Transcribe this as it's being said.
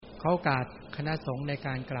ขอโอกาสคณะสงฆ์ในก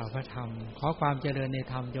ารกล่าวพระธรรมขอความเจริญใน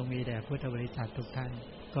ธรรมจงมีแด่พุทธบริษัททุกท่าน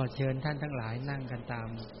ก็เชิญท่านทั้งหลายนั่งกันตาม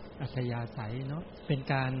อัธยาศัยเนาะเป็น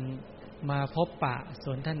การมาพบปะส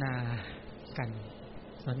นทนากัน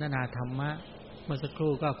สนทนาธรรมะเมื่อสักค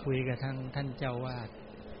รู่ก็คุยกับท่านเจ้าวาด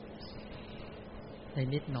ได้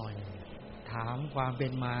นิดหน่อยถามความเป็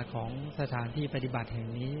นมาของสถานที่ปฏิบัติแห่ง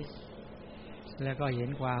นี้แล้วก็เห็น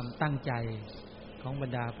ความตั้งใจของบร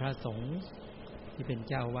รดาพระสงฆ์ที่เป็น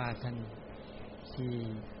เจ้าวาดท่านที่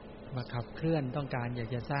มาขับเคลื่อนต้องการอยาก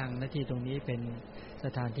จะสร้างหน้าที่ตรงนี้เป็นส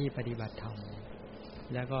ถานที่ปฏิบัติธรรม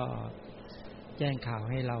แล้วก็แจ้งข่าว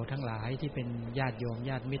ให้เราทั้งหลายที่เป็นญาติโยม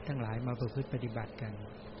ญาติมิตรทั้งหลายมาประพฤติปฏิบัติกัน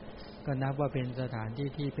ก็นับว่าเป็นสถานที่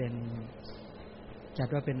ที่เป็นจัด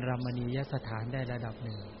ว่าเป็นรัมมณียสถานได้ระดับห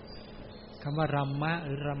นึ่งคำว่ารัมมะห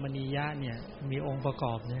รือรัมมณียะเนี่ยมีองค์ประก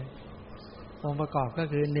อบนะองค์ประกอบก็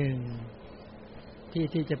คือ1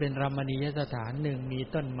ที่จะเป็นรัมมณียสถาน1มี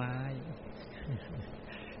ต้นไม้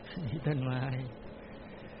มีต้นไม้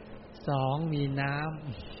2มีน้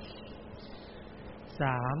ำ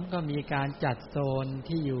3ก็มีการจัดโซน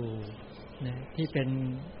ที่อยู่นะที่เป็น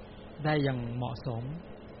ได้อย่างเหมาะสม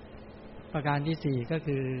ประการที่4ก็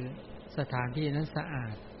คือสถานที่นั้นสะอา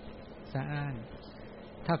ดสะอ้าน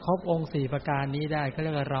ถ้าครบองค์4ประการนี้ได้เขาเรี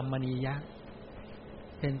ยกว่ารัมมณียะ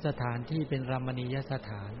เป็นสถานที่เป็นรัมมณียส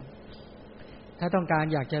ถานถ้าต้องการ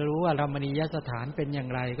อยากจะรู้ว่ารัมมณียสถานเป็นอย่าง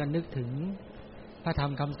ไรก็นึกถึงพระธรร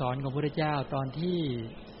มคำสอนของพระพุทธเจ้าตอนที่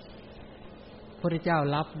พระพุทธเจ้า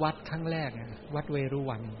รับวัดครั้งแรกวัดเวรุ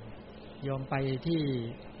วันโยมไปที่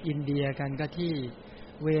อินเดียกันก็ที่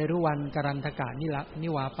เวรุวันกรันทกะนิ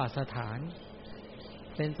วาปสถาน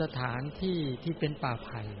เป็นสถานที่เป็นป่าไ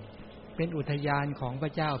ผ่เป็นอุทยานของพร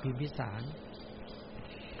ะเจ้าพิมพิสาร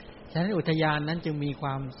ฉะนั้นอุทยานนั้นจึงมีคว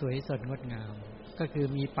ามสวยสดงดงามก็คือ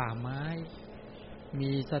มีป่าไม้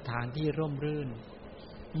มีสถานที่ร่มรื่น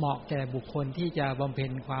เหมาะแก่บุคคลที่จะบำเพ็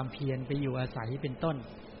ญความเพียรไปอยู่อาศัยเป็นต้น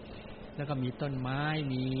แล้วก็มีต้นไม้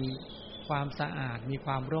มีความสะอาดมีค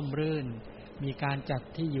วามร่มรื่นมีการจัด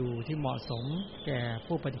ที่อยู่ที่เหมาะสมแก่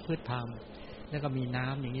ผู้ปฏิพฤติธรรมแล้วก็มีน้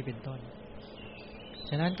ำอย่างนี้เป็นต้น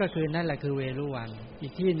ฉะนั้นก็คือนั่นแหละคือเวรุวันอี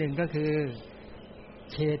กที่หนึ่งก็คือ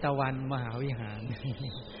เชตวันมหาวิหาร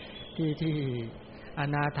ที่อ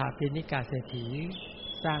นาถปิณกเศรษฐี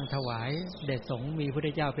สร้างถวายแด่สงฆ์มีพระพุทธ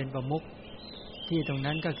เจ้าเป็นประมุขที่ตรง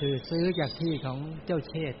นั้นก็คือซื้อจากที่ของเจ้า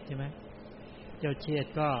เชษฐ์ใช่ไหมเจ้าเชษ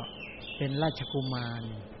ฐ์ก็เป็นราชกุมาร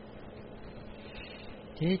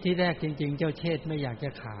ที่แรกจริงๆเจ้าเชษฐ์ไม่อยากจะ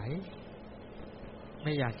ขาย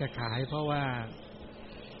เพราะว่า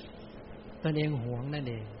ตนเองหวงนั่น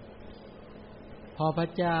เองพอ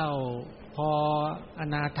อ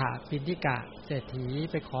นาถปิณกเศรษฐี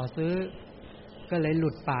ไปขอซื้อก็เลยหลุ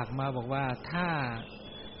ดปากมาบอกว่าถ้า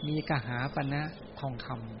มีกหาปณะทองค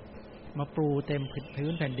ำมาปูเต็มพื้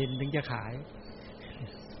นแผ่นดินถึงจะขาย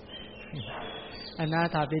อนา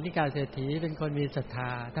ถปิณกเศรษฐีเป็นคนมีศรัทธา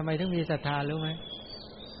ทำไมถึงมีศรัทธารู้ไหม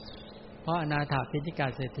เพราะอนาถปิณก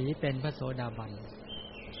เศรษฐีเป็นพระโสดาบัน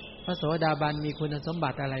พระโสดาบันมีคุณสมบั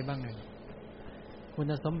ติอะไรบ้างคุ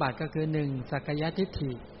ณสมบัติก็คือ1สักกายทิฏ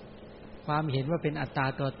ฐิความเห็นว่าเป็นอัตตา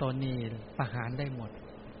ตัวตนนี่ประหารได้หมด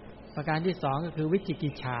ประการที่2ก็คือวิจิกิ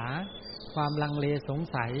จฉาความลังเลสง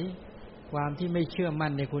สัยความที่ไม่เชื่อมั่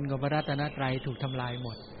นในคุณของพระรัตนตรัยถูกทำลายหม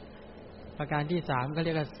ดประการที่3ก็เรี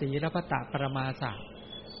ยกว่าศีลพัตตปรมาสะ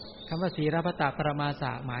คำว่าศีลพัตตปรมาส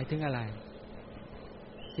ะหมายถึงอะไร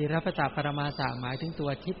ศีลพัตตปรมาสะหมายถึงตัว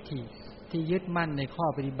ทิฏฐิที่ยึดมั่นในข้อ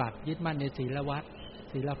ปฏิบัติยึดมั่นในศีลวัตร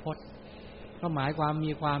ศีลพจน์ก็หมายความ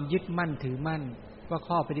มีความยึดมั่นถือมั่นว่า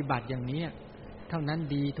ข้อปฏิบัติอย่างนี้เท่านั้น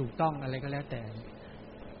ดีถูกต้องอะไรก็แล้วแต่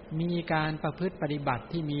มีการประพฤติปฏิบัติ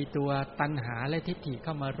ที่มีตัวตัณหาและทิฏฐิเ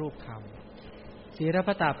ข้ามารูปคำศีล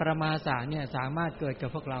พัตตปรมาสะเนี่ยสามารถเกิดกับ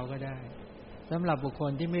พวกเราก็ได้สำหรับบุคค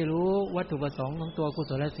ลที่ไม่รู้วัตถุประสงค์ของตัวกุ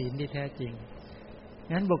ศลศีลที่แท้จริง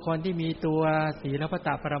งั้นบุคคลที่มีตัวศีลพัตต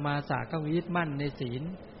ปรมาสะก็ยึดมั่นในศีล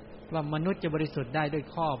ว่ามนุษย์จะบริสุทธิ์ได้ด้วย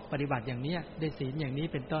ข้อปฏิบัติอย่างนี้ด้วยศีลอย่างนี้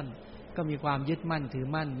เป็นต้นก็มีความยึดมั่นถือ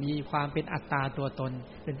มั่นมีความเป็นอัตตาตัวตน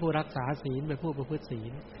เป็นผู้รักษาศีลเป็นผู้ประพฤติศี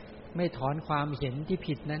ลไม่ถอนความเห็นที่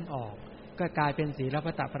ผิดนั้นออกก็กลายเป็นศีล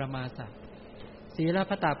พัตตปรมาสะศีล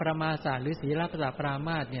พัตตปรมาสะหรือศีลพัตตปราม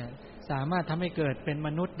าสเนี่ยสามารถทำให้เกิดเป็นม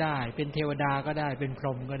นุษย์ได้เป็นเทวดาก็ได้เป็นพร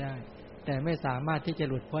หมก็ได้แต่ไม่สามารถที่จะ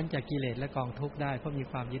หลุดพ้นจากกิเลสและกองทุกข์ได้เพราะมี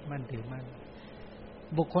ความยึดมั่นถือมั่น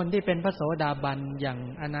บุคคลที่เป็นพระโสดาบันอย่าง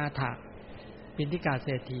อนาถปิณกเศ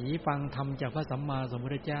รษฐีฟังธรรมจากพระสัมมาสัมพุ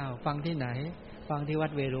ทธเจ้าฟังที่ไหนฟังที่วั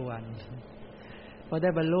ดเวรุวันพอได้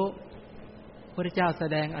บรรลุพระพุทธเจ้าแส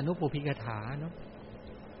ดงอนุปุพิกถาเนาะ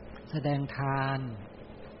แสดงทาน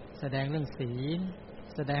แสดงเรื่องศีล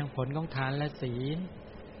แสดงผลของทานและศีล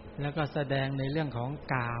แล้วก็แสดงในเรื่องของ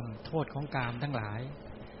กามโทษของกามทั้งหลาย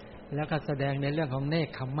แล้วก็แสดงในเรื่องของเนค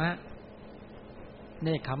ขมมะเน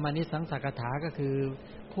คขมนิสังสกถาก็คือ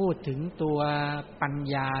พูดถึงตัวปัญ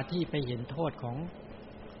ญาที่ไปเห็นโทษของ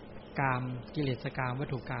กามกิเลสกามวัต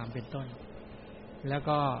ถุกามเป็นต้นแล้ว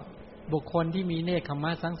ก็บุคคลที่มีเนคขม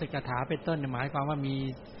ะสังสกถาเป็นต้นหมายความว่ามี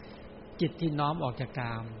จิตที่น้อมออกจากก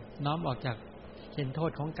ามน้อมออกจากเห็นโท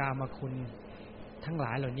ษของกามคุณทั้งหล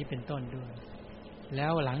ายเหล่านี้เป็นต้นด้วยแล้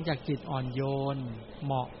วหลังจากจิตอ่อนโยนเ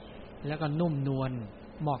หมาะแล้วก็นุ่มนวล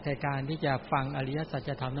เหมาะแก่การที่จะฟังอริยสัจ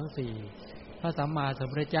ธรรมทั้งสี่พระสัมมาสัม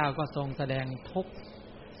พุทธเจ้าก็ทรงแสดงทุกข์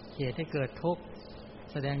เหตุให้เกิดทุกข์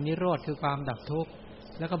แสดงนิโรธคือความดับทุกข์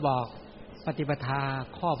แล้วก็บอกปฏิปทา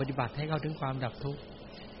ข้อปฏิบัติให้เข้าถึงความดับทุกข์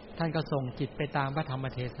ท่านก็ส่งจิตไปตามพระธรรม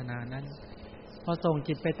เทศนานั้นพอส่ง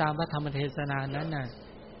จิตไปตามพระธรรมเทศนานั้นน่ะ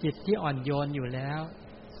จิตที่อ่อนโยนอยู่แล้ว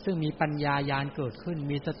ซึ่งมีปัญญาญาณเกิดขึ้น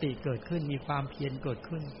มีสติเกิดขึ้นมีความเพียรเกิด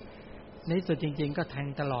ขึ้นในที่สุดจริงๆก็แทง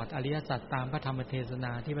ตลอดอริยสัจตามพระธรรมเทศน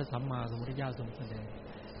าที่พระสัมมาสัมพุทธเจ้าทรงแสดง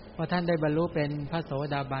พอท่านได้บรรลุเป็นพระโส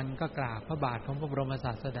ดาบันก็กราบพระบาทของพระบรมศ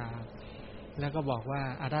าสดาแล้วก็บอกว่า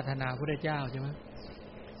อาราธนาพระพุทธเจ้าใช่ไหม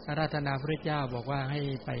อาราธนาพระพุทธเจ้าบอกว่าให้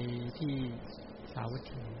ไปที่สาวัต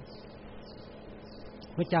ถี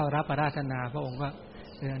พระเจ้ารับอาราธนาพระองค์ก็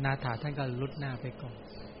นาถาท่านก็ลุดหน้าไปก่อน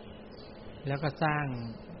แล้วก็สร้าง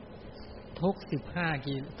ทุก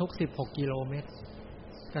16กิโลเมตร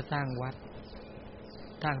ก็สร้างวัด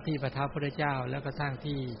สร้างที่ประทับพระเจ้าแล้วก็สร้าง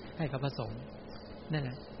ที่ให้กับพระสงฆ์นั่นแห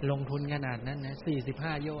ละลงทุนขนาดนั้นนะ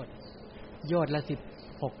45โยชน์โยชน์ละ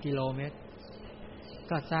16กิโลเมตร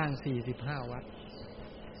ก็สร้าง45วัด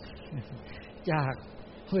จาก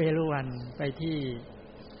เวรุวันไปที่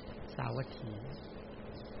สาวัตถี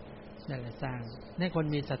นั่นแหละสร้างให้คน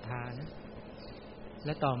มีศรัทธานะแล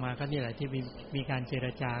ะต่อมาก็นี่แหละที่มีการเจร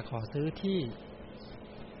จาขอซื้อที่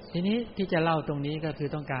ทีนี้ที่จะเล่าตรงนี้ก็คือ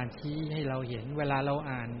ต้องการชี้ให้เราเห็นเวลาเรา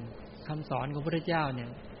อ่านคำสอนของพระพุทธเจ้าเนี่ย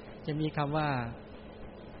จะมีคำว่า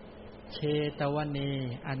เชตวเน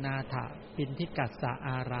อนาถปิณฑิกัสสะอ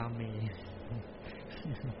ารามเม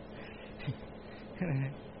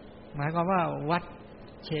หมายความว่าวัด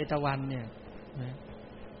เชตวันเนี่ย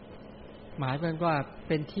หมายเป็นว่าเ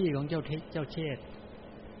ป็นที่ของเจ้าเชษฐ์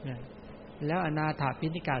แล้วอนาถปิ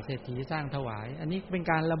ณฑิกาเศรษฐีสร้างถวายอันนี้เป็น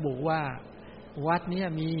การระบุว่าวัดนี้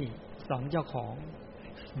มี2เจ้าของ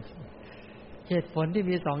เหตุผลที่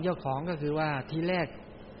มี2เจ้าของก็คือว่าทีแรก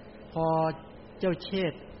พอเจ้าเช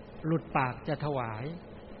ษฐ์หลุดปากจะถวาย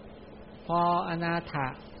พออนาถ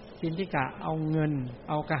ปิณฑิกะเอาเงิน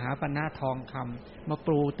เอากหาปณะทองคำมาป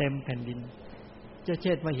ลูเต็มแผ่นดินเจ้าเช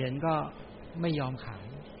ษฐ์มาเห็นก็ไม่ยอมขาย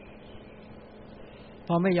พ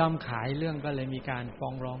อไม่ยอมขายเรื่องก็เลยมีการฟ้อ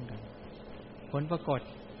งร้องกันผลปรากฏ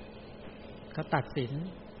เขาตัดสิน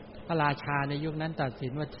พระราชาในยุคนั้นตัดสิ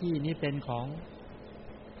นว่าที่นี้เป็นของ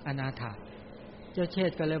อนาถาเจ้าเช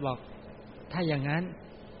ษฐ์ก็เลยบอกถ้าอย่างนั้น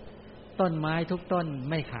ต้นไม้ทุกต้น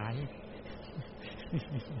ไม่ขาย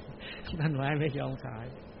ต้นไม้ไม่ยอมขาย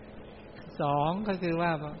2ก็คือว่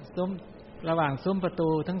าซุ้มระหว่างซุ้มประตู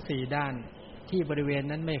ทั้ง4ด้านที่บริเวณ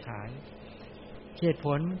นั้นไม่ขายเหตุผ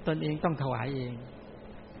ลตนเองต้องถวายเอง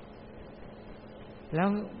แล้ว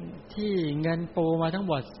ที่เงินปูมาทั้ง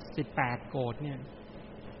หมด18โกฏเนี่ย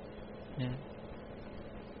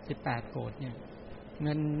18โกฏเนี่ยเ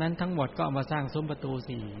งินนั้นทั้งหมดก็เอามาสร้างซุ้มประตู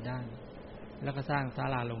4ด้านแล้วก็สร้างศา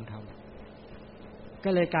ลาลงธรรมก็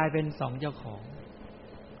เลยกลายเป็น2เจ้าของ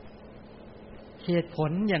เหตุผ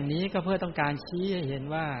ลอย่างนี้ก็เพื่อต้องการชี้ให้เห็น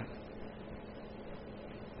ว่า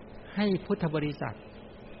ให้พุทธบริษัท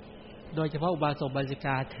โดยเฉพาะอุบาสกอุบาสิก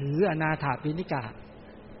าถืออนาถปิณฑิกะ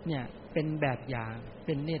เนี่ยเป็นแบบอย่างเ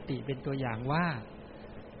ป็นเนติเป็นตัวอย่างว่า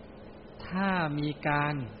ถ้ามีกา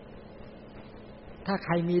รถ้าใค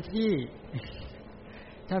รมีที่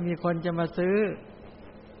ถ้ามีคนจะมาซื้อ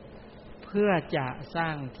เพื่อจะสร้า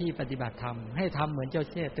งที่ปฏิบัติธรรมให้ทำเหมือนเจ้า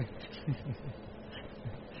เชษฐ์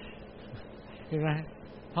เห็นไหม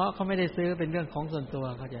เพราะเขาไม่ได้ซื้อเป็นเรื่องของส่วนตัว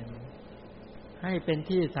เข้าใจไหมให้เป็น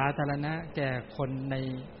ที่สาธารณะแก่คนใ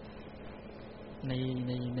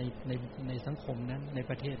นสังคมนั้นใน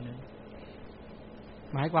ประเทศนั้น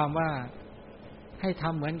หมายความว่าให้ท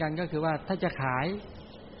ำเหมือนกันก็คือว่าถ้าจะขาย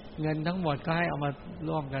เงินทั้งหมดก็ให้เอามา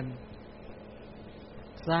ร่วมกัน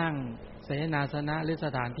สร้างเสนาสนะหรือส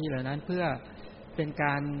ถานที่เหล่านั้นเพื่อเป็นก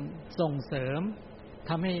ารส่งเสริม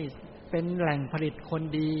ทำให้เป็นแหล่งผลิตคน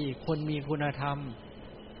ดีคนมีคุณธรรม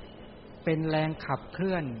เป็นแรงขับเค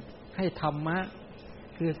ลื่อนให้ธรรมะ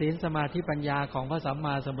คือศีลสมาธิปัญญาของพระสัมม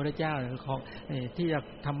าสัมพุทธเจ้าหรือของที่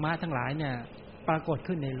ธรรมะทั้งหลายเนี่ยปรากฏ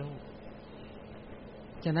ขึ้นในโลก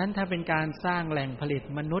ฉะนั้นถ้าเป็นการสร้างแหล่งผลิต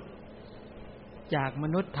มนุษย์จากม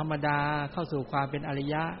นุษย์ธรรมดาเข้าสู่ความเป็นอริ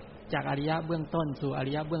ยะ จากอริยะเบื้องต้นสู่อ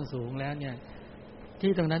ริยะเบื้องสูงแล้วเนี่ย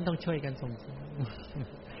ที่ตรงนั้นต้องช่วยกันส่งเสริม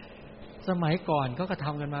สมัยก่อนเขาก็ท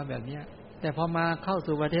ำกันมาแบบนี้แต่พอมาเข้า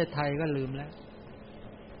สู่ประเทศไทยก็ลืมแล้ว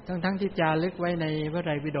ทั้งที่จารึกไว้ในพระไต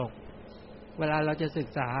รปิฎกเวลาเราจะศึก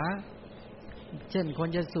ษาเช่นคน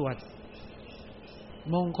จะสวด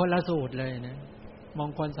มงคลสูตรเลยนะมง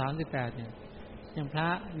คล38เนี่ยอย่างพระ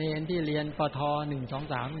เนรที่เรียนปท1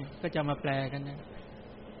 2 3ก็จะมาแปลกันนะ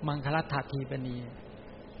มังคลัตถทีปณี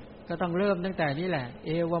ก็ต้องเริ่มตั้งแต่นี้แหละเอ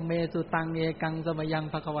วเมสุตังเอกังสมยัง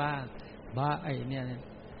ภควาบาไอเนี่ย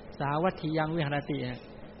สาวัตถิยังวิหารติ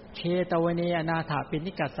เชตวเนอนาถาปิ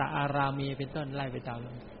ณิกัสสะอารามีเป็นต้นไล่ไปตามล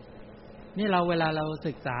ำนี่เราเวลาเรา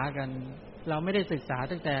ศึกษากันเราไม่ได้ศึกษา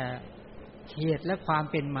ตั้งแต่เหตุและความ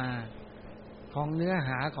เป็นมาของเนื้อห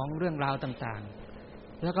าของเรื่องราวต่าง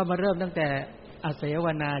ๆแล้วก็มาเริ่มตั้งแต่อเสว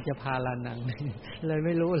นาจะพาลานังเลยไ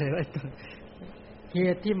ม่รู้เลยว่าเห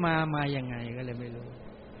ตุที่มายังไงก็เลยไม่รู้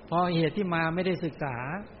เพราะเหตุที่มาไม่ได้ศึกษา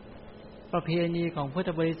ประเพณีของพุทธ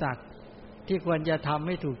บริษัทที่ควรจะทำใ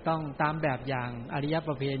ห้ถูกต้องตามแบบอย่างอริยป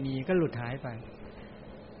ระเพณีก็หลุดหายไป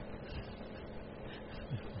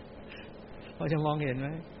พอจะมองเห็นไหม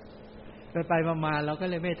ไปมาเราก็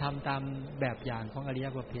เลยไม่ทำตามแบบอย่างของอริย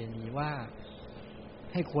ประเพณีว่า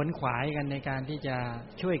ให้ขวนขวายกันในการที่จะ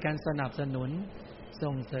ช่วยกันสนับสนุน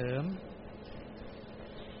ส่งเสริ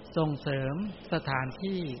มสถาน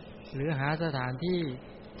ที่หรือหาสถานที่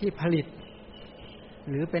ที่ผลิต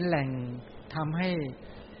หรือเป็นแหล่งทำให้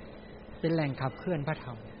เป็นแหล่งขับเคลื่อนพระธร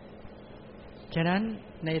รมฉะนั้น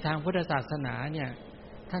ในทางพุทธศาสนาเนี่ย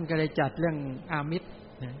ท่านก็เลยจัดเรื่องอามิตร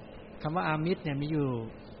นะคำว่าอามิตรเนี่ยมีอยู่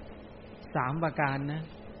3ประการนะ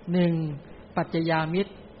1ปัจจยามิต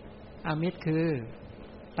รอามิตรคือ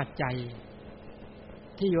ปัจจัย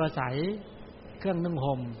ที่อยู่อาศัยเครื่องนุ่ง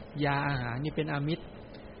ห่มยาอาหารนี่เป็นอามิตร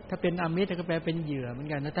ถ้าเป็นอามิตรก็แปลเป็นเหยื่อเหมือน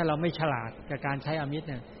กันนะถ้าเราไม่ฉลาดกับการใช้อามิตร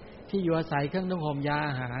เนี่ยที่อยู่อาศัยเครื่องนุ่งห่มยา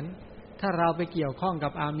อาหารถ้าเราไปเกี่ยวข้องกั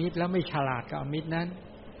บอามิตรแล้วไม่ฉลาดกับอามิตรนั้น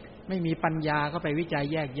ไม่มีปัญญาก็ไปวิจัย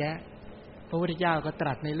แยกแยะพระพุทธเจ้าก็ต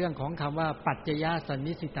รัสในเรื่องของคำว่าปัจจยสัน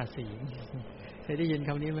นิสิตศีลเคยได้ยินค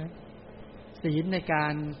ำนี้ไหมศีลในกา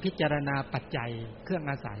รพิจารณาปัจจัยเครื่อง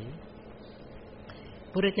อาศัยพร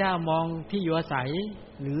ะพุทธเจ้ามองที่อยู่อาศัย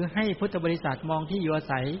หรือให้พุทธบริษัทมองที่อยู่อา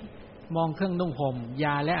ศัยมองเครื่องนุ่งห่มย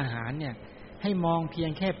าและอาหารเนี่ยให้มองเพีย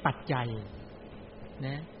งแค่ปัจจัยน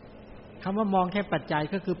ะคำว่ามองแค่ปัจจัย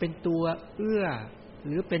ก็คือเป็นตัวเอื้อห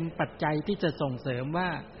รือเป็นปัจจัยที่จะส่งเสริมว่า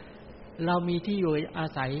เรามีที่อยู่อา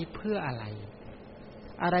ศัยเพื่ออะไร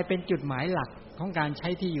อะไรเป็นจุดหมายหลักของการใช้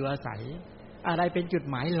ที่อยู่อาศัยอะไรเป็นจุด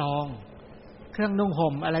หมายรองเครื่องนุ่ง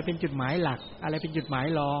ห่มอะไรเป็นจุดหมายหลักอะไรเป็นจุดหมาย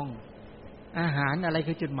รองอาหารอะไร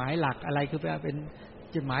คือจุดหมายหลักอะไรคือเป็น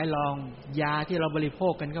จุดหมายรองยาที่เราบริโภ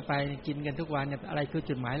คกันเข้าไปกินกันทุกวันเนี่ยอะไรคือ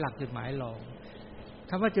จุดหมายหลักจุดหมายรอง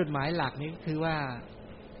คำว่าจุดหมายหลักนี้คือว่า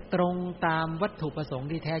ตรงตามวัตถุประสงค์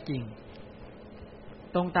ที่แท้จริง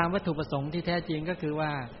ตรงตามวัตถุประสงค์ที่แท้จริงก็คือว่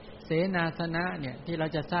าเสนาสนะเนี่ยที่เรา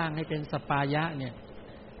จะสร้างให้เป็นสัปปายะเนี่ย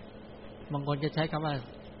บางคนจะใช้คำว่า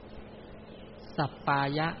สัปปา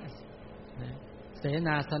ยะเสน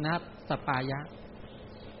าสนะสัปปายะ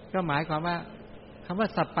ก็หมายความว่าคำว่า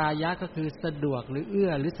สัปปายะก็คือสะดวกหรือเอื้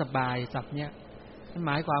อหรือสบายศัพท์เนี้ยมันห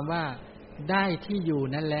มายความว่าได้ที่อยู่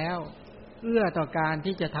นั้นแล้วเอื้อต่อการ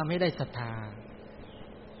ที่จะทำให้ได้ศรัทธา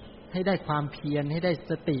ให้ได้ความเพียรให้ได้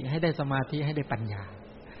สติให้ได้สมาธิให้ได้ปัญญา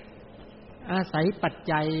อาศัยปัจ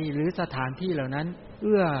จัยหรือสถานที่เหล่านั้นเ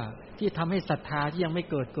อื้อที่ทำให้ศรัทธาที่ยังไม่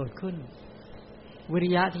เกิดขึ้นวิริ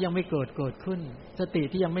ยะที่ยังไม่เกิดขึ้นสติ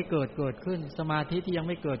ที่ยังไม่เกิดขึ้นสมาธิที่ยัง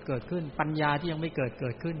ไม่เกิดขึ้นปัญญาที่ยังไม่เกิด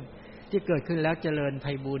ขึ้นที่เกิดขึ้นแล้วเจริญไพ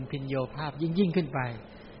บูลย์พิญโยภาพยิ่งขึ้นไป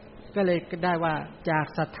ก็เลยได้ว่าจาก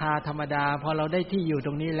ศรัทธาธรรมดาพอเราได้ที่อยู่ต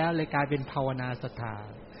รงนี้แล้วเลยกลายเป็นภาวนาศรัทธา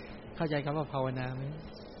เข้าใจคำว่าภาวนาไหม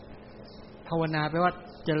ภาวนาแปลว่า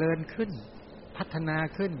เจริญขึ้นพัฒนา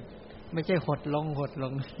ขึ้นไม่ใช่หดลง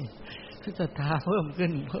คือศรัทธาเพิ่มขึ้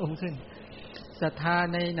นศรัทธา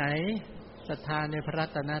ในไหนศรัทธาในพระรั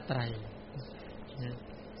ตนตรัย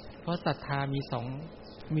เพราะศรัทธา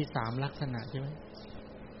มี3ลักษณะใช่ไหม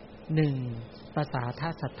1ปสาท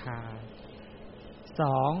ศรัทธา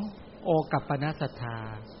2โอกัปปนศรัทธา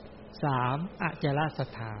3อจลศรัท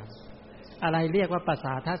ธาอะไรเรียกว่าปส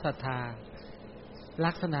าทศรัทธา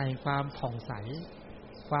ลักษณะแห่งความผ่องใส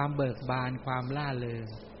ความเบิกบานความล่าเริง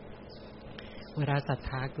เวลาศรัท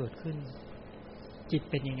ธาเกิดขึ้นจิต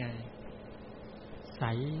เป็นยังไงใ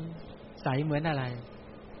สเหมือนอะไร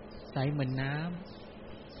ใสเหมือน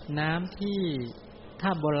น้ำที่ถ้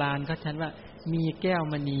าโบราณเขาใช้ว่ามีแก้ว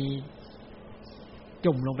มณี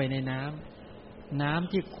จุ่มลงไปในน้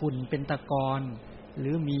ำที่ขุ่นเป็นตะกอนห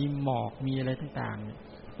รือมีหมอกมีอะไรต่าง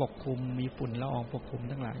ๆปกคลุมมีฝุ่นละอองปกคลุม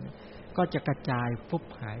ทั้งหลาย ก็จะกระจายฟุบ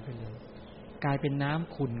หายไปเลยกลายเป็นน้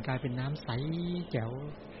ำขุ่นกลายเป็นน้ำใสแจ๋ว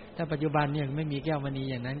ถ้าปัจจุบันเนี่ยไม่มีแก้วมณี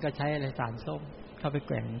อย่างนั้นก็ใช้อะไรสารส้มเข้าไปแ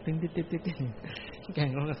กว่งตึ้งๆๆแกว่ง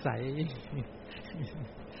แล้วก็ใส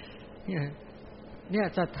เนี่ย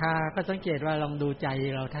ศรัทธาก็สังเกตว่าลองดูใจ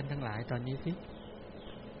เราท่านทั้งหลายตอนนี้สิ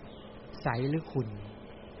ใสหรือขุ่น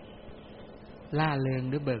ล่าเริง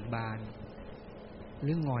หรือเบิกบานห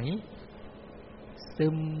รือหงอยซึ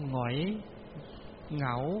มหงอยเหง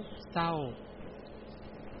าเศร้า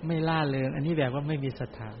ไม่ล่าเริงอันนี้แบบว่าไม่มีศรั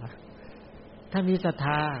ทธาถ้ามีศรัทธ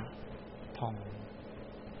าผ่อง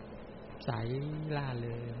ใสล่าเ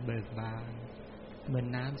ริงเบิกบานเหมือน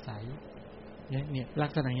น้ำใสเนี่ยลั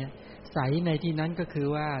กษณะเนี้ยใสในที่นั้นก็คือ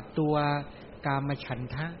ว่าตัวกามฉัน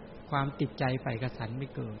ทะความติดใจใฝ่กสันไม่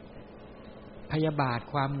เกิดพยาบาท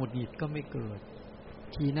ความหงุดหงิดก็ไม่เกิด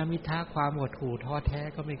ทีนมิทะความหดหู่ท้อแท้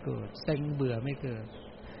ก็ไม่เกิดเซ็งเบื่อไม่เกิด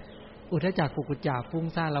อุทธัจจะกุกุจจะฟุ้ง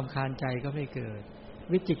ซ่านรำคาญใจก็ไม่เกิด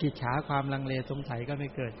วิจิกิจฉาความลังเลสงสัยก็ไม่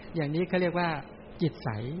เกิดอย่างนี้เขาเรียกว่าจิตใส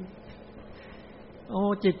โอ้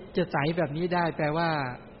จิตจะใสแบบนี้ได้แปลว่า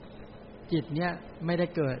จิตเนี้ยไม่ได้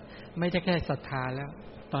เกิดไม่ได้แค่ศรัทธาแล้ว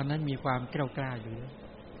ตอนนั้นมีความแกล้วกล้าอยู่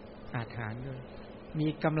อาถรรพ์ด้วยมี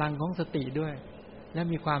กำลังของสติด้วยและ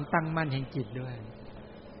มีความตั้งมั่นแห่งจิตด้วย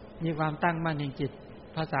มีความตั้งมั่นแห่งจิต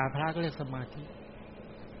ภาษาพระก็เรียกสมาธิ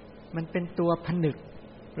มันเป็นตัวผนึก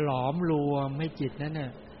หลอมรวมให้จิตนั้นน่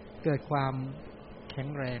ะเกิดความแข็ง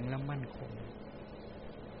แรงและมั่นคง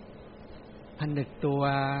ผนึกตัว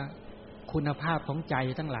คุณภาพของใจ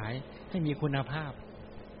ทั้งหลายให้มีคุณภาพ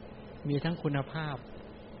มีทั้งคุณภาพ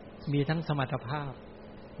มีทั้งสมรรถภาพ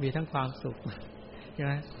มีทั้งความสุขใช่ไ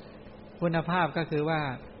หมคุณภาพก็คือว่า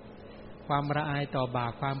ความละอายต่อบา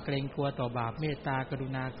ปความเกรงกลัวต่อบาปเมตตากรุ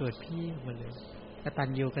ณาเกิดเพียบหมดเลยกตัญ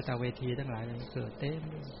ญูกตเวทีทั้งหลายเกิดเต็ม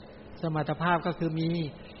สมรรถภาพก็คือมี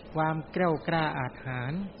ความแกล้วกล้าอาถร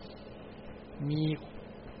รพ์มี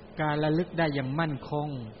การระลึกได้อย่างมั่นคง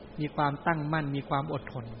มีความตั้งมั่นมีความอด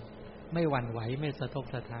ทนไม่หวั่นไหวไม่สะทก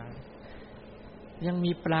สะท้านยัง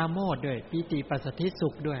มีปราโมทย์ด้วยปีติปัสสัทธิสุ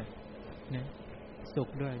ขด้วยนะสุข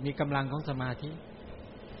ด้วยมีกำลังของสมาธิ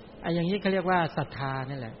อย่างนี้เขาเรียกว่าศรัทธา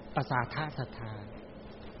นั่นแหละประสาทศรัทธา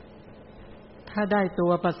ถ้าได้ตั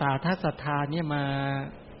วประสาทศรัทธาเนี่ย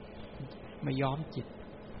มาย้อมจิต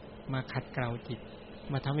มาขัดเกลาจิต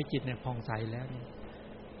มาทำให้จิตเนี่ยผ่องใสแล้วเนี่ย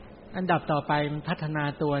อันดับต่อไปมันพัฒนา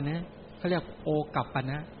ตัวเนี่ยเขาเรียกโอกัปป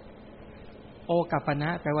นะโอกัปปนะ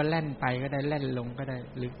แปลว่าแล่นไปก็ได้แล่นลงก็ได้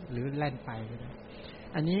หรือแล่นไปก็ได้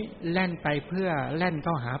อันนี้แล่นไปเพื่อแล่นเ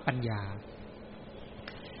ข้าหาปัญญา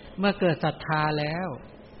เมื่อเกิดศรัทธาแล้ว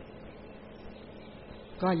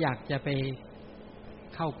ก็อยากจะไป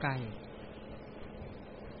เข้าใกล้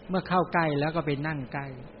เมื่อเข้าใกล้แล้วก็ไปนั่งใกล้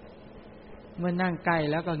เมื่อนั่งใกล้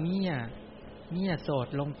แล้วก็เงี่ยโสด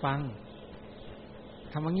ลงฟัง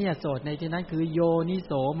คำว่าเงี่ยโสดในที่นั้นคือโยนิโ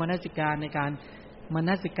สมนสิการในการมน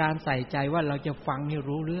สิการใส่ใจว่าเราจะฟังให้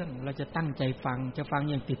รู้เรื่องเราจะตั้งใจฟังจะฟัง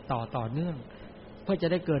อย่างติดต่อเนื่องเพื่อจะ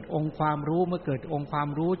ได้เกิดองค์ความรู้เมื่อเกิดองค์ความ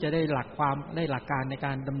รู้จะได้หลักการในก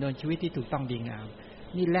ารดำเนินชีวิตที่ถูกต้องดีงาม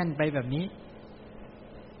นี่แล่นไปแบบนี้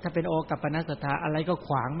ถ้าเป็นโอกัปปนศรัทธาอะไรก็ข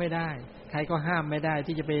วางไม่ได้ใครก็ห้ามไม่ได้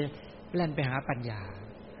ที่จะไปแล่นไปหาปัญญา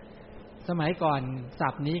สมัยก่อนศั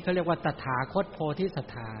พท์นี้เขาเรียกว่าตถาคตโพธิศรัท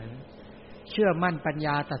ธาเชื่อมั่นปัญญ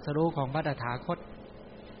าตรัสรู้ของพระตถาคต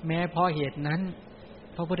แม้เพราะเหตุนั้น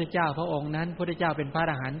พระพุทธเจ้าพระองค์นั้นพระพุทธเจ้าเป็นพระอ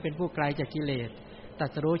รหันต์เป็นผู้ไกลจากกิเลสตรั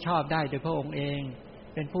สรู้ชอบได้โดยพระองค์เอง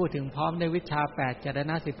เป็นผู้ถึงพร้อมในวิชชา8จร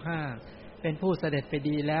ณะ15เป็นผู้เสด็จไป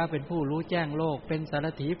ดีแล้วเป็นผู้รู้แจ้งโลกเป็นสาร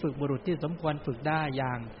ถีฝึกบุรุษที่สมควรฝึกได้อย่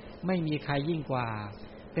างไม่มีใครยิ่งกว่า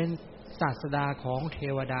เป็นศาสดาของเท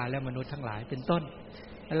วดาและมนุษย์ทั้งหลายเป็นต้น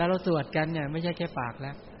แล้วเราสวดกันเนี่ยไม่ใช่แค่ปากแ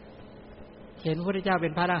ล้วเห็นพระพุทธเจ้าเป็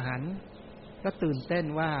นพระอรหันต์ก็ตื่นเต้น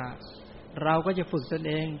ว่าเราก็จะฝึกตน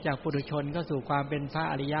เองจากปุถุชนเข้าสู่ความเป็นพระ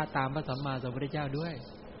อริยะตามพระสัมมาสัมพุทธเจ้าด้วย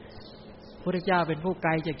พระพุทธเจ้าเป็นผู้ไก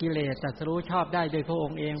ลจากกิเลสตรัสรู้ชอบได้โดยพระอ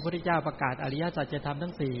งค์เองพระพุทธเจ้าประกาศอริยสัจธรรม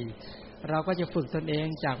ทั้ง4เราก็จะฝึกตนเอง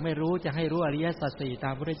จากไม่รู้จะให้รู้อริยสัจ4ต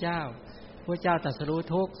ามพระพุทธเจ้าพระเจ้าตรัสรู้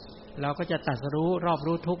ทุกข์เราก็จะตรัสรู้รอบ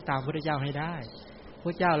รู้ทุกข์ตามพระพุทธเจ้าให้ได้พร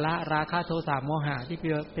ะเจ้าละราคะโทสะโมหะที่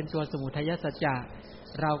เป็นตัวสมุทัยสัจจะ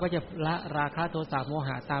เราก็จะละราคะโทสะโมห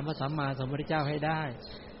ะตามพระสัมมาสัมพุทธเจ้าให้ได้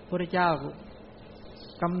พระพุทธเจ้า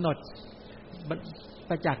กำหนด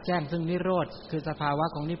ประจักษ์แจ้งซึ่งนิโรธคือสภาวะ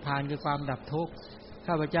ของนิพพานคือความดับทุกข์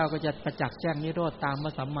ข้าพเจ้าก็จะประจักษ์แจ้งนิโรธตามพร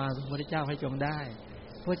ะสัมมาสัมพุทธเจ้าให้จงได้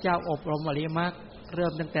พระเจ้าอบรมอริยมรรคเริ่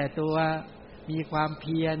มตั้งแต่ตัวมีความเ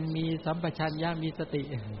พียรมีสัมปชัญญะมีสติ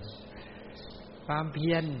ความเพี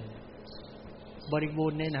ยรบริบู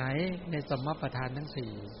รณ์ในไหนในสัมมาประธานทั้ง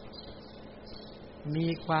4 มี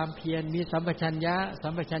ความเพียรมีสัมปชัญญะ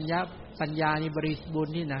ปัญญานี่บริบูร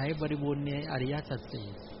ณ์ที่ไหนบริบูรณ์ในอริยสัจสี่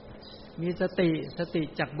มีสติ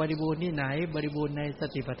จักบริบูรณ์ที่ไหนบริบูรณ์ในส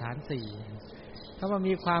ติปัฏฐานสี่ถ้าว่า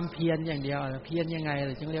มีความเพียรอย่างเดียวเพียรยังไง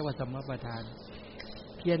จึงเรียกว่าสัมมาประธาน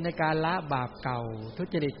เพียรในการละบาปเก่าทุ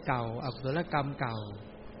จริตเก่าอกุศลกรรมเก่า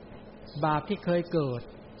บาปที่เคยเกิด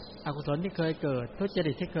อกุศลที่เคยเกิดทุจ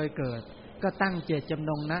ริตที่เคยเกิดก็ตั้งเจตจำ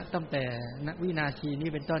นงนะตั้งแต่ณวินาทีนี้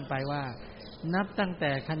เป็นต้นไปว่านับตั้งแ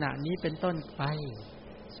ต่ขณะนี้เป็นต้นไป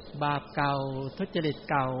บาปเก่าทุจริต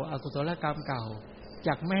เก่าอกุศลกรรมเก่า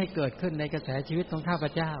จักไม่ให้เกิดขึ้นในกระแสชีวิตของข้าพ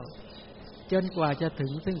เจ้าจนกว่าจะถึ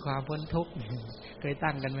งซึ่งความพ้นทุกข์เคย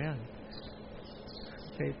ตั้งกันไหม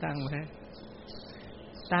เคยตั้งไหม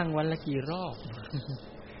ตั้งวันละกี่รอบ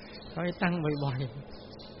เขาให้ตั้งบ่อย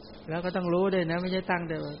ๆแล้วก็ต้องรู้ด้วยนะไม่ใช่ตั้ง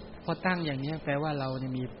แต่พอตั้งอย่างนี้แปลว่าเราเนี่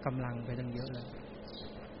ยมีกำลังไปตั้งเยอะแล้ว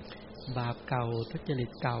บาปเก่าทุจริต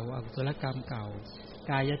เก่าอกุศลกรรมเก่า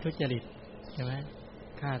กายทุจริตใช่ไหม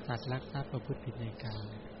ฆ่าสัตว์ลักทรัพย์ประพฤติผิดในกาม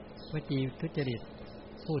วจีทุจริต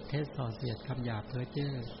พูดเท็จส่อเสียดคำหยาบเพ้อเจ้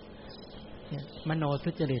อมโน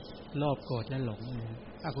ทุจริตโลภโกรธและหลง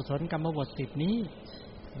อกุศลกรรมบท10นี้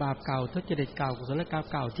บาปเก่าทุจริตเก่าอกุศลกรรม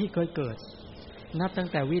เก่าที่เคยเกิดนับตั้ง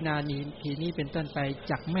แต่วินาทีนี้เป็นต้นไป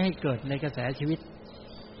จักไม่ให้เกิดในกระแสชีวิต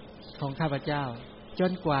ของข้าพเจ้าจ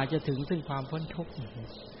นกว่าจะถึงซึ่งความพ้นทุกข์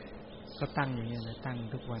ก็ตั้งอย่างนี้นะตั้ง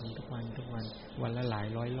ทุกวันวันละหลาย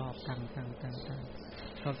ร้อยรอบตั้ง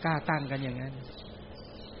ก็กล้าตั้งกันอย่างนั้น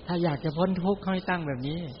ถ้าอยากจะพ้นทุกข์ให้ตั้งแบบ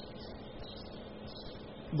นี้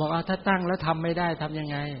บอกเอาถ้าตั้งแล้วทำไม่ได้ทำยัง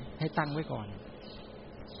ไงให้ตั้งไว้ก่อน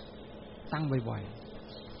ตั้งบ่อย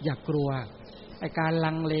ๆอย่ากลัวไอ้การ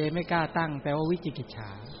ลังเลไม่กล้าตั้งแปลว่าวิจิกิจฉา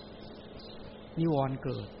นิวรณ์เ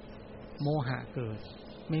กิดโมหะเกิด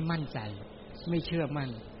ไม่มั่นใจไม่เชื่อมั่น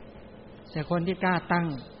แต่คนที่กล้าตั้ง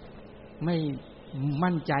ไม่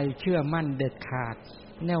มั่นใจเชื่อมั่นเด็ดขาด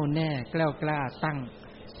แน่วแน่แกล้วกล้าตั้ง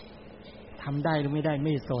ทำได้หรือไม่ได้ไ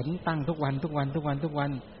ม่สนตั้งทุกวัน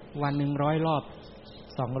วันหนึ่ง100 รอบ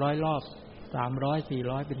200 รอบ300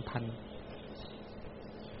 400เป็นพัน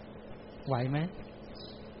ไหวไหม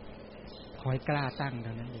ขอให้กล้าตั้งเ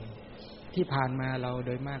ท่านั้นเองที่ผ่านมาเราโด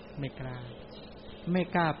ยมากไม่ก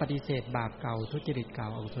ล้าปฏิเสธบาปเก่าทุจริตเก่า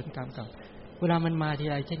อกุศลกรรมเก่าเวลามันมาที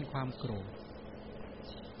ไรเช่นความโกรธ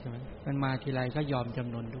ใช่ไหมมันมาทีไรก็ยอมจ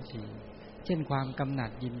ำนนทุกทีเช่นความกำหนั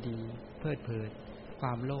ดยินดีเพลิดเพลินคว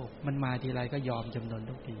ามโลภมันมาทีไรก็ยอมจำนน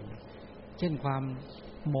ทุกทีเช่นความ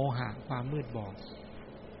โมหะความมืดบอด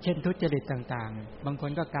เช่นทุจริตต่างๆบางค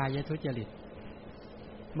นก็กายทุจริต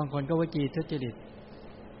บางคนก็วจีทุจริต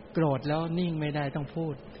โกรธแล้วนิ่งไม่ได้ต้องพู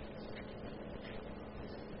ด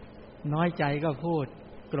น้อยใจก็พูด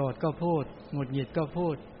โกรธก็พูดหงุดหงิดก็พู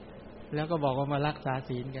ดแล้วก็บอกว่ามารักษา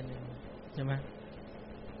ศีลกันใช่ไหม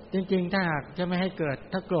จริงๆถ้าหากจะไม่ให้เกิด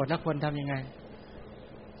ถ้าโกรธแล้วควรทำยังไง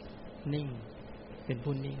นิ่งเป็น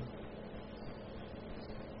ผู้นิ่ง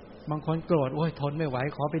บางคนโกรธโอ้ยทนไม่ไหว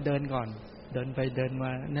ขอไปเดินก่อนเดินไปเดินม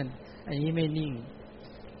านั่นอันนี้ไม่นิ่ง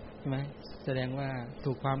ใช่ไหมแสดงว่า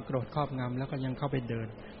ถูกความโกรธครอบงำแล้วก็ยังเข้าไปเดิน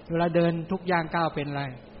เวลาเดินทุกย่างก้าวเป็นอะไร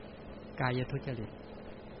กายทุจริต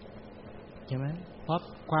ใช่ไหมเพราะ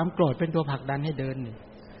ความโกรธเป็นตัวผลักดันให้เดินนี่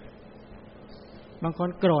บางคน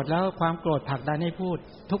โกรธแล้วความโกรธผลักดันให้พูด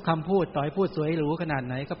ทุกคำพูดต่อให้พูดสวยหรูขนาดไ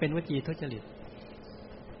หนก็เป็นวจีทุจริต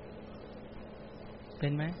เป็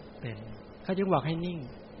นไหมเป็นเขาจึงบอกให้นิ่ง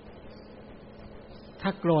ถ้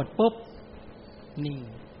าโกรธปุ๊บนิ่ง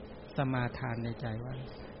สมาทานในใจว่า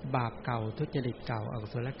บาปเก่าทุจริตเก่าอกุ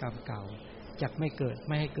ศลกรรมเก่าจักไม่ใ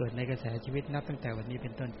ห้เกิดในกระแสชีวิตนับตั้งแต่วันนี้เป็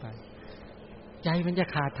นต้นไปใจมันจะ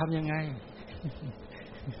ขาดทำยังไง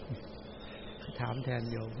ถามแทน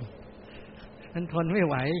โยมมันทนไม่ไ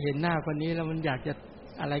หวเห็นหน้าคนนี้แล้วมันอยากจะ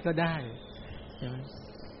อะไรก็ได้ใช่ไหม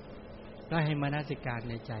ก็ให้มนสิการ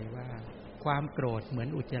ในใจว่าความโกรธเหมือน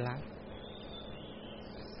อุจจาระ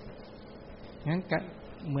งั้นก็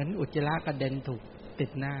เหมือนอุจจาระกระเด็นถูกติ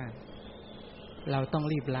ดหน้าเราต้อง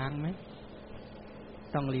รีบล้างไหม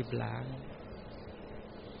ต้องรีบล้าง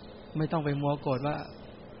ไม่ต้องไปมัวโกรธว่า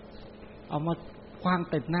เอามาคว้าง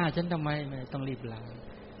ติดหน้าฉันทำไมไม่ต้องรีบล้าง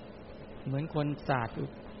เหมือนคนสาด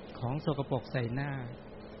ของสกปรกใส่หน้า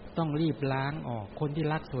ต้องรีบล้างออกคนที่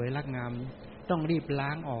รักสวยรักงามต้องรีบล้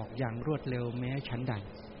างออกอย่างรวดเร็วแม้ชั้นใด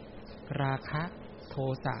ราคะโท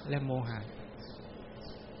สะและโมหะ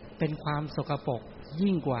เป็นความสกปรก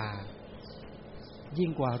ยิ่งก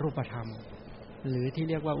ว่ารูปธรรมหรือที่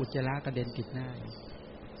เรียกว่าอุจจาระกระเด็นติดหน้า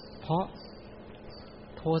เพราะ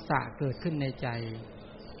โทสะเกิดขึ้นในใจ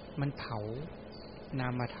มันเผานา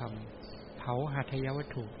มธรรมเผาหทัยวัต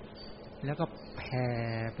ถุแล้วก็แผ่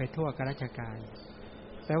ไปทั่วกาลกาย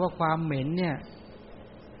แปลว่าความเหม็นเนี่ย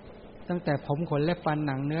ตั้งแต่ผมขนเล็บฟัน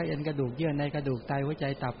หนังเนื้อเอ็นกระดูกเยื่อในกระดูกไตหัวใจ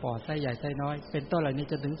ตับปอดไส้ใหญ่ไส้น้อยเป็นต้นเหล่านี้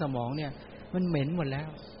จนถึงสมองเนี่ยมันเหม็นหมดแล้ว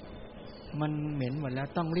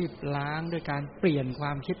ต้องรีบล้างด้วยการเปลี่ยนคว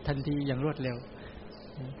ามคิดทันทีอย่างรวดเร็ว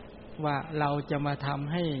ว่าเราจะมาท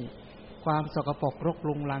ำให้ความสกปรกรก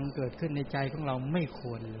รุงรังเกิดขึ้นในใจของเราไม่ค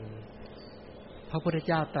วรเลยพระพุทธ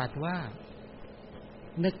เจ้าตรัสว่า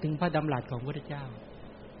นึกถึงพระดำรัสของพระพุทธเจ้า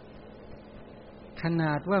ขน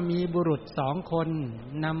าดว่ามีบุรุษ2 คน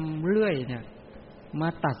นำเลื่อยเนี่ยมา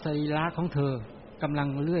ตัดสรีระของเธอกำลัง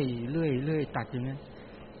เลื่อยตัดอย่างนี้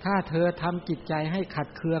ถ้าเธอทำจิตใจให้ขัด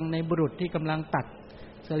เคืองในบุรุษที่กำลังตัด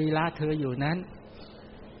สรีระเธออยู่นั้น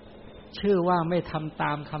ชื่อว่าไม่ทำต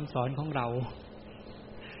ามคำสอนของเรา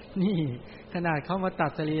นี่ขนาดเขามาตั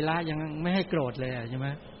ดสรีระยังไม่ให้โกรธเลยใช่ไหม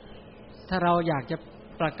ถ้าเราอยากจะ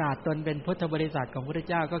ประกาศตนเป็นพุทธบริษัทของพระพุทธ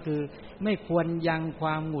เจ้าก็คือไม่ควรยังคว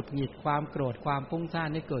ามหงุดหงิดความโกรธความฟุ้งซ่าน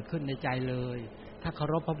ให้เกิดขึ้นในใจเลยถ้าเคา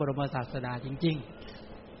รพพระบรมศาสดาจริง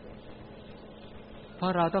ๆเพรา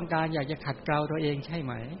ะเราต้องการอยากจะขัดเกลาตัวเองใช่ไ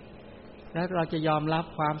หมแล้วเราจะยอมรับ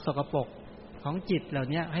ความสกปรกของจิตเหล่า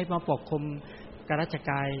นี้ให้มาปกคลุมกรัช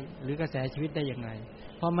กายหรือกระแสชีวิตได้อย่างไร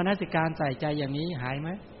พอมนสิการใส่ใจอย่างนี้หายไห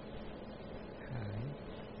มหาย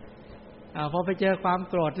พอไปเจอความ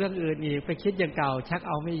โกรธเรื่องอื่นอีกไปคิดอย่างเก่าชักเ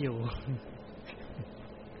อาไม่อยู่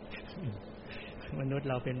มนุษย์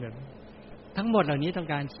เราเป็นแบบทั้งหมดเหล่านี้ต้อง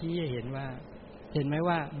การชี้ให้เห็นว่าเห็นไหม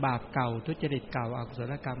ว่าบาปเก่าทุจริตเก่าอกุศ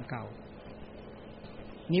ลกรรมเก่า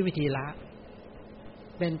นี่วิธีละ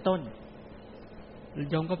เป็นต้น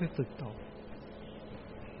โยมก็ไปฝึกต่อ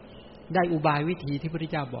ได้อุบายวิธีที่พระพุทธ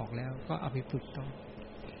เจ้าบอกแล้วก็เอาไปฝึกต่อ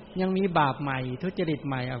ยังมีบาปใหม่ทุจริต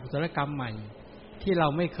ใหม่อกุศลกรรมใหม่ที่เรา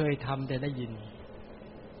ไม่เคยทำแต่ได้ยิน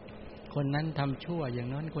คนนั้นทำชั่วอย่าง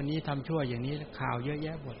นั้นคนนี้ทำชั่วอย่างนี้ข่าวเยอะแย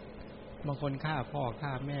ะหมดบางคนฆ่าพ่อฆ่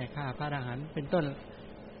าแม่ฆ่าพระอรหันต์เป็นต้น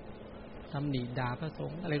ตำหนิด่าพระส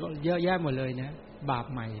งฆ์อะไรก็เยอะแยะหมดเลยนะบาป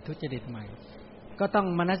ใหม่ทุจริตใหม่ก็ต้อง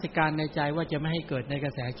มนสิการในใจว่าจะไม่ให้เกิดในกร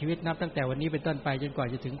ะแสชีวิตนับตั้งแต่วันนี้เป็นต้นไปจนกว่า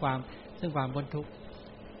จะถึงซึ่งความพ้นทุกข์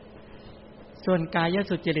ส่วนกาย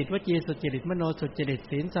สุจริตวจีสุจริตมโนสุจริต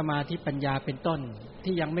ศีลสมาธิปัญญาเป็นต้น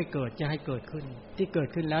ที่ยังไม่เกิดจะให้เกิดขึ้นที่เกิด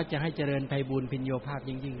ขึ้นแล้วจะให้เจริญไพบูลย์พิญโยภาพ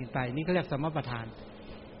ยิ่งขึ้นไปนี่เขาเรียกสัมมาประธาน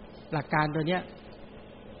หลักการตัวเนี้ย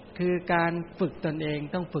คือการฝึกตนเอง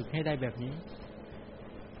ต้องฝึกให้ได้แบบนี้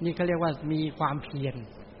นี่เขาเรียกว่ามีความเพียร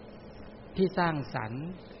ที่สร้างสรรค์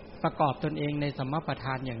ประกอบตนเองในสัมมาประธ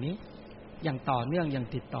านอย่างนี้อย่างต่อเนื่องอย่าง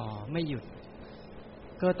ติดต่อไม่หยุด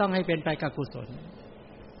ก็ต้องให้เป็นไปกับกุศล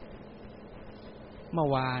เมื่อ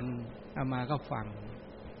วานอามาก็ฟัง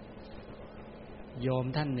โยม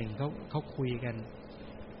ท่านหนึ่งเขาคุยกัน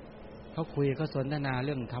เขาสนทนาเ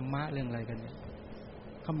รื่องธรรมะเรื่องอะไรกันเนี่ย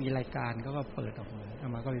เขามีรายการเขาก็เปิดออกมาอา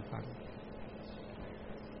มาก็ไปฟัง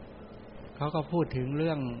เขาก็พูดถึงเ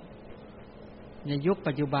รื่องในยุค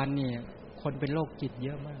ปัจจุบันเนี่ยคนเป็นโรคจิตเย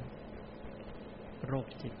อะมากโรค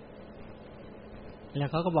จิตแล้ว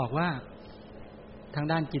เขาก็บอกว่าทาง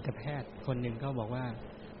ด้านจิตแพทย์คนหนึ่งเขาบอกว่า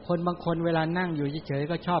คนบางคนเวลานั่งอยู่เฉย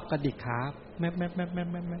ๆก็ชอบกระดิกขาแม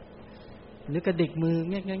บๆหรือกระดิกมือ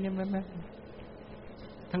เงี้ยๆแมบ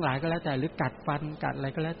ๆทั้งหลายก็แล้วแต่หรือกัดฟันกัดอะไร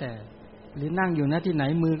ก็แล้วแต่หรือนั่งอยู่ณที่ไหน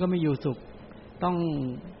มือก็ไม่อยู่สุขต้อง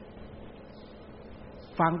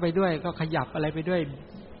ฟังไปด้วยก็ขยับอะไรไปด้วย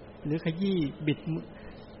หรือขยี้บิด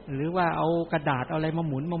หรือว่าเอากระดาษเอาอะไรมา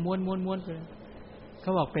หมุนมาม้วนไปเข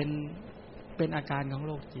าบอกเป็นอาการของโ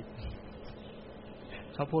รคจิต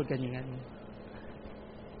เขาพูดกันอย่างนั้น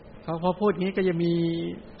เขาพอพูดงี้ก็จะมี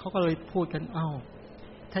เขาก็เลยพูดกัน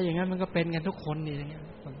ถ้าอย่างนั้นมันก็เป็นกันทุกคนนี่อย่างเงี้ย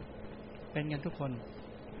เป็นกันทุกคน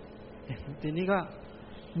ทีนี้ก็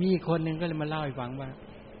มีคนหนึ่งก็เลยมาเล่าให้ฟังว่า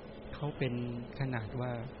เขาเป็นขนาดว่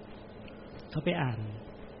าเขาไปอ่าน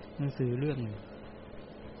หนังสือเรื่องนึง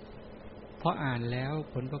พออ่านแล้ว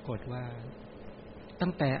ผลปรากฏว่าตั้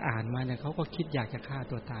งแต่อ่านมาเนี่ยเขาก็คิดอยากจะฆ่า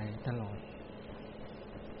ตัวตายตลอด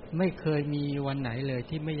ไม่เคยมีวันไหนเลย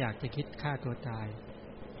ที่ไม่อยากจะคิดฆ่าตัวตาย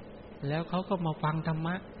แล้วเขาก็มาฟังธรรม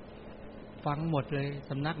ะฟังหมดเลย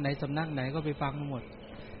สำนักไหนก็ไปฟังหมด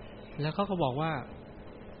แล้วเขาก็บอกว่า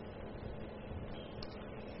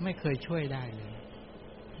ไม่เคยช่วยได้เลย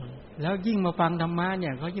แล้วยิ่งมาฟังธรรมะเนี่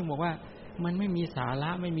ยเขายิ่งบอกว่ามันไม่มีสาระ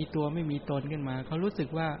ไม่มีตัวไม่มีตนขึ้นมาเขารู้สึก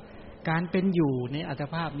ว่าการเป็นอยู่ในอัต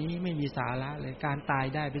ภาพนี้ไม่มีสาระเลยการตาย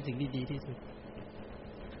ได้เป็นสิ่งที่ดีที่สุด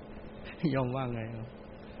ยอมว่าไง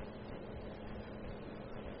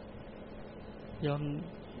ยอม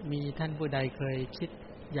มีท่านผู้ใดเคยคิด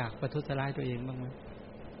อยากประทุษร้ายตัวเองบ้างไหม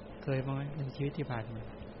เคยบ้างไหมในชีวิตที่ผ่านมา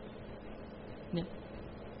เนี่ย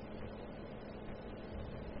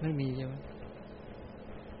ไม่มีใช่ไหม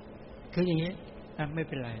คืออย่างนี้ไม่เ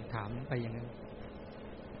ป็นไรถามไปอย่างนั้น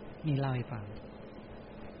นี่เล่าให้ฟัง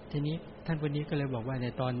ทีนี้ ท่านคนนี้ก็เลยบอกว่าใน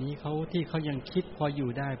ตอนนี้เขาที่เขายังคิดพออยู่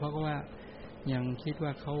ได้เพราะว่ายังคิดว่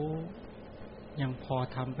าเขายังพอ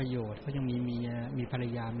ทำประโยชน์เขายังมีเมียมีภรร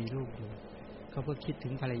ยามีลูกอยู่เขาก็คิดถึ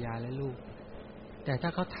งภรรยาและลูกแต่ถ้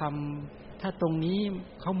าเขาทำถ้าตรงนี้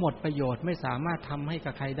เขาหมดประโยชน์ไม่สามารถทำให้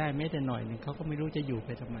กับใครได้แม้แต่หน่อยนึงเขาก็ไม่รู้จะอยู่ไป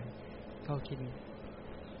ทำไมเขาคิด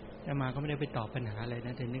แต่มาก็ไม่ได้ไปตอบปัญหาอะไรน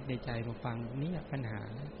ะแต่นึกในใจมาฟังนี่ปัญหา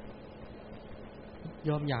ย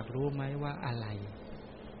อมอยากรู้ไหมว่าอะไร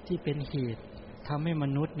ที่เป็นเหตุทำให้ม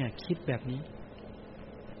นุษย์เนี่ยคิดแบบนี้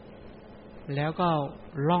แล้วก็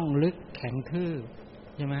ล่องลึกแข็งทื่อ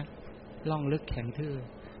ใช่ไหมล่องลึกแข็งทื่อ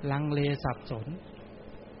ลังเลสับสน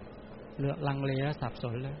เลือกลังเลและสับส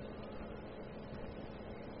นแล้ว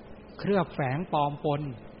เคลือบแฝงปลอมปน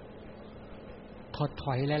ถดถ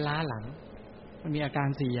อยและล้าหลังมันมีอาการ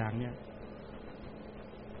4อย่างเนี่ย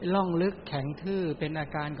ล่องลึกแข็งทื่อเป็นอา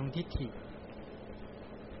การของทิฏฐิ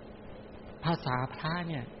ภาษาพระ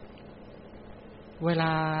เนี่ยเวล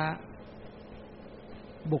า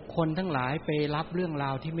บุคคลทั้งหลายไปรับเรื่องรา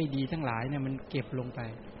วที่ไม่ดีทั้งหลายเนี่ยมันเก็บลงไป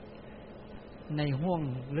ในห้วง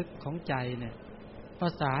ลึกของใจเนี่ยภา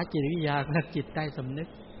ษาจิตวิทยาและจิตใต้สำนึก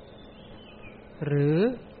หรือ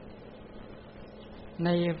ใน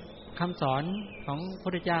คำสอนของพระพุ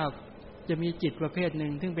ทธเจ้าจะมีจิตประเภทหนึ่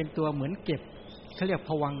งซึ่งเป็นตัวเหมือนเก็บเขาเรียกภ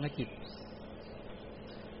วังคจิต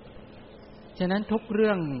ฉะนั้นทุกเ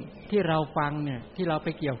รื่องที่เราฟังเนี่ยที่เราไป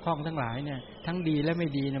เกี่ยวข้องทั้งหลายเนี่ยทั้งดีและไม่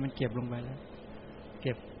ดีเนี่ยมันเก็บลงไปแล้วเ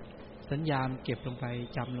ก็บสัญญาเก็บลงไป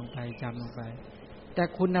จำลงไปแต่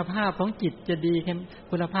คุณภาพของจิตจะดี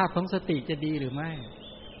คุณภาพของสติจะดีหรือไม่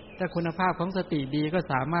ถ้าคุณภาพของสติดีก็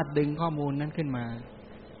สามารถดึงข้อมูลนั้นขึ้นมา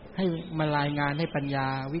ให้มารายงานให้ปัญญา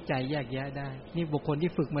วิจัยแยกแยะได้นี่บุคคล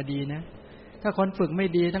ที่ฝึกมาดีนะถ้าคนฝึกไม่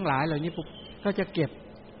ดีทั้งหลายเหล่านี้ก็จะเก็บ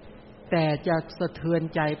แต่จะสะเทือน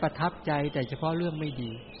ใจประทับใจแต่เฉพาะเรื่องไม่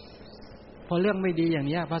ดีพอเรื่องไม่ดีอย่าง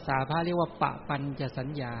นี้ภาษาพระเรียกว่าปะปัญจสัญ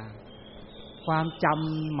ญาความจ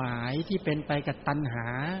ำหมายที่เป็นไปกับตัณหา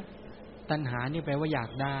นี่แปลว่าอยาก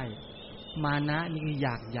ได้มานะนี่คืออย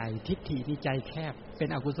ากใหญ่ทิฏฐินี่ใจแคบเป็น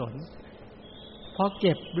อกุศลพอเ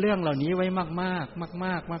ก็บเรื่องเหล่านี้ไว้มาก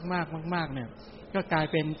ๆเนี่ยก็กลาย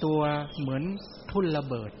เป็นตัวเหมือนทุ่นระ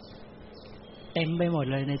เบิดเต็มไปหมด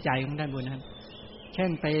เลยในใจของท่านผู้นั้นเช่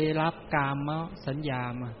นไปรับกามสัญญา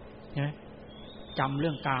มาใช่ไหมจำเ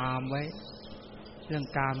รื่องกามไว้เรื่อง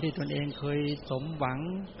กามที่ตนเองเคยสมหวัง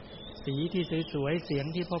สีที่สวยๆเสียง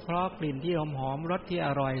ที่เพราะๆกลิ่นที่หอมๆรสที่อ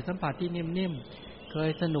ร่อยสัมผัสที่นิ่มๆเคย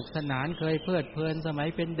สนุกสนานเคยเพลิดเพลินสมัย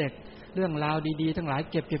เป็นเด็กเรื่องราวดีๆทั้งหลาย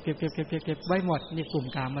เก็บไว้หมดนี่กลุ่ม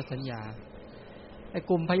กามสัญญาไอ้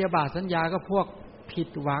กลุ่มพยาบาทสัญญาก็พวกผิด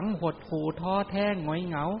หวังหดหู่ท้อแท้หงอย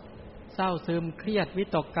เหงาเศร้าซึมเครียดวิ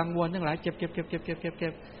ตกกังวลทั้งหลายเก็บ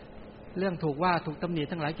เรื่องถูกว่าถูกตำหนิ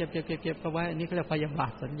ทั้งหลายเก็บก็ไว้อันนี้เขาเรียกพยาบา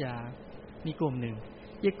ทสัญญามีกลุ่มหนึ่ง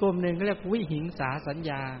อีกกลุ่มหนึ่งเขาเรียกวิหิงสาสัญ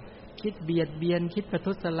ญาคิดเบียดเบียนคิดประ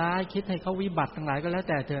ทุษร้ายคิดให้เขาวิบัติทั้งหลายก็แล้ว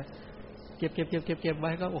แต่เธอเก็บไ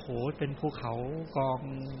ว้ก็โอ้โหเป็นภูเขากอง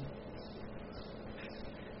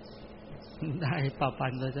ได้ปะปั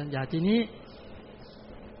ญจสัญญาทีนี้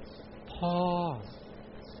พอ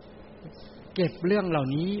เก็บเรื่องเหล่า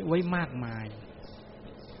นี้ไว้มากมาย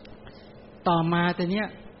ต่อมาแต่เนี้ย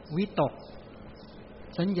วิตก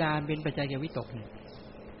สัญญาเป็นปัจจัยแก่วิตกเนี่ย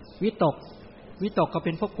วิตกก็เ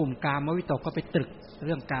ป็นพวกกลุ่มกามวิตกก็ไปตรึกเ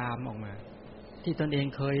รื่องกามออกมาที่ตนเอง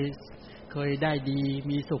เคยได้ดี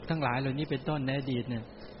มีสุขทั้งหลายเหล่านี้เป็นต้นในอดีตเนี่ย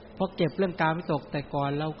พอเก็บเรื่องกามวิตกแต่ก่อ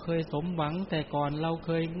นเราเคยสมหวังแต่ก่อนเราเค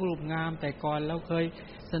ยรูปงามแต่ก่อนเราเคย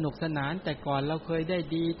สนุกสนานแต่ก่อนเราเคยได้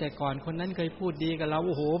ดีแต่ก่อนคนนั้นเคยพูดดีกับเราโ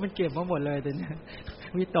อ้โหมันเก็บมาหมดเลยแต่เนี่ย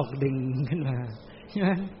วิตกดึงขึ้นมาใช่ไหม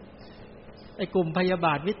ไอ้กลุ่มพยาบ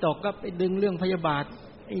าทวิตกก็ไปดึงเรื่องพยาบาท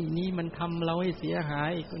ไอ้นี้มันทำเราให้เสียหา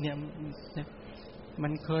ยเนี่ยมั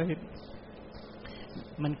นเ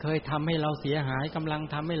คยทำให้เราเสียหายกำลัง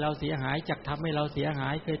ทำให้เราเสียหายจักทำให้เราเสียหา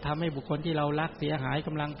ยเคยทำให้บุคคลที่เรารักเสียหายก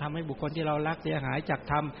ำลังทำให้บุคคลที่เรารักเสียหายจัก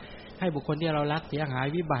ทำให้บุคคลที่เรารักเสียหาย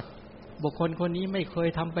วิบัติบุคคลคนนี้ไม่เคย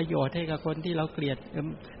ทำประโยชน์ให้กับคนที่เราเกลียด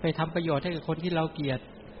ไปทำประโยชน์ให้กับคนที่เราเกลียด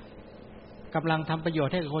กำลังทำประโยช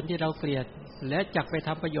น์ให้กับคนที่เราเกลียดและจักไปท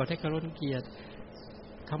ำประโยชน์ให้กับคนเกลียด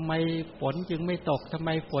ทำไมฝนจึงไม่ตกทำไม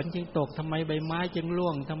ฝนจึงตกทำไมใบไม้จึงร่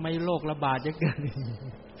วงทำไมโรคระบาดจะเกิด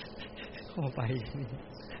เข้าไป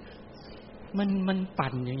มัน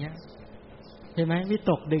ปั่นอย่างเงี้ยเห็นไหมวิ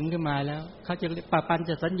ตกดึงขึ้นมาแล้วเขาจะปะปัญจ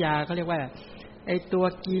สัญญาเขาเรียกว่าไอ้ตัว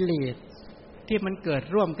กิเลสที่มันเกิด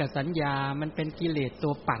ร่วมกับสัญญามันเป็นกิเลสตั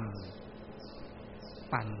วปั่น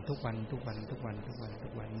ทุกวันหมุนทุกวั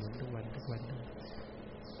น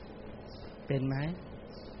เป็นไหม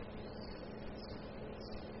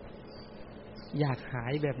อยากหา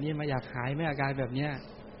ยแบบนี้มาอยากหายไหมอาการแบบเนี้ย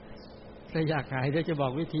ถ้าอยากหายก็จะบอ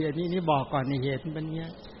กวิธีอันนี้นี่บอกก่อนในเหตุเป็นเนี้ย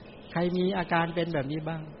ใครมีอาการเป็นแบบนี้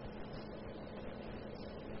บ้าง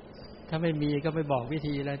ถ้าไม่มีก็ไปบอกวิ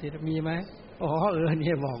ธีแล้วที่มีไหมอ๋อเ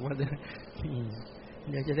นี่ยบอกมาเลย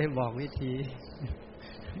เดี๋ยวจะได้บอกวิธี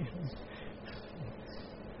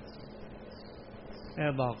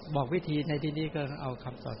บอกวิธีในที่นี้ก็เอาค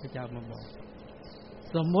ำสอนพระเจ้ามาบอก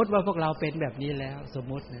สมมุติว่าพวกเราเป็นแบบนี้แล้วสม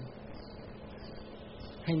มุตินะ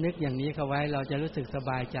ให้นึกอย่างนี้เข้าไว้เราจะรู้สึกส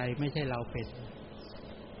บายใจไม่ใช่เราเป็น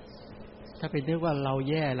ถ้าไปนึกว่าเรา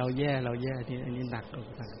แย่นี่อันนี้หนักก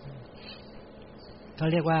ว่าเขา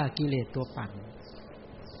เรียกว่ากิเลสตัวปั่น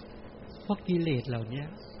พวกกิเลสเหล่านี้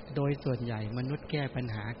โดยส่วนใหญ่มนุษย์แก้ปัญ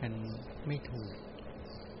หากันไม่ถูก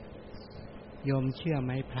โยมเชื่อไห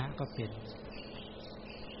มพระก็เป็น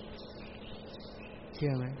เชื่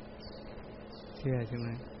อไหมเชื่อใช่ไหม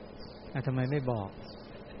ทำไมไม่บอก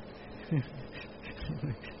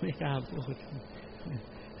ไม่กล้าพูด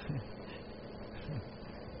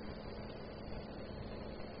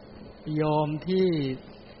โยมที่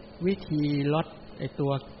วิธีลดไอ้ตั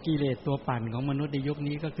วกิเลสตัวปั่นของมนุษย์ในยุค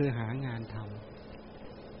นี้ก็คือหางานทำ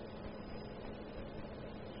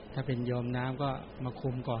ถ้าเป็นโยมน้ำก็มาคุ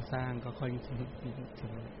มก่อสร้างก็ค่อย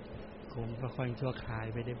คุมก็ค่อยชั่วคลาย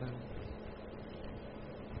ไปได้บ้าง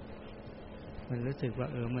มันรู้สึกว่า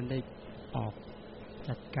มันได้ออก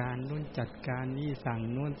จัดการนู่นจัดการนี่สั่ง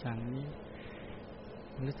นู่นสั่งนี้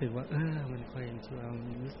รู้สึกว่ามันค่อยชั่ว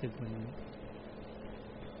มันรู้สึก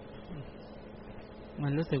มั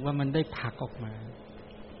นรู้สึกว่ามันได้ผลักออกมา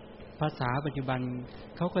ภาษาปัจจุบัน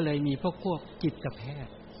เขาก็เลยมีพวกจิตแพท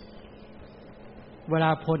ย์เวล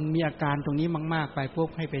าพลมีอาการตรงนี้มากๆไปพวก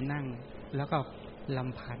ให้ไปนั่งแล้วก็ล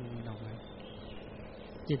ำพันออกมา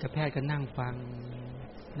จิตแพทย์ก็นั่งฟัง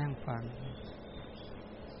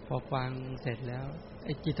พอฟังเสร็จแล้วไ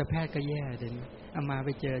อ้จิตแพทย์ก็แย่เดี๋ยวนี้อามาไป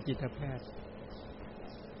เจอจิตแพทย์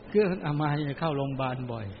คืออามาเนี่ยเข้าโรงพยาบาล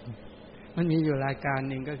บ่อยมันมีอยู่รายการ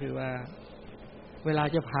นึงก็คือว่าเวลา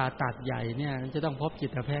จะผ่าตัดใหญ่เนี่ยจะต้องพบจิ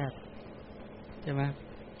ตแพทย์ใช่ไหม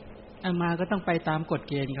อามาก็ต้องไปตามกฎ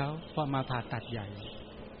เกณฑ์เขาพอมาผ่าตัดใหญ่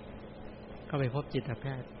ก็ไปพบจิตแพ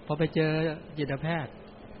ทย์พอไปเจอจิตแพท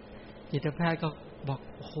ย์ก็บอก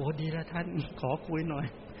โอ้โหดีแล้วท่านขอคุยหน่อย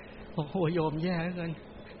โอ้โหโยมแย่เหลือเกิน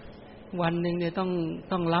วันนึงเนี่ย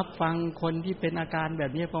ต้องรับฟังคนที่เป็นอาการแบ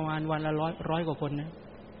บนี้ประมาณวันละร้อยกว่าคนนะ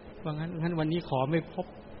ว่างั้นวันนี้ขอไม่พบ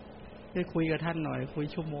ได้คุยกับท่านหน่อยคุย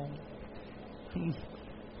ชั่วโมง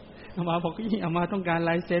อามาบอกอามาต้องการ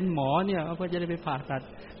ลายเซ็นหมอเนี่ยเพื่อจะได้ไปผ่าตัด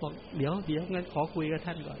บอกเดี๋ยวงั้นขอคุยกับ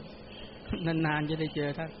ท่านก่อนนานๆจะได้เจอ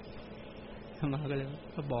ท่านอามาก็เลย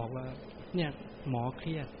ก็บอกว่าเนี่ยหมอเค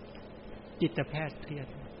รียดจิตแพทย์เครียด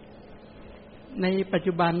ในปัจ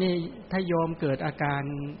จุบันนี่ถ้าโยมเกิดอาการ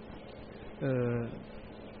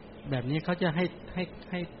แบบนี้เขาจะใ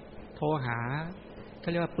ห้โทรหาเขา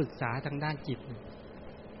เรียกว่าปรึกษาทางด้านจิต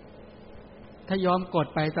ถ้ายอมกด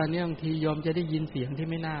ไปตอนนี้บางทียอมจะได้ยินเสียงที่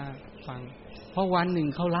ไม่น่าฟังเพราะวันหนึ่ง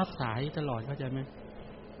เขารับสายตลอดเข้าใจไหม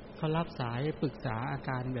เขารับสายปรึกษาอาก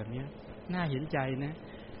ารแบบนี้น่าเห็นใจนะ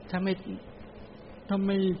ถ้าไ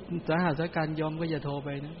ม่สาหัสการยอมก็อย่าโทรไป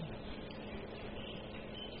นะ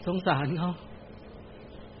สงสารเขา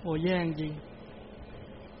โอ้แย่จริง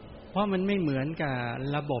เพราะมันไม่เหมือนกับ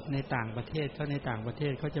ระบบในต่างประเทศเขาในต่างประเท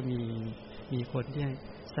ศเขาจะมีคนที่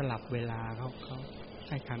สลับเวลาเขา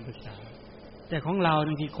ให้คำปรึกษาแต่ของเราบ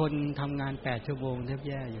างทีคนทำงาน8 ชั่วโมงแทบแ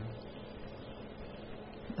ย่อยู่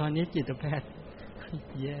ตอนนี้จิตแพทย์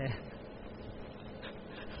แย่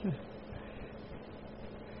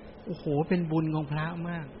โอ้โหเป็นบุญของพระ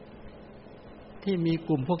มากที่มีก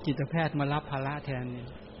ลุ่มพวกจิตแพทย์มารับภาระแทนนี่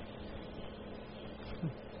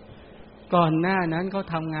ก่อนหน้านั้นเขา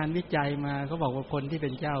ทำงานวิจัยมาเขาบอกว่าคนที่เป็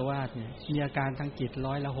นเจ้าวาดเนี่ยมีอาการทางจิต60%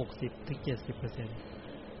ถึง 70%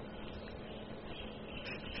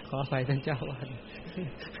 ขอไปท่านเจ้าวาด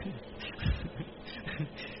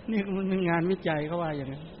นี่มันเป็นงานวิจัยเขาว่าอย่าง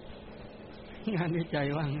นั้นงานวิจัย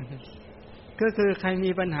ว่างั้นก็คือใคร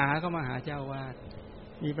มีปัญหาก็มาหาเจ้าวาด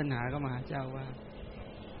มีปัญหาก็มาหาเจ้าวาด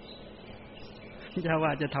เจ้าว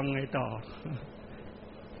าดจะทำไงต่อ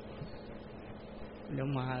เดี๋ยว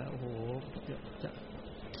มาโอ้โหจะ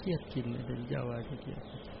เครียดกินเป็นเจ้าวาดเครียด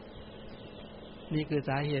นี่คือส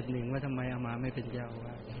าเหตุหนึ่งว่าทำไมอามาไม่เป็นเจ้าว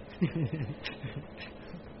าด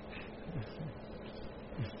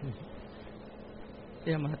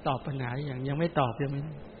มาตอบปัญหายังไม่ตอบ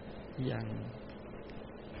ยัง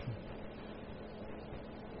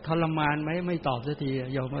ทรมานไหมไม่ตอบสักที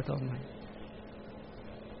โยมมาตอบไหม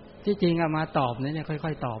ที่จริงมาตอบเนี่ยค่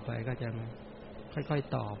อยๆตอบไปก็จะมาค่อย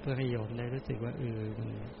ๆตอบเพื่อให้โยมได้รู้สึกว่า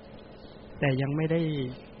แต่ยังไม่ได้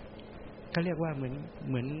เขาเรียกว่าเห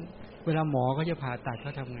มือนเวลาหมอเขาจะผ่าตัดเข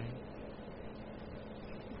าทำไง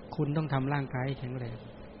คุณต้องทำร่างกายให้แข็งแรง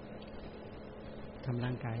ทำร่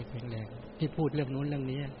างกายให้แข็งแรงที่พูดเรื่องนู้นเรื่อง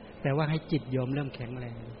นี้แต่ว่าให้จิตโยมเริ่มแข็งแร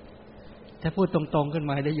งถ้าพูดตรงๆขึ้น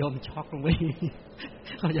มาได้โยมช็อกลงไป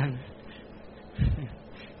เขาอย่าง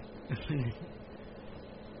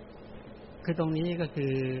คือตรงนี้ก็คื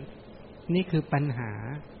อนี่คือปัญหา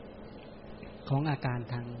ของอาการ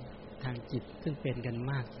ทางจิตซึ่งเป็นกัน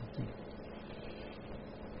มากจริงๆ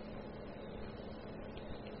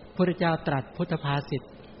พระพุทธเจ้าตรัสพุทธภาษิต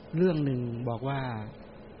เรื่องหนึ่งบอกว่า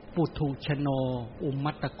ปุถุชโนอุม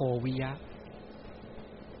มัตตโกวิยะ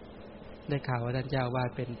ได้ข่าวว่าท่านเจ้าว่า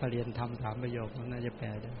เป็นปรริยนธรรม3ประโยคน่าจะแปล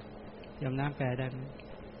ได้ยอมน้ำแปลได้ไหม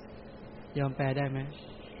ยอมแปลได้ไหม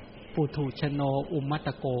ปุถุชโนอุมมัตต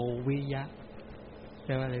โกวิยะแป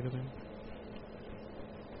ลว่าอะไรรู้ไหม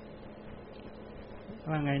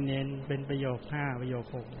ว่าไงเน้นเป็นประโยค5ประโยค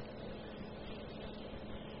6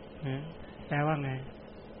แปลว่าไง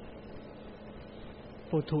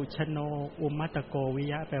ปุถุชโนอุมมัตตโกวิ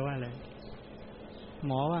ยะแปลว่าอะไรห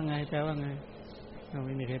มอว่าไงแปลว่าไงเราไ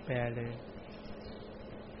ม่มีใครแปลเลย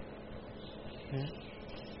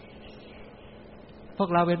พวก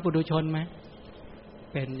เราเป็นปุถุชนไหม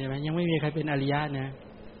เป็นใช่ไหมยังไม่มีใครเป็นอริยะนะ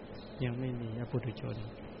ยังไม่มีปุถุชนพ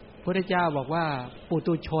ระพุทธเจ้าบอกว่าปุ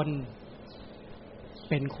ถุชน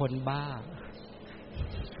เป็นคนบ้า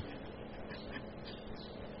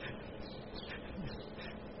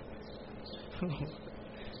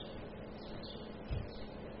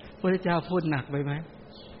พระพุทธเจ้าพูดหนักไปไหม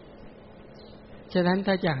ฉะนั้น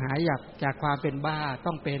ถ้าจะหายจากความเป็นบ้า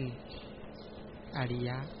ต้องเป็นอริย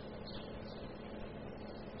ะ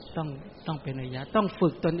ต้องเป็นอริยะต้องฝึ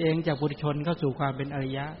กตนเองจากปุถุชนเข้าสู่ความเป็นอ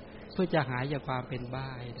ริยะเพื่อจะหายจากความเป็นบ้า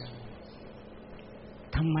ได้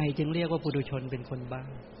ทำไมจึงเรียกว่าปุถุชนเป็นคนบ้า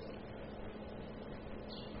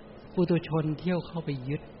ปุถุชนเที่ยวเข้าไป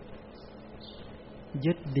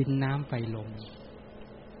ยึดดินน้ำไฟลม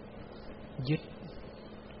ยึด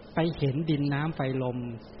ไปเห็นดินน้ำไฟลม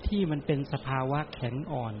ที่มันเป็นสภาวะแข็ง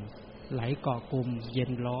อ่อนไหลเกาะกลุ่มเย็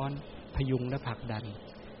นร้อนพยุงและผลักดัน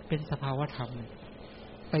เป็นสภาวะธรรม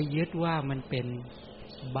ไปยึดว่ามันเป็น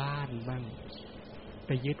บ้านบ้างไ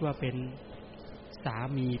ปยึดว่าเป็นสา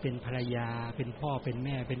มีเป็นภรรยาเป็นพ่อเป็นแ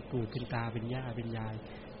ม่เป็นปู่เป็นตาเป็นย่าเป็นยาย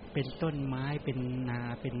เป็นต้นไม้เป็นนา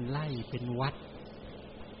เป็นไร่เป็นวัด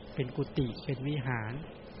เป็นกุฏิเป็นวิหาร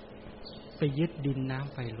ไปยึดดินน้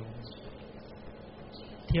ำไฟลม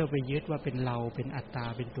เที่ยวไปยึดว่าเป็นเราเป็นอัตตา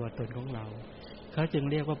เป็นตัวตนของเราเขาจึง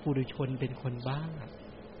เรียกว่าปุถุชนเป็นคนบ้า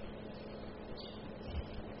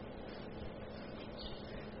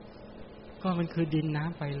ก็มันคือดินน้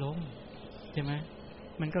ำไฟลมใช่ไหม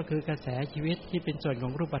มันก็คือกระแสชีวิตที่เป็นส่วนขอ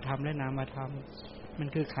งรูปธรรมและนามธรรมมัน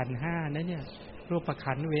คือขันธ์5นะเนี่ยรูป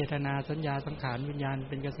ขันธ์เวทนาสัญญาสังขารวิญญาณ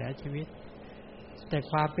เป็นกระแสชีวิตแต่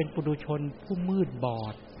ความเป็นปุถุชนผู้มืดบอ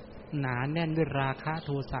ดหนาแน่นด้วยราคะโท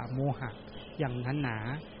สะโมหะอย่างนั้นหนา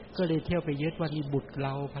ก็เลยเที่ยวไปยึดว่านี่บุตรเร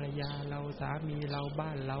าภรรยาเราสามีเราบ้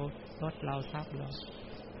านเรารถเราทรัพย์เรา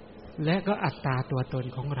และก็อัตตาตัวตน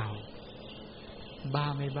ของเราบ้า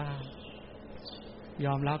ไม่บ้าย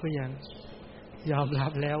อมรับหรือยังยอมรั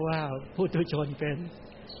บแล้วว่าปุถุชนเป็น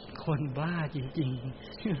คนบ้าจริง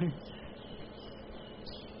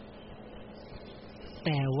ๆแ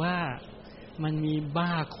ต่ว่ามันมีบ้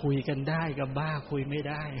าคุยกันได้กับบ้าคุยไม่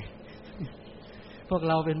ได้พวก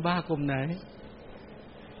เราเป็นบ้ากลุ่มไหน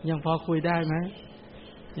ยังพอคุยได้ไหม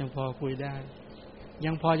ยังพอคุยได้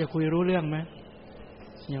ยังพอจะคุยรู้เรื่องไหม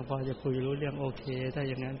ยังพอจะคุยรู้เรื่องโอเคถ้า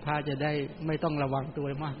อย่างนั้นพระจะได้ไม่ต้องระวังตัว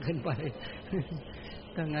มากขึ้นไป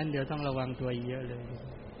ถ้างั้นเดี๋ยวต้องระวังตัวเยอะเลย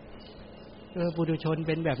ปุถุชนเ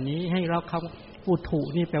ป็นแบบนี้ให้เราคำปุถุ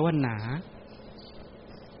นี่แปลว่าหนา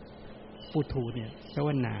ปุถุเนี่ยแปล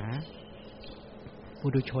ว่าหนาปุ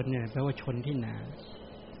ถุชนเนี่ยแปลว่าชนที่หนา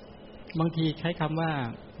บางทีใช้คำว่า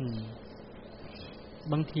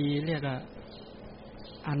บางทีเรียกว่า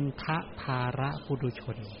อันทะภาระปุถุช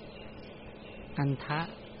นอันทะ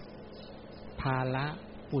ภาระ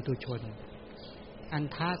ปุถุชนอัน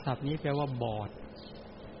ทะศัพท์นี้แปลว่าบอด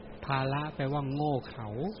ภาระแปลว่าโง่เขลา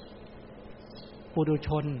ปุถุช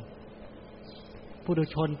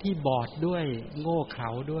นที่บอดด้วยโง่เขลา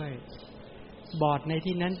ด้วยบอดใน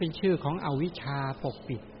ที่นั้นเป็นชื่อของอวิชชาปก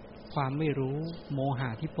ปิดความไม่รู้โมหะ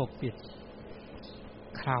ที่ปกปิด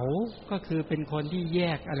เขลาก็คือเป็นคนที่แย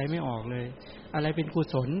กอะไรไม่ออกเลยอะไรเป็นกุ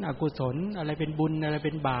ศลอกุศลอะไรเป็นบุญอะไรเ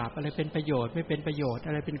ป็นบาปอะไรเป็นประโยชน์ไม่เป็นประโยชน์อ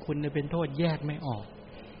ะไรเป็นคุณหรือเป็นโทษแยกไม่ออก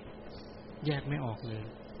เลย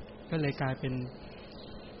ก็เลยกลายเป็น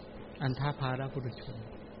อันทภาระปุถุชน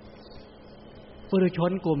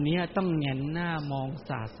กลุ่มนี้ต้องแหงนหน้ามอง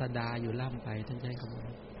ศาสดาอยู่ล่ำไปท่านใช้คำว่า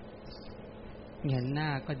แหงนหน้า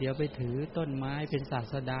ก็เดี๋ยวไปถือต้นไม้เป็นศา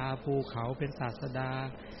สดาภูเขาเป็นศาสดา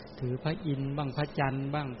ถือพระอินทร์บ้างพระจันทร์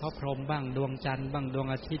บ้างพระพรหมบ้างดวงจันทร์บ้างดวง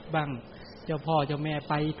อาทิตย์บ้างเจ้าพ่อเจ้าแม่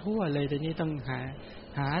ไปทั่วเลยทีนี้ต้อง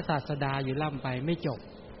หาศาสดาอยู่ล่ำไปไม่จบ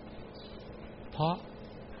เพราะ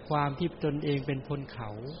ความที่ตนเองเป็นคนเขา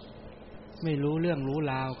ไม่รู้เรื่องรู้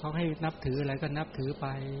ราวเขาให้นับถืออะไรก็นับถือไป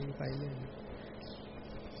เรื่อย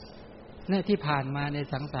เนี่ยที่ผ่านมาใน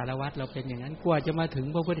สังสารวัฏเราเป็นอย่างนั้นกว่าจะมาถึง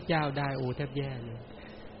พระพุทธเจ้าได้โอ้แทบแย่เลย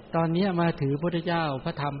ตอนนี้มาถือพระพุทธเจ้าพ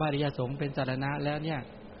ระธรรมพระอริยสงฆ์เป็นสรณะแล้วเนี่ย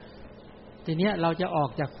ทีเนี้ยเราจะออก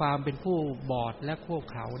จากความเป็นผู้บอดและโง่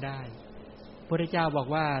เขลาได้พระพุทธเจ้าบอก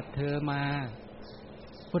ว่าเธอมา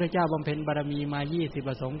พระพุทธเจ้าบำเพ็ญบารมีมา20ป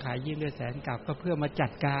ระสงค์ขายยิ่งด้วยแสนกับก็เพื่อมาจั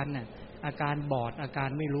ดการน่ะอาการบอดอาการ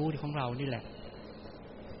ไม่รู้ของเรานี่แหละ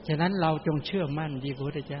ฉะนั้นเราจงเชื่อมั่นที่พระ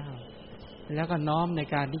พุทธเจ้าแล้วก็น้อมใน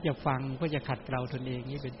การที่จะฟังเพื่อจะขัดเกลาตนเอง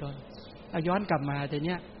นี่เป็นต้นเอาย้อนกลับมาแต่เ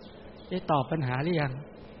นี้ยได้ตอบปัญหาหรือ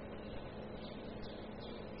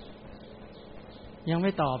ยังไ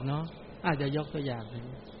ม่ตอบเนาะอาจจะยกตัวอย่าง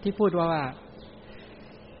ที่พูดว่า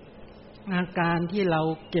อาการที่เรา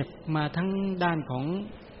เก็บมาทั้งด้านของ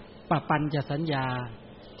ปปัญจสัญญา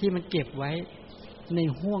ที่มันเก็บไว้ใน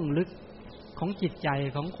ห้วงลึกของจิตใจ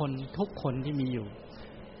ของคนทุกคนที่มีอยู่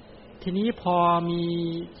ทีนี้พอมี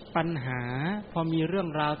ปัญหาพอมีเรื่อง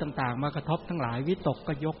ราวต่างๆมากระทบทั้งหลายวิตก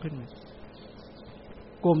ก็ยกขึ้น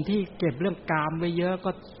กลุ่มที่เก็บเรื่องกามไว้เยอะ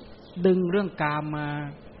ก็ดึงเรื่องกามมา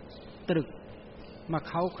ตรึกมา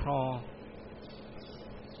เค้าคลอ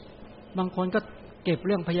บางคนก็เก็บเ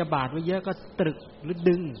รื่องพยาบาทไว้เยอะก็ตรึกหรือ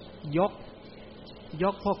ดึงยก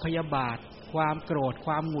พวกพยาบาทความโกรธค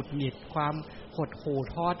วามหงุดหงิดความหดหู่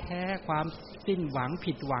ท้อแท้ความสิ้นหวัง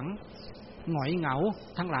ผิดหวังหงอยเหงา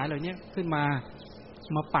ทั้งหลายเหล่านี้ขึ้นมา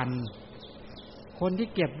ปั่นคนที่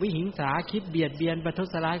เก็บวิหิงสาคิดเบียดเบียนประทุ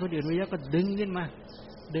ษร้ายคนอื่นไว้เยอะก็ดึงขึ้นม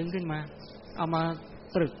าเอามา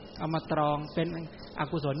ตรึกเอามาตรองเป็นอ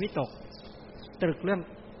กุศลวิตกตรึกเ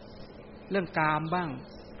รื่องกามบ้าง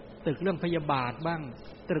ตรึกเรื่องพยาบาทบ้าง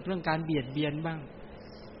ตรึกเรื่องการเบียดเบียนบ้าง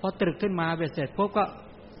พอตรึกขึ้นมาเสร็จพวกก็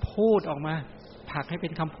พูดออกมาผลักให้เป็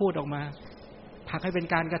นคำพูดออกมาผลักให้เป็น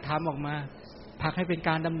การกระทำออกมาผลักให้เป็นก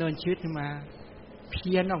ารดำเนินชีวิตขึ้นมาเ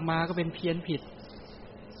พี้ยนออกมาก็เป็นเพี้ยนผิด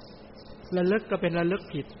ระลึกก็เป็นระลึก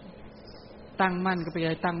ผิดตั้งมั่นก็เป็นอะ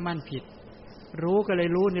ไรตั้งมั่นผิดรู้ก็เลย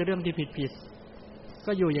รู้ในเรื่องที่ผิด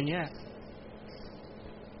ก็อยู่อย่างเงี้ย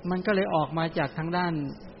มันก็เลยออกมาจากทางด้าน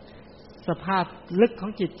สภาพลึกขอ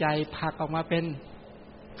งจิตใจผลักออกมาเป็น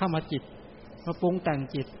เข้ามาจิตมาปรุงแต่ง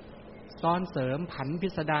จิตซ้อนเสริมผันพิ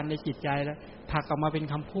สดารในจิตใจแล้วผลักออกมาเป็น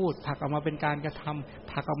คำพูดผลักออกมาเป็นการกระท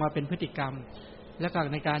ำผลักออกมาเป็นพฤติกรรมแล้วก็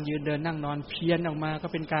ในการยืนเดินนั่งนอนเพี้ยนออกมาก็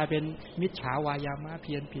เป็นกลายเป็นมิจฉาวายามะเ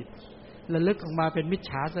พี้ยนผิดระลึกออกมาเป็นมิจ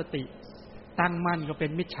ฉาสติตั้งมั่นก็เป็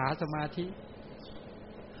นมิจฉาสมาธิ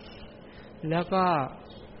แล้วก็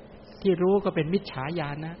ที่รู้ก็เป็นมิจฉาญา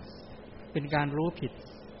ณนะเป็นการรู้ผิด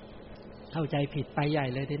เข้าใจผิดไปใหญ่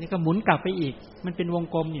เลยทีนี้ก็หมุนกลับไปอีกมันเป็นวง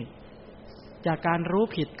กลมนี่จากการรู้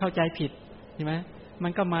ผิดเข้าใจผิดใช่ไหมมั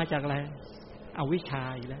นก็มาจากอะไรอวิชชา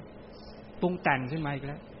อีกแล้วปรุงแต่งขึ้นมาอีก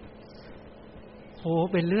แล้วโห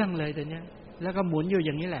เป็นเรื่องเลยแต่เนี้ยแล้วก็หมุนอยู่อ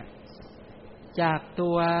ย่างนี้แหละจากตั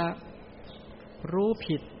วรู้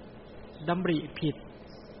ผิดดำริผิด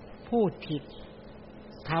พูดผิด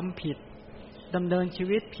ทำผิดดำเนินชี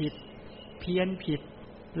วิตผิดเพี้ยนผิด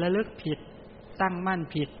ระลึกผิดตั้งมั่น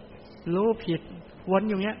ผิดรู้ผิดวน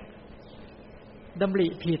อยู่เนี้ยดำริ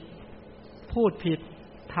ผิดพูดผิด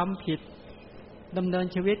ทำผิดดำเนิน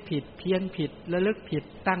ชีวิตผิดเพี้ยนผิดระลึกผิด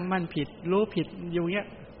ตั้งมั่นผิดรู้ผิดอยู่เนี้ย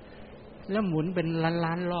แล้วหมุนเป็น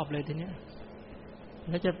ล้านๆรอบเลยทีเนี้ย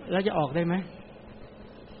แล้วจะออกได้ไหม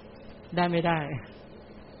ได้ไม่ได้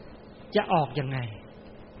จะออกยังไง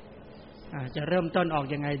จะเริ่มต้นออก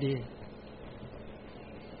ยังไงดี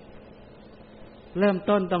เริ่ม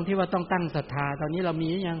ต้นตรงที่ว่าต้องตั้งศรัทธาตอนนี้เรามี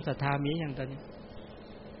ยังศรัทธามียังตอนนี้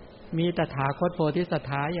มีตถาคตโพธิศรัท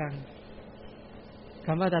ธายังค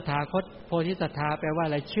ำว่าตถาคตโพธิศรัทธาแปลว่าอ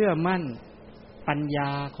ะไรเชื่อมั่นปัญญา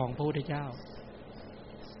ของพระพุทธเจ้า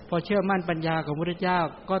พอเชื่อมั่นปัญญาของพระพุทธเจ้า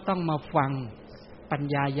ก็ต้องมาฟังปัญ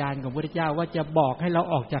ญาญาณของพระพุทธเจ้าว่าจะบอกให้เรา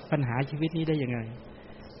ออกจากปัญหาชีวิตนี้ได้ยังไง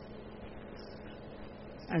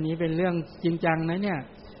อันนี้เป็นเรื่องจริงจังนะเนี่ย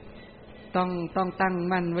ต้องตั้ง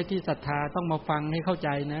มั่นไว้ที่ศรัทธาต้องมาฟังให้เข้าใจ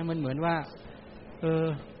นะมันเหมือนว่า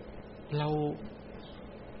เ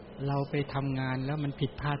ราไปทำงานแล้วมันผิ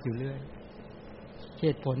ดพลาดอยู่เรื่อยเห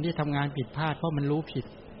ตุผลที่ทำงานผิดพลาดเพราะมันรู้ผิด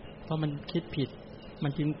เพราะมันคิดผิดมั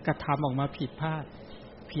นจึงกระทำออกมาผิดพลาด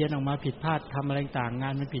เพี้ยนออกมาผิดพลาดทำอะไรต่างงา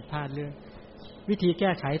นมันผิดพลาดเรื่อยวิธีแ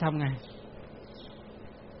ก้ไขทำไง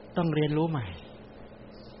ต้องเรียนรู้ใหม่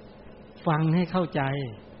ฟังให้เข้าใจ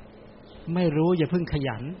ไม่รู้อย่าเพิ่งข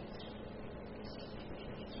ยัน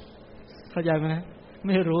เข้าใจไหมไ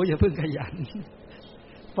ม่รู้อย่าเพิ่งขยัน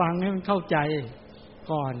ฟังให้มันเข้าใจ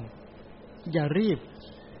ก่อนอย่ารีบ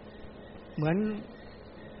เหมื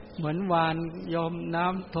อนวานยอมน้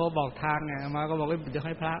ำโทรบอกทางไงมาก็บอกว่าเดี๋ยวใ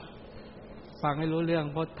ห้พระฟังให้รู้เรื่อง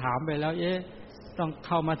พอถามไปแล้วต้องเ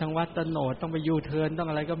ข้ามาทางวัดตโนดต้องไปยูเทิร์นต้อง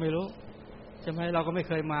อะไรก็ไม่รู้ใช่ไหมเราก็ไม่เ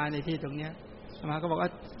คยมาในที่ตรงเนี้ยมาก็บอกว่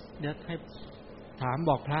าเดี๋ยวให้ถาม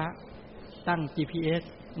บอกพระตั้ง GPS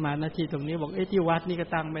มาหน้าที่ตรงนี้บอกที่วัดนี่ก็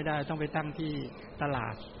ตั้งไม่ได้ต้องไปตั้งที่ตลา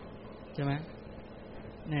ดใช่ไหม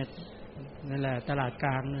เนี่ยนั่นแหละตลาดก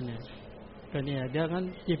ลางนั่นเนี่ยก็เนี่ยเดี๋ยวนั้น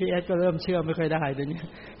GPS ก็เริ่มเชื่อไม่ค่อยได้เดี๋ยวนี้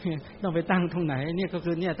ต้องไปตั้งตรงไหนเนี่ยก็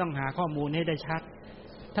คือเนี่ยต้องหาข้อมูลให้ได้ชัด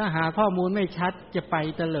ถ้าหาข้อมูลไม่ชัดจะไป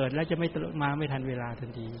เตลิดแล้วจะไม่มาไม่ทันเวลาทัน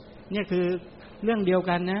ทีเนี่ยคือเรื่องเดียว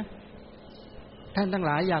กันนะท่านทั้งห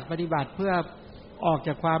ลายอยากปฏิบัติเพื่อออกจ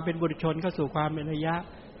ากความเป็นบุรุษชนเข้าสู่ความเป็นอริยะ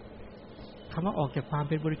คำว่าออกจากความ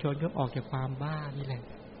เป็นบุรุษชนก็ออกจากความบ้านี่แหละ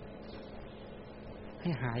ให้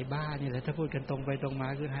หายบ้านี่แหละถ้าพูดกันตรงไปตรงมา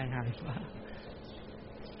คือหายบ้า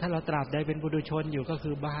ถ้าเราตราบใดเป็นบุรุษชนอยู่ก็คื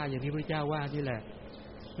อบ้าอย่างที่พระเจ้าว่านี่แหละ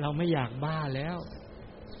เราไม่อยากบ้าแล้ว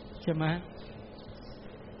ใช่ไหม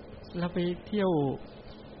เราไปเที่ยว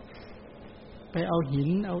ไปเอาหิน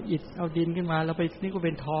เอาอิฐเอาดินขึ้นมาเราไปนี่ก็เ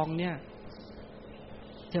ป็นทองเนี่ย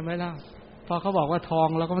ใช่ไหมล่ะพอเขาบอกว่าทอง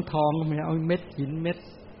เราก็มันทองไม่เอาเม็ดหินเม็ด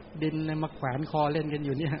ดินมาแขวนคอเล่นกันอ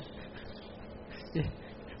ยู่เนี่ย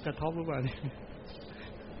กระทบหรือเปล่าเนี่ย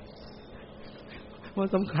ว่า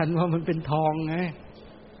สำคัญว่ามันเป็นทองไง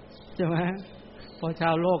ใช่ไหมพอชา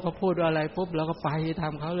วโลกเขาพูดอะไรปุ๊บเราก็ไปท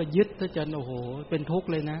ำเขาเลยยึดซะจนโอ้โหเป็นทุกข์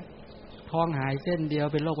เลยนะทองหายเส้นเดียว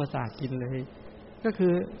เป็นโรคประสาทกินเลยก็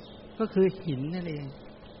คือหินนั่นเอง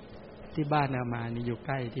ที่บ้านอามานี่อยู่ใ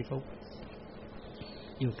กล้ที่เขา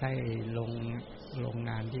อยู่ใกล้โรง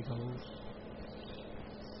งานที่เขา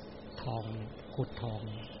ทองขุดทอง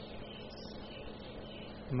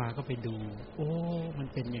มาก็ไปดูโอ้มัน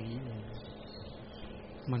เป็นอย่างนี้เลย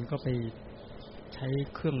มันก็ไปใช้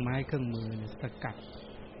เครื่องไม้เครื่องมือสกัด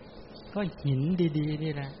ก็หินดีๆ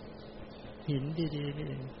นี่แหละหินดีๆนี่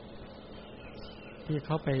เองที่เข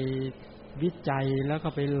าไปวิจัยแล้วก็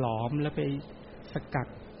ไปหลอมแล้วไปสกัด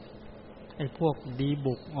ไอ้พวกดี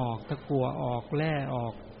บุกออกตะกั่วออกแร่ออ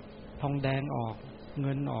กทองแดงออกเ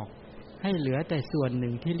งินออกให้เหลือแต่ส่วนห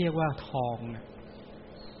นึ่งที่เรียกว่าทองนะ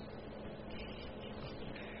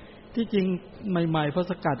ที่จริงใหม่ๆพอ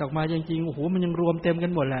สกัดออกมาจริงๆโอ้โหมันยังรวมเต็มกั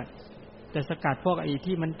นหมดแหละแต่สกัดพวกไอ้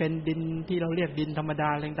ที่มันเป็นดินที่เราเรียกดินธรรมดา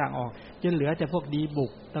อะไรต่างๆออกจนเหลือแต่พวกดีบุ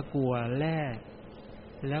กตะกั่วแร่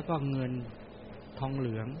แล้วก็เงินทองเห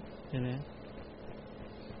ลืองใช่ไหม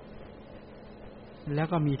แล้ว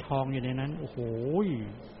ก็มีทองอยู่ในนั้นโอ้โห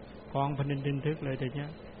กองพันดินทึกเลยแต่เนี้ย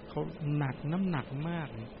เขาหนักน้ำหนักมาก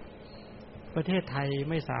ประเทศไทย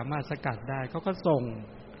ไม่สามารถสกัดได้เขาก็ส่ง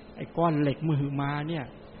ไอ้ก้อนเหล็กมือมาเนี่ย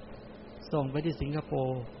ส่งไปที่สิงคโป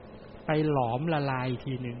ร์ไปหลอมละลาย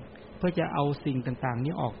ทีนึงเพื่อจะเอาสิ่งต่างๆ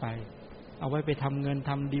นี้ออกไปเอาไว้ไปทำเงิน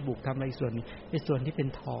ทำดีบุกทำอะไรส่วนนี้ไอ้ส่วนที่เป็น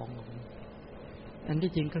ทองอัน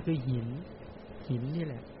ที่จริงก็คือหินนี่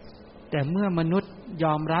แหละแต่เมื่อมนุษย์ย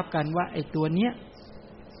อมรับกันว่าไอ้ตัวเนี้ย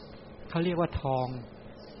เขาเรียกว่าทอง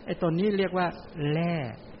ไอ้ตัวนี้เรียกว่าแร่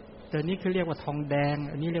ตัวนี้คือเรียกว่าทองแดง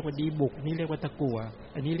อันนี้เรียกว่าดีบุกนี่เรียกว่าตะกั่ว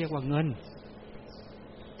อันนี้เรียกว่าเงิน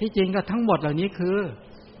ที่จริงก็ทั้งหมดเหล่านี้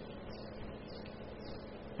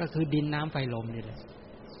ก็คือดินน้ำไฟลมนี่แหละ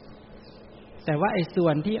แต่ว่าไอ้ส่ว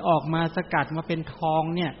นที่ออกมาสกัดมาเป็นทอง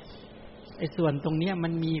เนี่ยไอ้ส่วนตรงนี้มั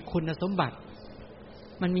นมีคุณสมบั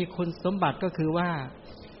ติก็คือว่า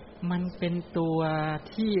มันเป็นตัว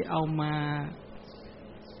ที่เอามา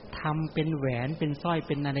ทำเป็นแหวนเป็นสร้อยเ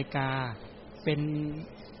ป็นนาฬิกาเป็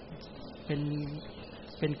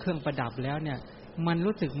นเครื่องประดับแล้วเนี่ยมัน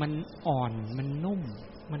รู้สึกมันอ่อนมันนุ่ม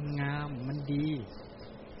มันงามมันดี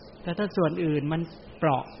แต่ถ้าส่วนอื่นมันเปร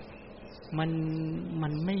าะมั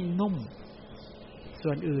นไม่นุ่มส่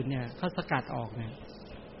วนอื่นเนี่ยเขาสกัดออกเนี่ย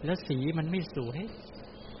แล้วสีมันไม่สวย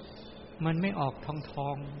มันไม่ออกทอ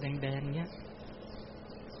งแดงๆเนี่ย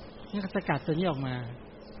สกัดตัวนี้ออกมา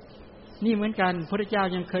นี่เหมือนกันพระเจ้า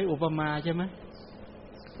ยังเคยอุปมาใช่ไหม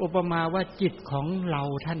อุปมาว่าจิตของเรา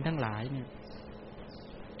ท่านทั้งหลายเนี่ย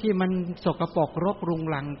ที่มันสกปรกรกรุง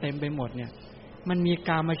รังเต็มไปหมดเนี่ยมันมีก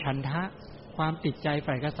ามฉันทะความติดใจใ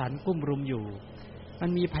ฝ่กสันกุ้มรุมอยู่มัน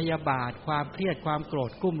มีพยาบาทความเครียดความโกร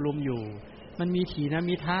ธกุ้มรุมอยู่มันมีถีน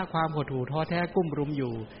มิทะความหดหู่ท้อแท้กุ้มรุมอ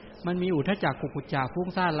ยู่มันมีอุทธัจจะกุกุจจะฟุ้ง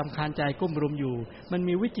ซ่านรำคาญใจกุ้มรุมอยู่มัน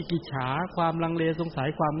มีวิจิกิจฉาความลังเลสงสัย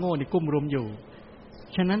ความโง่นี่กุ้มรุมอยู่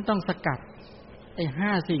ฉะนั้นต้องสกัดไอ้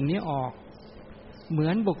5สิ่งนี้ออกเหมื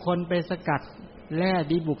อนบุคคลไปสกัดแร่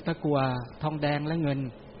ดีบุกตะกั่วทองแดงและเงิน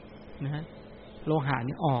นะโลหะ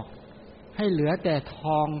นี้ออกให้เหลือแต่ท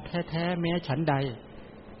องแท้ๆแม้ฉันใด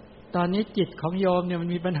ตอนนี้จิตของโยมเนี่ยมัน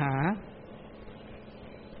มีปัญหา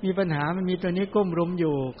มีปัญหามันมีตัวนี้ก้มรุมอ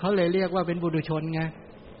ยู่เขาเลยเรียกว่าเป็นบุรุษชนไง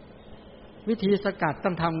วิธีสกัดต้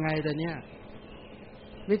องทำไงแต่เนี้ย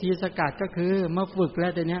วิธีสกัดก็คือมาฝึกแล้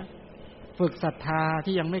วแต่เนี้ยฝึกศรัทธา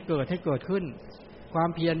ที่ยังไม่เกิดให้เกิดขึ้นความ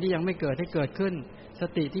เพียรที่ยังไม่เกิดให้เกิดขึ้นส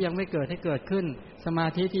ติที่ยังไม่เกิดให้เกิดขึ้นสมา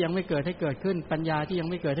ธิที่ยังไม่เกิดให้เกิดขึ้นปัญญาที่ยัง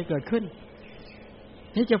ไม่เกิดให้เกิดขึ้น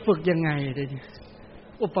นี่จะฝึกยังไงเดี๋ยวนี้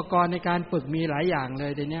อุปกรณ์ในการฝึกมีหลายอย่างเล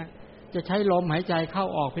ยเดี๋ยวนี้จะใช้ลมหายใจเข้า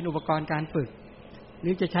ออกเป็นอุปกรณ์การฝึกหรื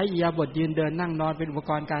อจะใช้อิริยาบถยืนเดินนั่งนอนเป็นอุป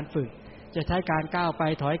กรณ์การฝึกจะใช้การก้าวไป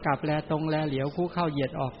ถอยกลับแลตรงแลเหลียวคู่เข้าเหยีย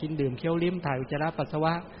ดออกกินดื่มเคี้ยวลิ้มถ่ายอุจจาระปัสสาว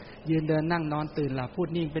ะยืนเดินนั่งนอนตื่นหลับพูด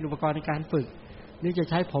นิ่งเป็นอุปกรณ์ในการฝึกหรือจะ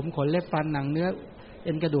ใช้ผมขนเล็บฟันหนังเนื้อเ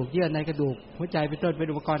อ็นกระดูกเยื่อในกระดูกหัวใจเป็นต้นเป็น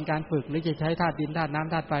อุปกรณ์การฝึกหรือจะใช้ธาตุดินธาตุน้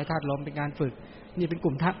ำธาตุไฟธาตุลมเป็นการฝึกนี่เป็นก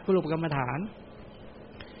ลุ่มรูปกรรมฐาน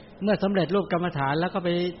เมื่อสำเร็จรูปกรรมฐานแล้วก็ไป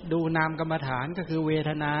ดูนามกรรมฐานก็คือเว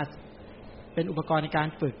ทนาเป็นอุปกรณ์ในการ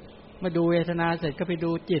ฝึกเมื่อดูเวทนาเสร็จก็ไป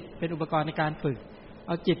ดูจิตเป็นอุปกรณ์ในการฝึกเ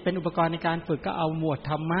อาจิตเป็นอุปกรณ์ในการฝึกก็เอาหมวด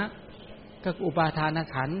ธรรมะก็อุปาทาน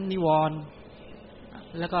ขันธ์นิวรณ์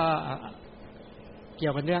แล้วก็เกี่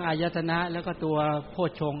ยวกับเรื่องอายตนะแล้วก็ตัวโพ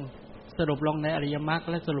ชฌงค์สรุปลงในอริยมรรค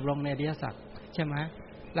และสรุปลงในอริยสัจใช่ไหม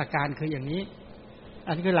หลักการคืออย่างนี้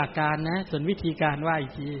อันนี้คือหลักการนะส่วนวิธีการว่าอี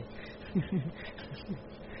กที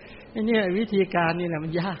นี่วิธีการนี่แหละมั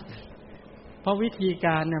นยากเพราะวิธีก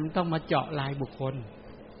ารเนี่ยมันต้องมาเจาะรายบุคคล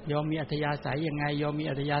ยอมมีอัธยาศัยยังไงยอมมี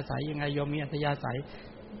อัธยาศัยยังไงยอมมีอัธยาศัย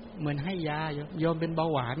เหมือนให้ยายอมเป็นเบา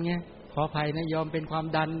หวานเงี้ยขออภัยนะยอมเป็นความ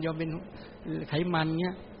ดันยอมเป็นไขมันเ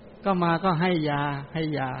งี้ยก็มาก็ให้ยาใ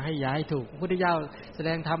ห้ถูกพุทธเจ้าแสด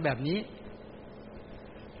งธรรมแบบนี้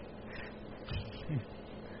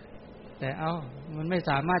แต่มันไม่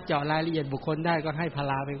สามารถเจาะรายละเอียดบุคคลได้ก็ให้พา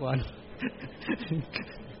ราไปก่อน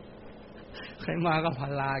ใครมาก็พา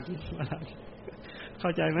รากินพาราเข้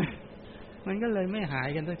าใจไหมมันก็เลยไม่หาย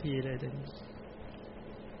กันสักทีเลยเดี๋ยวนี้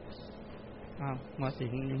มาสิ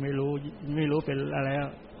งยังไม่รู้เป็นอะไร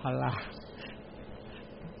พารา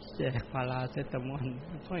แจกพาราเซตามอล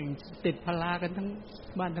ก็ยังติดพารากันทั้ง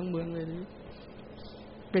บ้านทั้งเมืองเลยนี่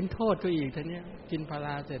เป็นโทษก็อีกท่านี้กินพาร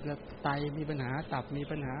าเสร็จแล้วไตมีปัญหาตับมี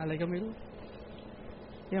ปัญหาอะไรก็ไม่รู้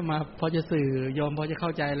เนี่ยมาพอจะสื่อยอมพอจะเข้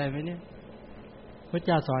าใจอะไรไหมเนี่ยพระเ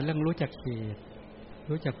จ้าสอนเรื่องรู้จักเหตุ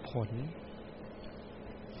รู้จักผล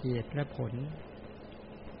เหตุและผล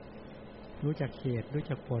รู้จักเหตุรู้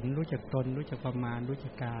จักผลรู้จักตนรู้จักประมาณรู้จั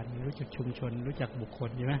กการรู้จักชุมชนรู้จักบุคคล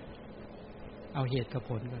ใช่ไหมเอาเหตุกับ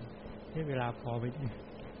ผลก่อนให้เวลาพอไป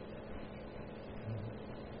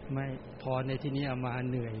ไม่พอในที่นี้เอามา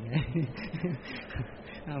เหนื่อยไง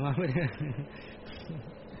เอามาไม่ได้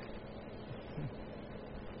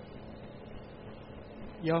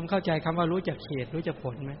ยอมเข้าใจคำว่ารู้จักเหตุรู้จักผ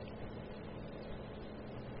ลไหม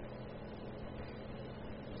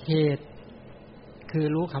เหตุคือ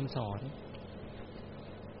รู้คำสอน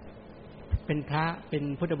เป็นพระเป็น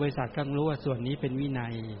พุทธบริษัทก็รู้ว่าส่วนนี้เป็นวินั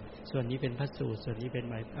ยส่วนนี้เป็นพระสูตรส่วนนี้เป็น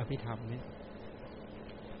อภิธรรมเนี่ย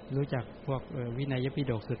รู้จักพวกวินัยปิ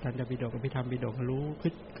ฎกสุตตันตปิฎกอภิธรรมปิฎกรู้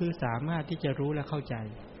คือสามารถที่จะรู้และเข้าใ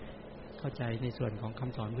จในส่วนของค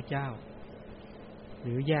ำสอนพระเจ้าห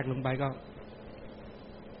รือแยกลงไปก็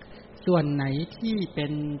ส่วนไหนที่เป็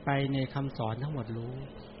นไปในคำสอนทั้งหมด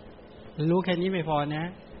รู้แค่นี้ไม่พอนะ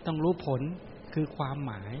ต้องรู้ผลคือความ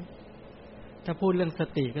หมายถ้าพูดเรื่องส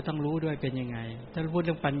ติก็ต้องรู้ด้วยเป็นยังไงถ้าพูดเ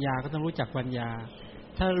รื่องปัญญาก็ต้องรู้จักปัญญา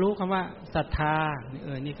ถ้ารู้คำว่าศรัทธา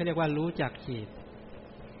นี่เขาเรียกว่ารู้จักเหตุ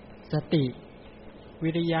สติ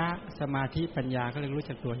วิริยะสมาธิปัญญาก็เรียกรู้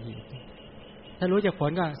จักตัวเหตุถ้ารู้จักผล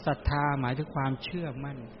ก็ศรัทธาหมายถึงความเชื่อ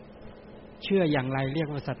มั่นเชื่ออย่างไรเรียก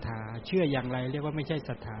ว่าศรัทธาเชื่ออย่างไรเรียกว่าไม่ใช่ศ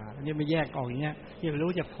รัทธาอันนี้ไม่แยกออกอย่างเงี้ยเรียก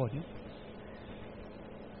รู้จักผล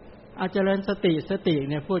เอาเจริญสติ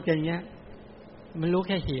เนี่ยพูดกันอย่างเงี้ยมันรู้แ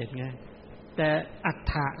ค่เหตุไงแต่อัต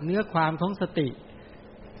ถะเนื้อความของส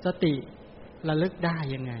ติระลึกได้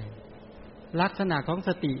ยังไงลักษณะของส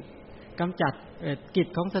ติกำจัดกิจ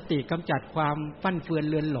ของสติกำจัดความฟั่นเฟือน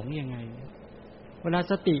เลือนหลงยังไงเวลา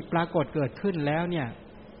สติปรากฏเกิดขึ้นแล้วเนี่ย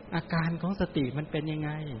อาการของสติมันเป็นยังไ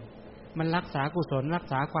งมันรักษากุศลรัก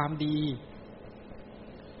ษาความดี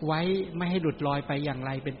ไว้ไม่ให้หลุดลอยไปอย่างไ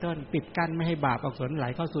รเป็นต้นปิดกั้นไม่ให้บาปอกุศลไหล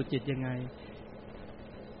เข้าสู่จิตยังไง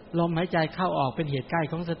ลมหายใจเข้าออกเป็นเหตุใกล้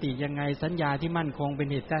ของสติยังไงสัญญาที่มั่นคงเป็น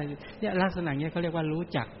เหตุใกล้เนี่ยลักษณะนี้เขาเรียกว่ารู้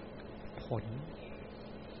จักผล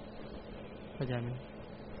เข้าใจไหม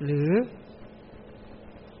หรือ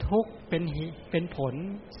ทุกข์เป็นผล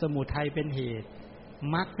สมุทัยเป็นเหตุ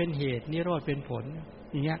มรรคเป็นเหตุนิโรธเป็นผล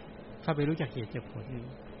อย่างเงี้ยเข้าไปรู้จักเหตุจากผล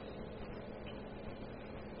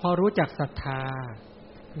พอรู้จักศรัทธา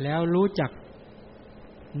แล้วรู้จัก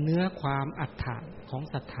เนื้อความอัตถะของ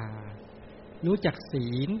ศรัทธารู้จักศี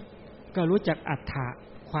ลก็รู้จักอัตถะ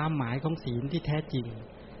ความหมายของศีลที่แท้จริง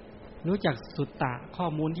รู้จักสุตตะข้อ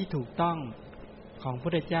มูลที่ถูกต้องของพระพุ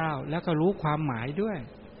ทธเจ้าแล้วก็รู้ความหมายด้วย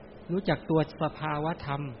รู้จักตัวสภาวะธ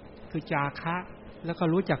รรมคือจาคะแล้วก็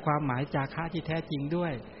รู้จักความหมายจาคะที่แท้จริงด้ว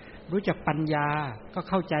ยรู้จักปัญญาก็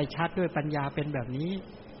เข้าใจชัดด้วยปัญญาเป็นแบบนี้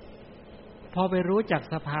พอไปรู้จัก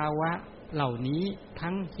สภาวะเหล่านี้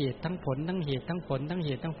ทั้งเหตุทั้งผลทั้งเหตุทั้งผลทั้งเห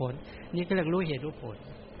ตุทั้งผลนี่ก็เรียกรู้เหตุรู้ผล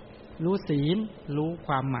รู้ศีลรู้ค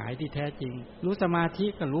วามหมายที่แท้จริงรู้สมาธิ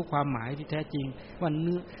ก็รู้ความหมายที่แท้จริงว่า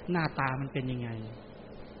หน้าตามันเป็นยังไง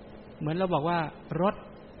เหมือนเราบอกว่ารถ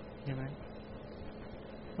ใช่ไหม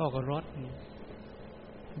บอกว่ารถ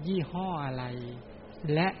ยี่ห้ออะไร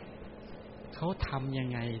และเขาทำยัง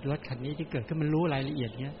ไงรถคันนี้ที่เกิดขึ้นมันรู้รายละเอียด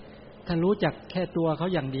เนี้ยถ้ารู้จักแค่ตัวเขา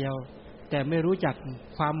อย่างเดียวแต่ไม่รู้จัก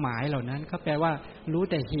ความหมายเหล่านั้นก็แปลว่ารู้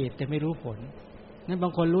แต่เหตุแต่ไม่รู้ผลนั้นบา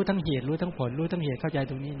งคนรู้ทั้งเหตุรู้ทั้งผลรู้ทั้งเหตุเข้าใจ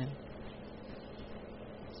ตรงนี้นะ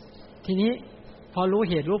ทีนี้พอรู้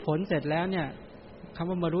เหตุรู้ผลเสร็จแล้วเนี่ยคำ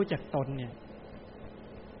ว่ามารู้จักตนเนี่ย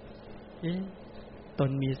ตน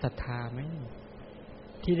มีศรัทธาไหม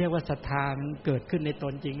ที่เรียกว่าศรัทธามันเกิดขึ้นในต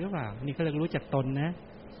นจริงหรือเปล่านี่ก็เรียกรู้จักตนนะ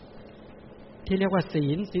ที่เรียกว่าศี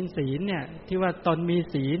ลเนี่ยที่ว่าตนมี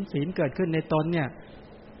ศีลเกิดขึ้นในตนเนี่ย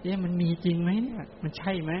มันมีจริงไหมเนี่ยมันใ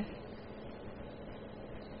ช่ไหม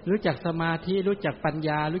รู้จักสมาธิรู้จักปัญญ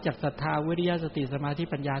ารู้จักศรัทธาวิริยะสติสมาธิ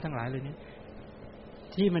ปัญญาทั้งหลายเลยนี้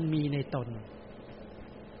ที่มันมีในตน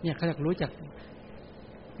เนี่ยเขาเรียกรู้จั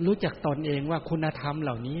กตนเองว่าคุณธรรมเห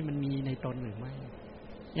ล่านี้มันมีในตนหรือไม่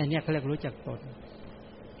อย่างนี้เขาเรียกรู้จักตน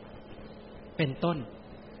เป็นต้น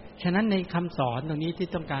ฉะนั้นในคำสอนตรงนี้ที่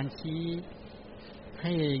ต้องการชี้ใ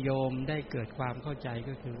ห้โยมได้เกิดความเข้าใจ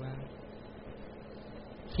ก็คือว่า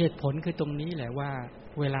เหตุผลคือตรงนี้แหละว่า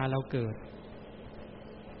เวลาเราเกิด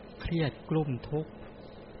เครียดกลุ้มทุกข์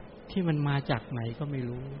ที่มันมาจากไหนก็ไม่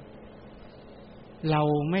รู้เรา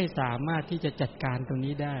ไม่สามารถที่จะจัดการตรง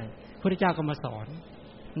นี้ได้พระพุทธเจ้าก็มาสอน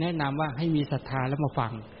แนะนำว่าให้มีศรัทธาแล้วมาฟั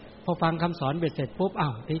งพอฟังคำสอนเบ็ดเสร็จปุ๊บ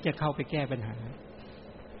ที่จะเข้าไปแก้ปัญหา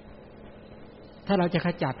ถ้าเราจะข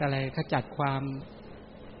จัดอะไรขจัดความ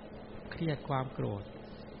เครียดความโกรธ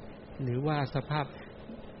หรือว่าสภาพ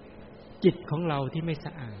จิตของเราที่ไม่ส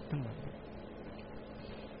ะอาดทั้งหมด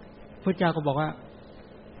พระเจ้าก็บอกว่า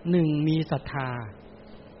1มีศรัทธา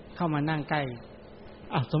เข้ามานั่งใกล้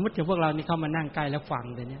สมมติว่าพวกเรานี่เข้ามานั่งใกล้แล้วฟัง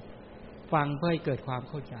แต่เนี้ยฟังเพื่อให้เกิดความ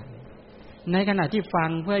เข้าใจในขณะที่ฟัง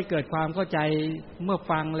เพื่อให้เกิดความเข้าใจเมื่อ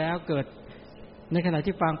ฟังแล้วเกิดในขณะ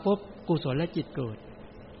ที่ฟังปุ๊บกุศลและจิตเกิด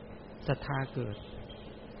ศรัทธาเกิด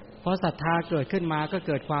พอศรัทธาเกิดขึ้นมาก็เ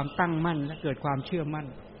กิดความตั้งมั่นและเกิดความเชื่อมั่น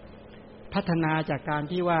พัฒนาจากการ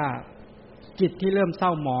ที่ว่าจิตที่เริ่มเศร้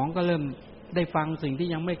าหมองก็เริ่มได้ฟังสิ่งที่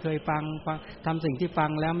ยังไม่เคยฟังทำสิ่งที่ฟัง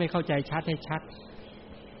แล้วไม่เข้าใจชัดให้ชัด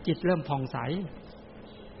จิตเริ่มผ่องใส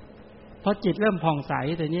พอจิตเริ่มผ่องใส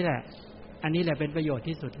แต่นี้แหละอันนี้แหละเป็นประโยชน์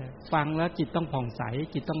ที่สุดเลยฟังแล้วจิตต้องผ่องใส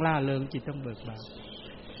จิตต้องร่าเริงจิตต้องเบิกบาน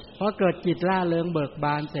พอเกิดจิตร่าเริงเบิกบ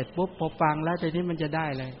านเสร็จปุ๊บพอฟังแล้วแต่นี้มันจะได้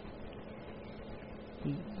เลย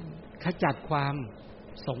ขจัดความ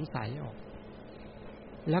สงสัยออก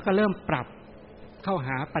แล้วก็เริ่มปรับเข้าห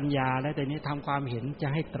าปัญญาแล้วแต่นี้ทำความเห็นจะ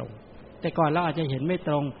ให้ตรงแต่ก่อนเราอาจจะเห็นไม่ต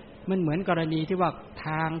รงมันเหมือนกรณีที่ว่าท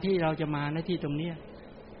างที่เราจะมาณที่ตรงนี้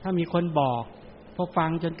ถ้ามีคนบอกพอฟัง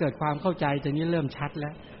จนเกิดความเข้าใจตอนนี้เริ่มชัดแ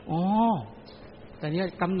ล้วตอนนี้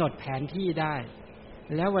กำหนดแผนที่ได้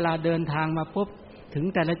แล้วเวลาเดินทางมาปุ๊บถึง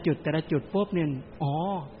แต่ละจุดปุ๊บเนี่ย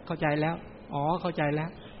เข้าใจแล้วเข้าใจแล้ว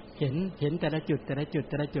เห็นแต่ละจุ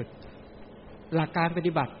ดหลักการป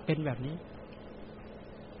ฏิบัติเป็นแบบนี้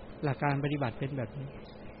หลักการปฏิบัติเป็นแบบนี้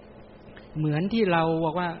เหมือนที่เราบ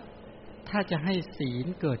อกว่าถ้าจะให้ศีล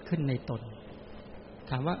เกิดขึ้นในตน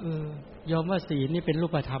ถามว่ายอมว่าศีลนี่เป็นรู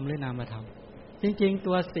ปธรรมหรือนามธรรมจริงๆ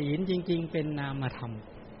ตัวศีลจริงๆเป็นนามธรรม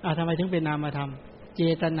ทำไมถึงเป็นนามธรรมเจ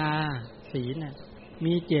ตนาศีลน่ะ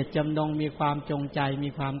มีเจตจำนงมีความจงใจมี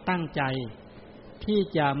ความตั้งใจที่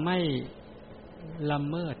จะไม่ละ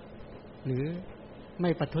เมิดหรือไม่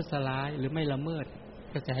ประทุษร้ายหรือไม่ละเมิด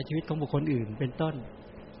กระแสชีวิตของบุคคลอื่นเป็นต้น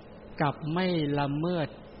กับไม่ละเมิด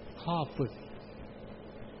ข้อฝึก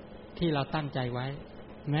ที่เราตั้งใจไว้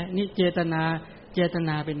แม้นี่เจตน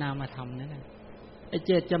าเป็นนามธรรมนั่นแหละไอ้เ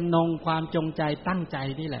จตจำนงความจงใจตั้งใจ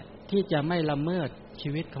นี่แหละที่จะไม่ละเมิดชี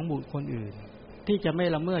วิตของบุคคลอื่นที่จะไม่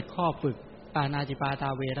ละเมิดข้อฝึกปาณาติปาตา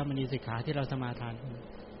เวรมณีสิกขาที่เราสมาทาน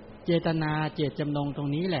เจตนาเจตจำนงตรง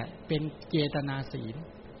นี้แหละเป็นเจตนาศีล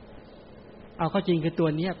เอาเข้าจริงคือตัว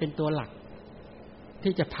นี้เป็นตัวหลัก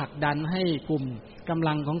ที่จะผลักดันให้กลุ่มกำ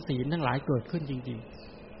ลังของศีลทั้งหลายเกิดขึ้นจริง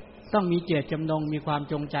ๆต้องมีเจตจำนงมีความ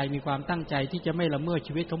จงใจมีความตั้งใจที่จะไม่ละเมิด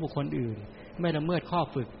ชีวิตของบุคคลอื่นไม่ละเมิดข้อ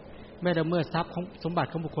ฝึกไม่ละเมิดทรัพย์ของสมบัติ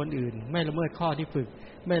ของบุคคลอื่นไม่ละเมิดข้อที่ฝึก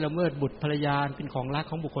ไม่ละเมิดบุตรภรรยาเป็นของรัก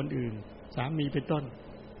ของบุคคลอื่นสามีเป็นต้น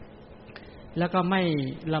แล้วก็ไม่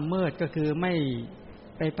ละเมิดก็คือไม่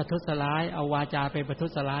ไปประทุษร้ายเอาวาจาไปประทุ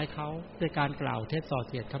ษร้ายเขาด้วยการกล่าวเท็จส่อเ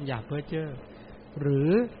สียดคำหยาบเพ้อเจ้อหรือ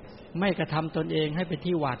ไม่กระทำตนเองให้เป็น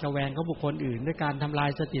ที่หวาดระแวงของบุคคลอื่นด้วยการทำลาย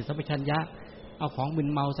สติสัมปชัญญะเอาของมึน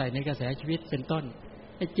เมาใส่ในกระแสชีวิตเป็นต้น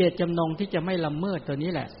ไอ้เจตจำนงที่จะไม่ละเมิดตัวนี้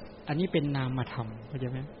แหละอันนี้เป็นนามธรรมเข้าใจ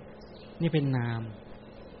ไหมนี่เป็นนาม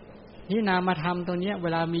นี่นามธรรมตรงนี้เว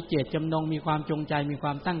ลามีเจตจำนงมีความจงใจมีคว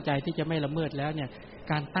ามตั้งใจที่จะไม่ละเมิดแล้วเนี่ย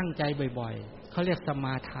การตั้งใจบ่อยๆเขาเรียกสม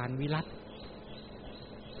าทานวิรัติ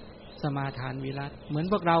สมาทานวิรัติเหมือน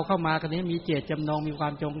พวกเราเข้ามากันนี้มีเจตจำนงมีควา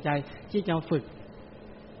มจงใจที่จะฝึก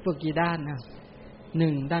กี่ด้านนะ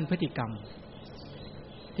1ด้านพฤติกรรม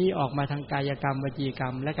ที่ออกมาทางกายกรรมวจีกร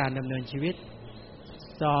รมและการดำเนินชีวิต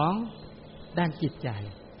2ด้านจิตใจ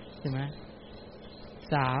ใช่ไหม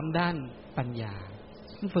3ด้านปัญญา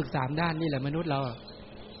ฝึก3ด้านนี่แหละมนุษย์เรา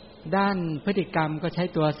ด้านพฤติกรรมก็ใช้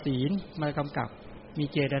ตัวศีลมากำกับมี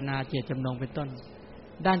เจตนาเจตจำนงเป็นต้น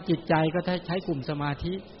ด้านจิตใจก็ใช้กลุ่มสมา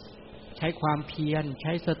ธิใช้ความเพียรใ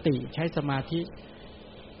ช้สติใช้สมาธิ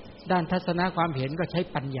ด้านทัศนะความเห็นก็ใช้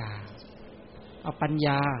ปัญญาเอาปัญญ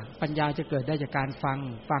าจะเกิดได้จากการฟั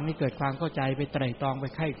งให้เกิดความเข้าใจไปไตร่ตรองไป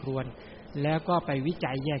ไข้ครวญแล้วก็ไปวิ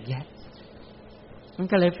จัยแยกแยะมัน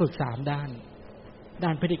ก็เลยฝึก3ด้า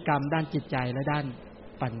นพฤติกรรมด้านจิตใจและด้าน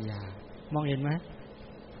ปัญญามองเห็นไหม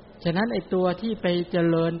ฉะนั้นไอ้ตัวที่ไปเจ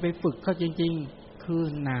ริญไปฝึกเข้าจริงๆคือ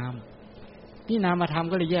นามที่นามธรรม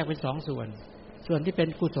ก็เลยแยกเป็น2ส่วนที่เป็น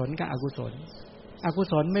กุศลกับอกุ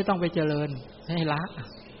ศลไม่ต้องไปเจริญให้ละ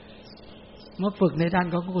เมื่อฝึกในด้าน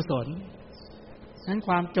ของกุศลนั้นค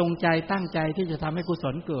วามจงใจตั้งใจที่จะทำให้กุศ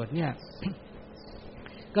ลเกิดเนี่ย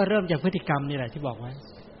ก็เริ่มจากพฤติกรรมนี่แหละที่บอกไว้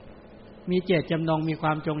มีเจตจำนงมีคว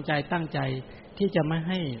ามจงใจตั้งใจที่จะไม่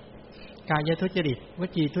ให้กายทุจริตว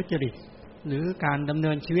จีทุจริตหรือการดำเ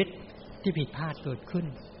นินชีวิตที่ผิดพลาดเกิดขึ้น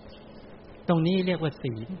ตรงนี้เรียกว่า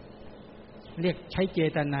ศีลเรียกใช้เจ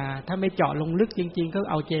ตนาถ้าไม่เจาะลงลึกจริงๆก็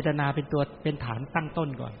เอาเจตนาเป็นตัวเป็นฐานตั้งต้น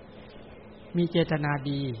ก่อนมีเจตนา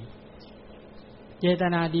ดี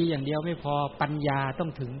อย่างเดียวไม่พอปัญญาต้อ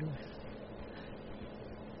งถึงด้วย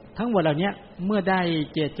ทั้งหมดเหล่านี้เมื่อได้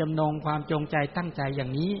เจตจำนงความจงใจตั้งใจอย่า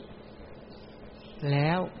งนี้แ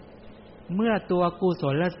ล้วเมื่อตัวกุศ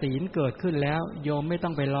ลศีลเกิดขึ้นแล้วโยมไม่ต้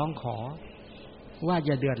องไปร้องขอว่าอ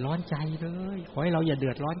ย่าเดือดร้อนใจเลยขอให้เราอย่าเดื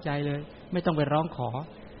อดร้อนใจเลยไม่ต้องไปร้องขอ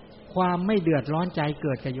ความไม่เดือดร้อนใจเ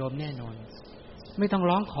กิดกับโยมแน่นอนไม่ต้อง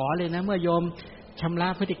ร้องขอเลยนะเมื่อโยมชำระ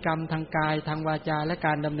พฤติกรรมทางกายทางวาจาและก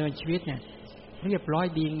ารดำเนินชีวิตเนี่ยเรียบร้อย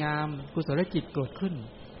ดีงามกุศลจิตเกิดขึ้น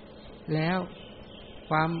แล้ว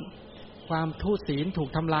ความทุศีลถูก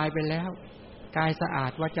ทำลายไปแล้วกายสะอา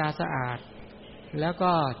ดวาจาสะอาดแล้ว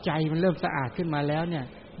ก็ใจมันเริ่มสะอาดขึ้นมาแล้วเนี่ย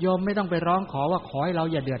โยมไม่ต้องไปร้องขอว่าขอให้เรา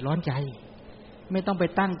อย่าเดือดร้อนใจไม่ต้องไป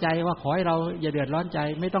ตั้งใจว่าขอให้เราอย่าเดือดร้อนใจ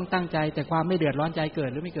ไม่ต้องตั้งใจแต่ความไม่เดือดร้อนใจเกิด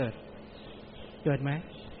หรือไม่เกิดไหม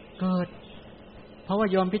เกิดเพราะว่า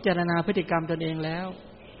โยมพิจารณาพฤติกรรมตนเองแล้ว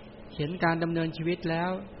เห็นการดำเนินชีวิตแล้ว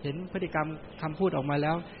เห็นพฤติกรรมคำพูดออกมาแ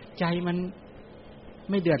ล้วใจมัน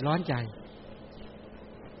ไม่เดือดร้อนใจ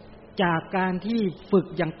จากการที่ฝึก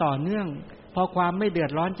อย่างต่อเนื่องพอความไม่เดือ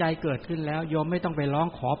ดร้อนใจเกิดขึ้นแล้วโยมไม่ต้องไปร้อง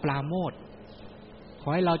ขอปราโมทย์ขอ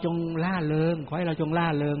ให้เราจงล่าเริงขอให้เราจงล่า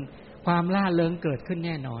เริงความล่าเริงเกิดขึ้นแ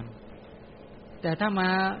น่นอนแต่ถ้ามา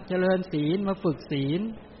เจริญศีลมาฝึกศีล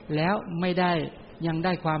แล้วไม่ได้ยังไ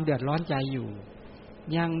ด้ความเดือดร้อนใจอยู่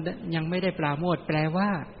ยังไม่ได้ปราโมทย์แปลว่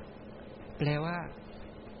า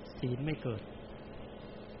ศีลไม่เกิด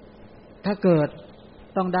ถ้าเกิด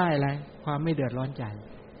ต้องได้อะไรความไม่เดือดร้อนใจ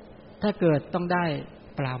ถ้าเกิดต้องได้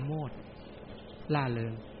ปราโมทย์ล่าเริ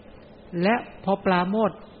งและพอปราโม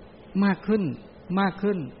ทย์มาก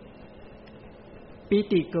ขึ้นปี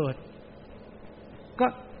ติเกิดก็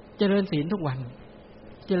เจริญศีลทุกวัน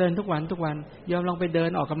ยอมลองไปเดิน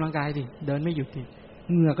ออกกำลังกายดิเดินไม่หยุดดิ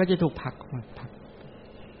เหงื่อก็จะถูกผลัก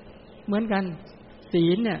เหมือนกันศี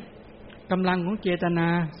ลเนี่ยกำลังของเจตนา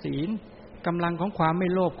ศีลกำลังของความไม่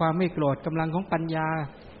โลภความไม่โกรธกำลังของปัญญา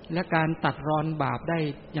และการตัดรอนบาปได้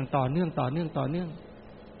อย่างต่อเนื่อง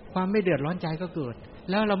ความไม่เดือดร้อนใจก็เกิด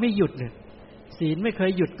แล้วเราไม่หยุดเลยศีลไม่เค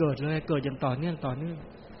ยหยุดเกิดเลยเกิดอย่างต่อเนื่อง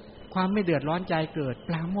ความไม่เดือดร้อนใจเกิดป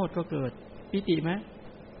ราโมทย์ก็เกิดปิติไหม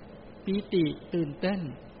ปิติตื่นเต้น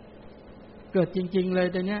เกิดจริงๆเลย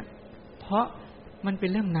ตัวเนี้ยเพราะมันเป็น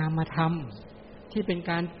เรื่องนามธรรมที่เป็น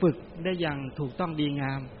การฝึกได้อย่างถูกต้องดีง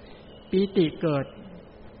ามปิติเกิด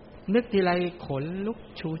นึกทีไรขนลุก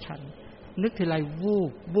ชูชันนึกทีไร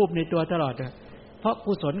วูบในตัวตลอดเลยเพราะ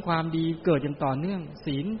กุศลความดีเกิดอย่างต่อเนื่อง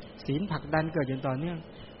ศีลผลักดันเกิดอย่างต่อเนื่อง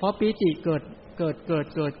เพราะปิติเกิ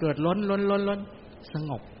ดล้นส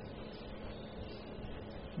งบ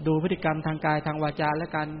ดูพฤติกรรมทางกายทางวาจาและ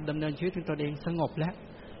การดำเนินชีวิตของตนเองสงบแล้ว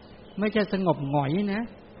ไม่ใช่สงบหงอยนะ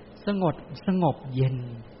สงบเย็น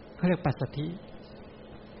เขาเรียกปัสสัทธิ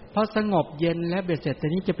เพราะสงบเย็นและเบ็ดเสร็จตัว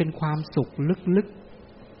นี้จะเป็นความสุขลึก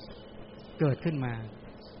ๆเกิดขึ้นมา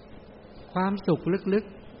ความสุขลึก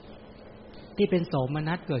ๆที่เป็นโสม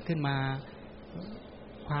นัสเกิดขึ้นมา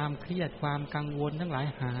ความเครียดความกังวลทั้งหลาย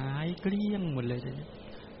หายเกลี้ยงหมดเลยทีนี้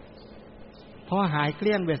พอหายเก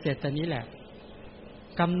ลี้ยงเบ็ดเสร็จตัวนี้แหละ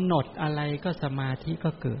กำหนดอะไรก็สมาธิ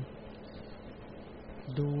ก็เกิด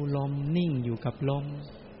ดูลมนิ่งอยู่กับลม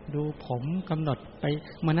ดูผมกำหนดไป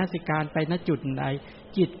มนสิการไปณจุดใด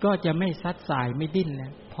จิตก็จะไม่ซัดสายไม่ดิ้นแล้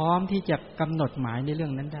วพร้อมที่จะกำหนดหมายในเรื่อ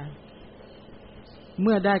งนั้นได้เ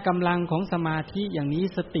มื่อได้กำลังของสมาธิอย่างนี้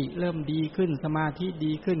สติเริ่มดีขึ้นสมาธิ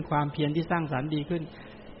ดีขึ้นความเพียรที่สร้างสรรค์ดีขึ้น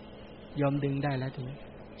ยอมดึงได้แล้วทีนี้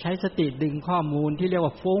ใช้สติดึงข้อมูลที่เรียก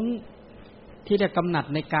ว่าฟุ้งที่ได้กำหนัด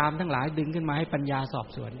ในกามทั้งหลายดึงขึ้นมาให้ปัญญาสอบ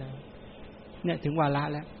สวนได้เนี่ยถึงวาระ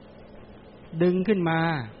แล้วดึงขึ้นมา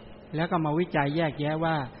แล้วก็มาวิจัยแยกแยะ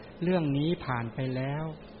ว่าเรื่องนี้ผ่านไปแล้ว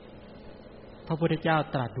พระพุทธเจ้า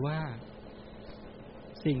ตรัสว่า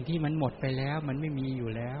สิ่งที่มันหมดไปแล้วมันไม่มีอยู่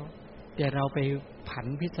แล้วแต่เราไปผัน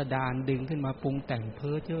พิสดารดึงขึ้นมาปรุงแต่งเ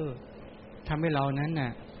พ้อเจ้อทำให้เรานั้นน่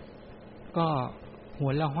ะก็หั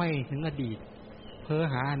วละห้อยถึงอดีตเพ้อ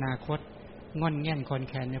หาอนาคตงอนแง่นคอน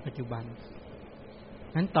แคนในปัจจุบัน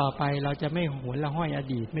นั้นต่อไปเราจะไม่หัวละห้อยอ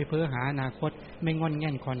ดีตไม่เพ้อหาอนาคตไม่งอนแ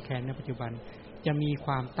ง่นคอนแคนในปัจจุบันจะมีค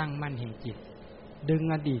วามตั้งมั่นแห่งจิตดึง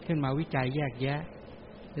อดีตขึ้นมาวิจัยแยกแยะ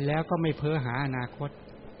แล้วก็ไม่เพ้อหาอนาคต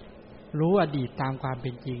รู้อดีตตามความเ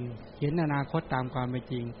ป็นจริงเห็นอนาคตตามความเป็น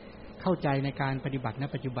จริงเข้าใจในการปฏิบัติณ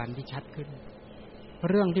ปัจจุบันที่ชัดขึ้น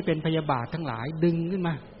เรื่องที่เป็นพยาบาททั้งหลายดึงขึ้นม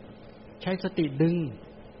าใช้สติดึง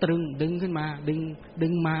ขึ้นมาดึ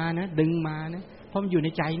งมานะดึงมานะเพราะมันอยู่ใน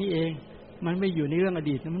ใจนี่เองมันไม่อยู่ในเรื่องอ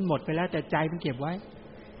ดีตมันหมดไปแล้วแต่ใจมันเก็บไว้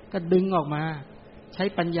ก็ดึงออกมาใช้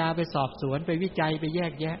ปัญญาไปสอบสวนไปวิจัยไปแย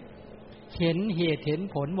กแยะเห็นเหตุเห็น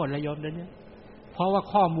ผลหมดเลยโยมเดี๋ยวนี้เพราะว่า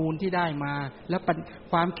ข้อมูลที่ได้มาแล้ว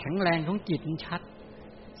ความแข็งแรงของจิตมันชัด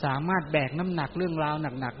สามารถแบกน้ำหนักเรื่องราว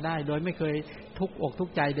หนักๆได้โดยไม่เคยทุกข์อกทุก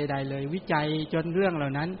ข์ใจใดๆเลยวิจัยจนเรื่องเหล่า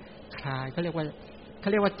นั้นคลายเขาเรียก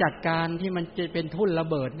ว่าจัดการที่มันจะเป็นทุ่นระ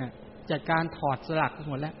เบิดน่ะจัดการถอดสลัก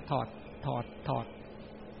หมดแล้วถอด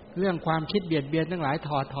เรื่องความคิดเบียดเบียนทั้งหลายถ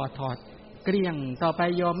อดเกลี้ยงต่อไป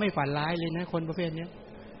ยอมไม่ฝันร้ายเลยนะคนประเภทนี้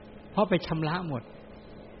เพราะไปชำระหมด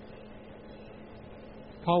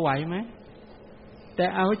พอไหวไหมแต่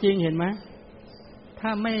เอาจริงเห็นไหมถ้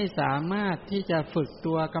าไม่สามารถที่จะฝึก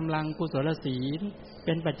ตัวกำลังกุศลศีลเ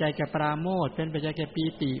ป็นปัจจัยแก่ปราโมทย์เป็นปัจจัยแก่ปี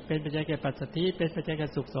ติเป็นปัจจัยแก่ปัสสัทธิเป็นปัจจัยแก่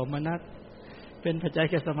สุขโสมนัสเป็นปัจจัย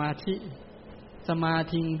แก่สมาธิสมา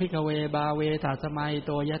ธิงภิกขเวบาเวถาสมัยโ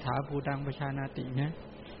ตยถาภูตังปชานาตินะ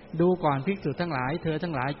ดูก่อนภิกษุทั้งหลายเธอ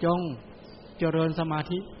ทั้งหลายจงเจริญสมา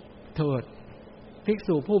ธิเถิดภิก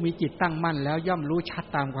ษุผู้มีจิตตั้งมั่นแล้วย่อมรู้ชัด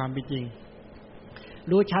ตามความเป็นจริง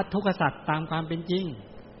รู้ชัดทุกขสัจตามความเป็นจริง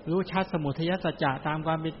รู้ชัดสมุทัยสัจจะตามค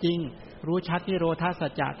วามเป็นจริงรู้ชัดนิโรธาสั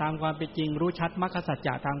จจะตามความเป็นจริงรู้ชัดมรรคสัจจ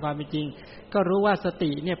ะตามความเป็นจริงก็รู้ว่าส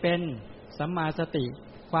ติเนี่ยเป็นสัมมาสติ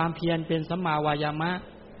ความเพียรเป็นสัมมาวายามะ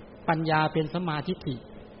ปัญญาเป็นสัมมาทิฏฐิ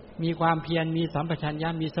มีความเพียรมีสัมปชัญญะ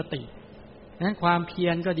มีสตินั้นความเพีย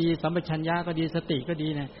รก็ดีสัมปชัญญะก็ดีสติก็ดี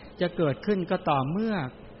เนี่ยจะเกิดขึ้นก็ต่อเมื่อ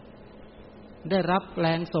ได้รับแร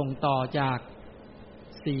งส่งต่อจาก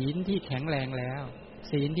ศีลที่แข็งแรงแล้ว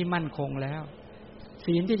ศีลที่มั่นคงแล้ว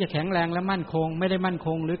ศีลที่จะแข็งแรงและมั่นคงไม่ได้มั่นค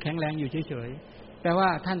งหรือแข็งแรงอยู่เฉยๆแปลว่า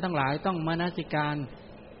ท่านทั้งหลายต้องมนสิการ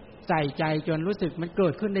ใส่ใจจนรู้สึกมันเกิ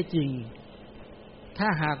ดขึ้นได้จริงถ้า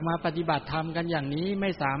หากมาปฏิบัติธรรมกันอย่างนี้ไม่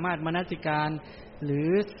สามารถมนสิการหรือ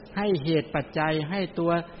ให้เหตุปัจจัยให้ตั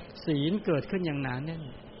วศีลเกิดขึ้นอย่างหนาแน่น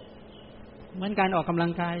เหมือนการออกกำลั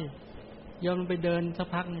งกายยอมลงไปเดินสัก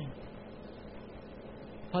พักนึง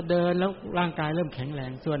พอเดินแล้วร่างกายเริ่มแข็งแร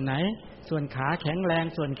งส่วนไหนส่วนขาแข็งแรง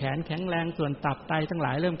ส่วนแขนแข็งแรงส่วนตับไตทั้งหล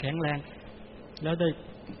ายเริ่มแข็งแรงแล้วได้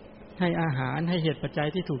ให้อาหารให้เหตุปัจจัย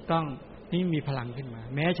ที่ถูกต้องนี่มีพลังขึ้นมา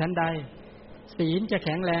แม้ชั้นใดศีลจะแ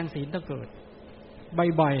ข็งแรงศีลต้องเกิด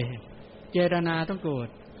บ่อยๆเจตนาต้องเกิด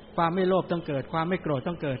ความไม่โลภต้องเกิดความไม่โกรธ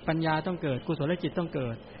ต้องเกิดปัญญาต้องเกิดกุศลจิตต้องเกิ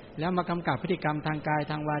ดแล้วมากำกับพฤติกรรมทางกาย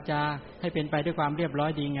ทางวาจาให้เป็นไปด้วยความเรียบร้อ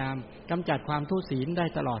ยดีงามกำจัดความทุศีลได้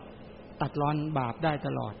ตลอดตัดรอนบาปได้ต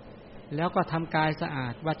ลอดแล้วก็ทำกายสะอา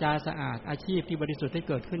ดวาจาสะอาดอาชีพที่บริสุทธิ์ให้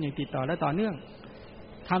เกิดขึ้นอย่างติดต่อและต่อเนื่อง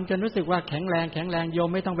ทำจนรู้สึกว่าแข็งแรงโยม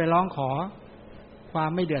ไม่ต้องไปร้องขอควา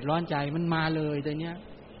มไม่เดือดร้อนใจมันมาเลยแต่เนี้ย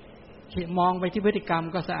มองไปที่พฤติกรรม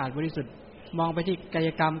ก็สะอาดบริสุทธิ์มองไปที่กาย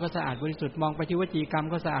กรรมก็สะอาดบริสุทธิ์มองไปที่วจีกรรม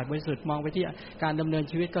ก็สะอาดบริสุทธิ์มองไปที่การดำเนิน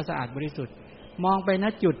ชีวิตก็สะอาดบริสุทธิ์มองไปณ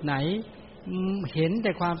จุดไหนเห็นแ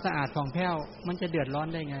ต่ความสะอาดผ่องแผ้วมันจะเดือดร้อน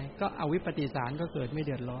ได้ไงก็อวิปปิสารก็เกิดไม่เ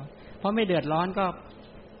ดือดร้อนเพราะไม่เดือดร้อนก็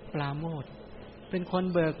ปราโมทย์เป็นคน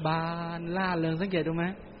เบิกบานล่าเริงสังเกตดูไหม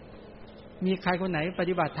มีใครคนไหนป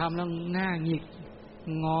ฏิบัติธรรมแล้วหน้าหงิก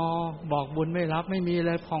งอบอกบุญไม่รับไม่มีเ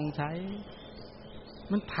ลยผ่องใส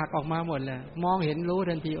มันผลักออกมาหมดเลยมองเห็นรู้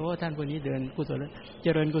ทันทีโอ้ท่านคนนี้เดินกุศลเจ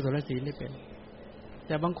ริญกุศลศีลได้เป็นแ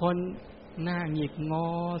ต่บางคนหน้าหงิกงอ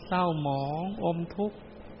เศร้าหมองอมทุกข์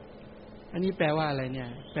อันนี้แปลว่าอะไรเนี่ย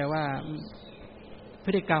แปลว่าพ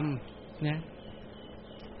ฤติกรรมเนี่ย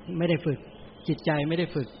ไม่ได้ฝึกจิตใจไม่ได้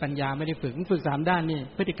ฝึกปัญญาไม่ได้ฝึกมันฝึก3ด้านนี่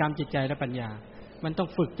พฤติกรรมจิตใจและปัญญามันต้อง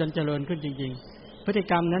ฝึกจนเจริญขึ้นจริงๆพฤติ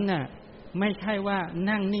กรรมนั้นน่ะไม่ใช่ว่า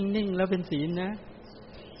นั่งนิ่งๆแล้วเป็นศีลนะ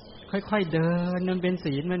ค่อยๆเดินมันเป็น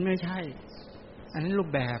ศีลมันไม่ใช่อันนั้นรูป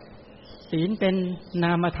แบบศีลเป็นน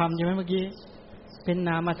ามธรรมใช่ไหมเมื่อกี้เป็นน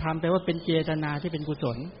ามธรรมแปลว่าเป็นเจตนาที่เป็นกุศ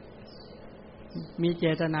ลมีเจ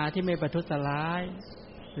ตนาที่ไม่ประทุษร้าย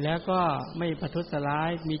แล้วก็ไม่ประทุษร้าย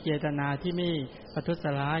มีเจตนาที่ไม่ประทุษ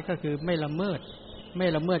ร้ายก็คือไม่ละเมิ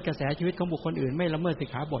ดกระแสชีวิตของบุคคลอื่นไม่ละเมิดสิก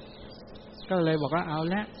ขาบทก็เลยบอกว่าเอา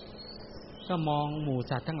ละก็มองหมู่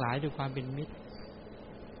สัตว์ทั้งหลายด้วยความเป็นมิตร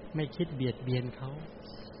ไม่คิดเบียดเบียนเขา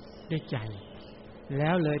ด้วยใจแล้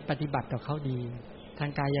วเลยปฏิบัติต่อเขาดีทา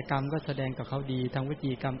งกายกรรมก็แสดงกับเขาดีทางว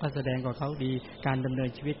จีกรรมก็แสดงกับเขาดีการดำเนิน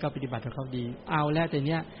ชีวิตก็ปฏิบัติกับเขาดีเอาแล้วแต่เ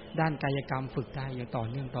นี้ยด้านกายกรรมฝึกได้อย่างต่อ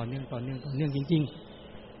เนื่องจริง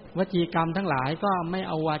ๆวจีกรรมทั้งหลายก็ไม่เ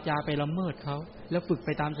อาวาจาไปละเมิดเขาแล้วฝึกไป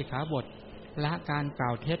ตามสิกขาบทละการกล่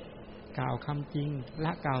าวเท็จกล่าวคำจริงล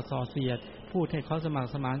ะกล่าวส่อเสียดพูดให้เขาสมัคร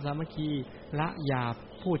สมานสามัคคีละหยาบ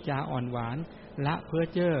พูดจาอ่อนหวานละเพ้อ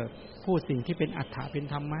เจ้อพูดสิ่งที่เป็นอัตถะเป็น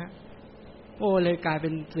ธรรมะโอ้เลยกลายเป็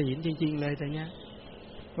นศีลจริงๆเลยแต่เนี้ย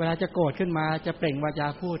เวลาจะโกรธขึ้นมาจะเปล่งวาจา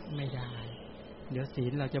พูดไม่ได้เดี๋ยวศี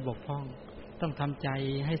ลเราจะบกพร่องต้องทำใจ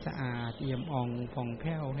ให้สะอาดเอี่ยมอ่องผ่องแ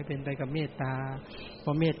ผ้วให้เป็นไปกับเมตตาพ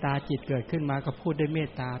อเมตตาจิตเกิดขึ้นมาก็พูดด้วยเม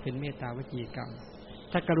ตตาเป็นเมตตาวจีกรรม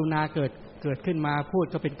ถ้ากรุณาเกิดขึ้นมาพูด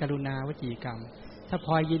ก็เป็นกรุณาวจีกรรมถ้าพ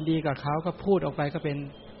อยินดีกับเขาก็พูดออกไปก็เป็น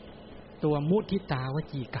ตัวมุทิตาว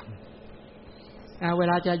จีกรรมเว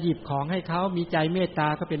ลาจะหยิบของให้เขามีใจเมตตา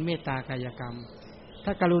ก็เป็นเมตตากายกรรมถ้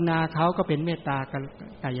ากรุณาเขาก็เป็นเมตตา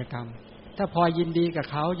กายกรรมถ้าพอยินดีกับ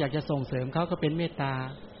เขาอยากจะส่งเสริมเขาก็เป็นเมตตา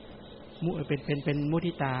เป็นมุ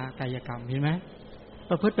ทิตากายกรรมเห็นไหม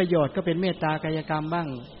ประพฤติประโยชน์ก็เป็นเมตตากายกรรมบ้าง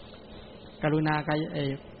กรุณากาย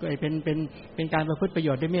เป็นการประพฤติประโย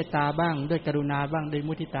ชน์ด้วยเมตตาบ้างด้วยกรุณาบ้างด้วย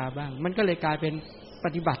มุทิตาบ้างมันก็เลยกลายเป็นป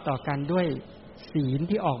ฏิบัติต่อกันด้วยศีล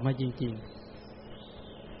ที่ออกมาจริง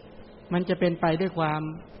ๆมันจะเป็นไปด้วยความ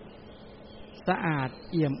สะอาด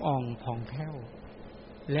เอี่ยมอ่องผ่องแผ้ว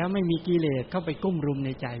แล้วไม่มีกิเลสเข้าไปกุ้มรุมใน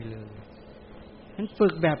ใจเลยนั้นฝึ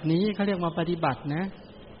กแบบนี้เขาเรียกมาปฏิบัตินะ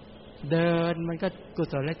เดินมันก็กุ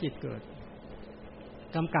ศลจิตเกิด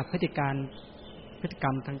กำกับพฤติกร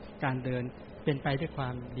รมทางการเดินเป็นไปด้วยควา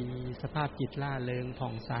มดีสภาพจิตล่าเริงผ่อ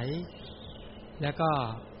งใสแล้วก็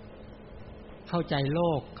เข้าใจโล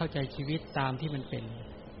กเข้าใจชีวิตตามที่มันเป็น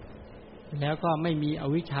แล้วก็ไม่มีอ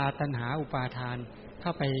วิชชาตัณหาอุปาทานเข้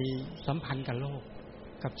าไปสัมพันธ์กับโลก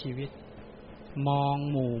กับชีวิตมอง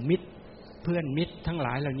หมู่มิตรเพื่อนมิตรทั้งหล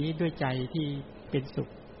ายเหล่านี้ด้วยใจที่เป็นสุข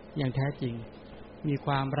อย่างแท้จริงมีค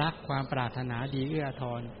วามรักความปรารถนาดีเอื้ออาท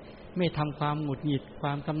รไม่ทำความหงุดหงิดคว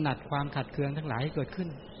ามกำหนัดความขัดเคืองทั้งหลายให้เกิดขึ้น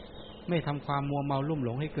ไม่ทำความมัวเมาลุ่มหล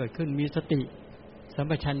งให้เกิดขึ้นมีสติสัม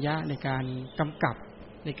ปชัญญะในการกำกับ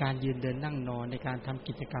ในการยืนเดินนั่งนอนในการทำ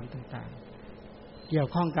กิจกรรมต่างๆเกี่ยว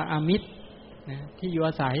ข้องกับอามิตรนะที่อยู่อ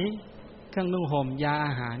าศัยเครื่องนุ่งห่มยาอ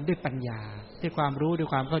าหารด้วยปัญญาด้วยความรู้ด้วย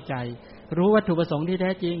ความเข้าใจรู้วัตถุประสงค์ที่แ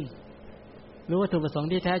ท้จริงรู้วัตถุประสงค์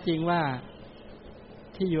ที่แท้จริงว่า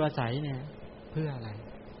ที่อยู่อาศัยเนี่ยเพื่ออะไร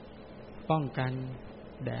ป้องกัน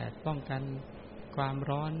แดดป้องกันความ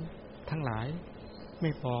ร้อนทั้งหลายไ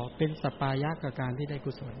ม่พอเป็นสัปปายะกับการที่ได้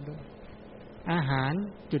กุศลด้วยอาหาร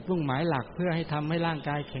จุดมุ่งหมายหลักเพื่อให้ทำให้ร่าง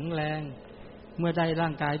กายแข็งแรงเมื่อได้ร่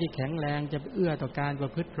างกายที่แข็งแรงจะเอื้อต่อการปร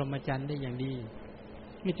ะพฤติพรหมจรรย์ได้อย่างดี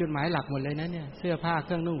มีจุดหมายหลักหมดเลยนะเนี่ยเสื้อผ้าเค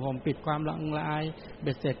รื่องนุ่งห่มปิดความละอองละอายเ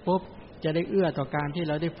บ็ดเสร็จปุ๊บจะได้เอื้อต่อการที่เ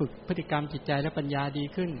ราได้ฝึกพฤติกรรมจิตใจและปัญญาดี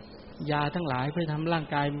ขึ้นยาทั้งหลายเพื่อทำร่าง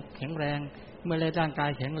กายแข็งแรงเมื่อร่างกาย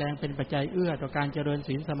แข็งแรงเป็นปัจจัยเอื้อต่อการเจริญ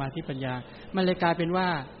ศีลสมาธิปัญญามันเลยกลายเป็นว่า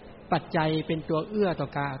ปัจจัยเป็นตัวเอื้อ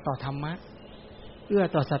ต่อธรรมะเอื้อ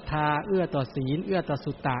ต่อศรัทธาเอื้อต่อศีลเอื้อต่อ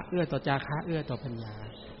สุตตะเอื้อต่อจาคะเอื้อต่อปัญญา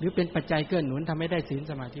หรือเป็นปัจจัยเกื้อหนุนทำให้ได้ศีล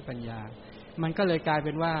สมาธิปัญญามันก็เลยกลายเ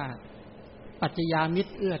ป็นว่าปัจจยามิต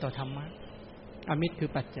รเอื้อต่อธรรมะอมิตรคือ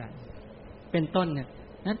ปัจจัยเป็นต้นเนี่ย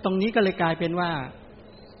นั้นตรงนี้ก็เลยกลายเป็นว่า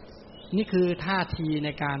นี่คือท่าทีใน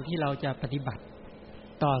การที่เราจะปฏิบัติ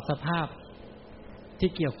ต่อสภาพที่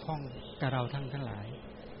เกี่ยวข้องกับเราทั้งหลาย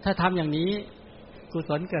ถ้าทำอย่างนี้กุ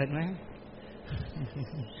ศลเกิดไหม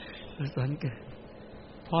กุศลเกิด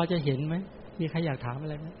พอจะเห็นไหมมีใครอยากถามอะ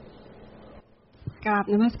ไรไหม กราบ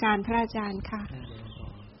นมัสการพระอาจารย์ค่ะ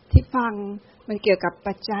ที่ ฟังมันเกี่ยวกับ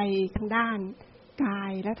ปัจจัยทางด้านกา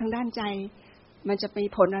ยและทางด้านใจมันจะมี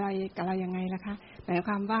ผลอะไรกับเรายังไงล่ะคะหมายค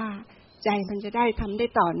วามว่าใจมันจะได้ทำได้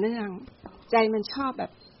ต่อเนื่องใจมันชอบแบ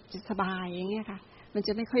บสบายอย่างเงี้ยค่ะมันจ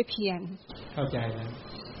ะไม่ค่อยเพียรเข้าใจแล้ว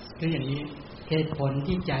คืออย่างนี้เหตุผล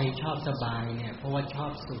ที่ใจชอบสบายเนี่ยเพราะว่าชอ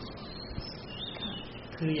บสุข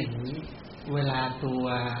คืออย่างนี้เวลาตัว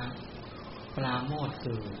ปราโมทย์เ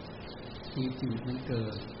กิดปีติมันเกิ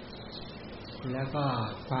ดแล้วก็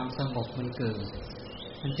ความสงบมันเกิด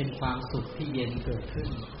มันเป็นความสุขที่เย็นเกิดขึ้น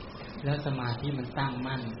แล้วสมาธิมันตั้ง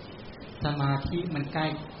มั่นสมาธิมันใ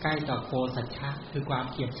กล้ต่อโกสัจฉะคือความ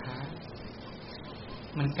เกียจค้าน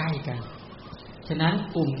มันใกล้กันฉะนั้น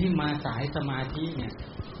กลุ่มที่มาสายสมาธิเนี่ย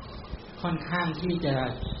ค่อนข้างที่จะ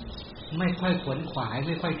ไม่ค่อยขวนขวายไ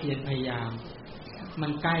ม่ค่อยเพียรพยายามมั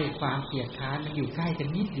นใกล้ความเกียจค้านมันอยู่ใกล้กัน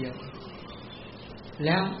นิดเดียวแ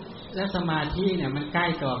ล้วสมาธิเนี่ยมันใกล้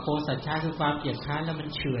ต่อโกสัจฉะคือความเกียจค้านแล้วมัน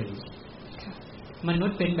เฉื่อยมนุษ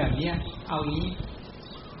ย์เป็นแบบนี้เอางี้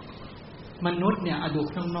มนุษย์เนี่ยดู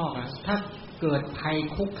ข้างนอกถ้าเกิดภัย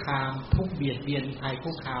คุกคามทุกเบียดเบียนภัย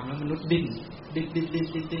คุกคามแล้วมนุษย์ดิ้น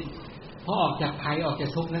พอออกจากภัยออกจา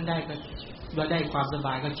กทุกข์นั้นได้ก็ได้ความสบ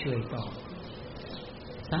ายก็เฉื่อยต่อ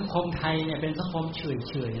สังคมไทยเนี่ยเป็นสังคมเฉื่อย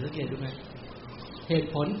สังเกตดูไหมเหตุ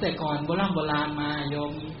ผลแต่ก่อนโบราณมาโย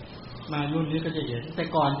มมารุ่นนี้ก็จะเห็นแต่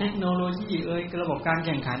ก่อนเทคโนโลยีระบบการแ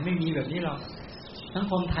ข่งขันไม่มีแบบนี้หรอกสัง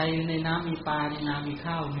คมไทยในน้ำมีปลาในนามี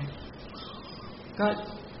ข้าวเนี่ยก็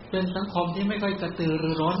เป็นสังคมที่ไม่ค่อยกระตือ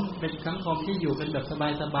รือร้นเป็นสังคมที่อยู่กันแบบ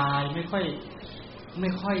สบายๆไม่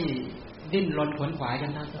ค่อยดิ้นรนขวนขวายกั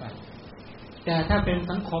นเท่าไหร่แต่ถ้าเป็น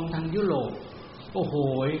สังคมทางยุโรปโอ้โห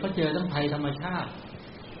เขาเจอทั้งภัยธรรมชาติ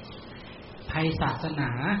ภัยศาสน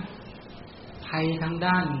าภัยทาง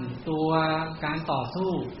ด้านตัวการต่อสู้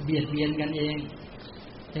เบียดเบียนกันเอง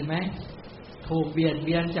เห็นไหมถูกเบียดเ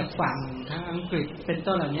บียนจากฝั่งทางอังกฤษเป็น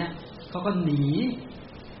ต้นเหล่านี้เขาก็ห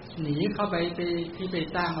นีเข้าไปที่ไป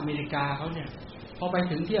สร้างอเมริกาเขาเนี่ยพอไป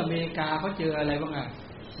ถึงที่อเมริกาเขาเจออะไรบ้าง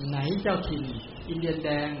ไหนเจ้าถิ่นอินเดียนแด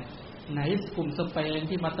งไหนกลุ่มสเปน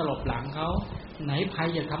ที่มาตลบหลังเขาไหนภัย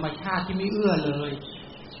จากธรรมชาติที่ไม่เอื้อเลย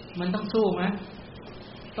มันต้องสู้ไหม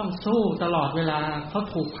ต้องสู้ตลอดเวลาเขา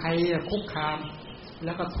ถูกภัยคุกคามแ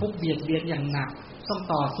ล้วก็ทุกเบียดเบียนอย่างหนักต้อง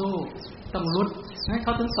ต่อสู้ต้องรุดให้เข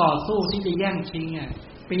าถึงต่อสู้ที่จะแย่งชิง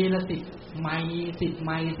ปีละ10 ไม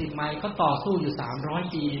ล์เขาต่อสู้อยู่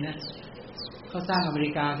300 ปีนะเขาสร้างอเม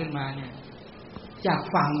ริกาขึ้นมาเนี่ยจาก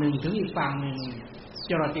ฝั่งหนึ่งถึงอีกฝั่งหนึ่ง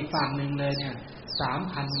จรดอีกฝั่งหนึ่งเลยเนี่ย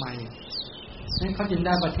 3,000 ไมล์นั้นเขาจึงไ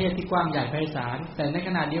ด้ประเทศที่กว้างใหญ่ไพศาลแต่ในข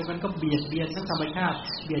ณะเดียวกันก็เบียดเบียนทั้งธรรมชาติ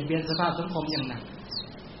เบียดเบียนสภาพสังคมอย่างหนัก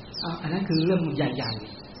อันนั้นคือเรื่องใหญ่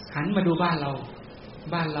ๆหันมาดูบ้านเรา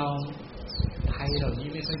ภัยเหล่านี้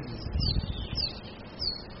ไม่ค่อยมี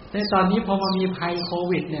แต่ตอนนี้พอมามีภัยโค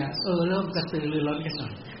วิดเนี่ยเริ่มกระตือรือร้นกันหน่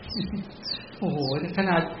อยโอ้โหข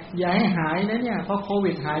นาดอย่าให้หายนะเนี่ยพอโค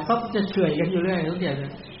วิดหายก็จะเฉื่อยกันอยู่เรื่อยทุกอย่างเล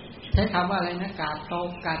ยใช้คำว่าอะไรนะกาต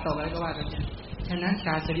กอะไรก็ว่ากันเนี่ยฉะนั้นก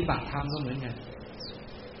ารปฏิบัติธรรมก็เหมือนกัน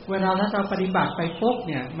เวลาถ้าเราปฏิบัติไปปุ๊บ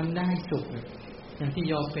เนี่ยมันได้สุขอย่างที่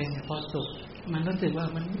โยมเป็นพอสุขมันรู้สึกว่า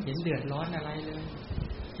มันไม่เห็นเดือดร้อนอะไรเลย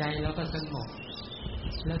ใจแล้วก็สงบ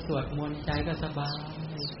แล้วสวดมนต์ใจก็สบาย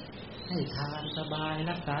ให้ทานสบาย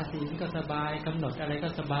รักษาศีลก็สบายกำหนดอะไรก็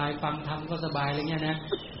สบายฟังธรรมก็สบายอะไรเงี้ยนะ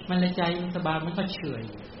มันเลยใจมันสบายมันก็เฉย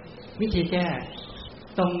วิธีแก้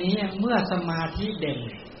ตรงนี้เมื่อสมาธิเด่น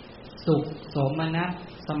สุขโสมนัส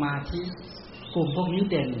สมาธิกลุ่มพวกนี้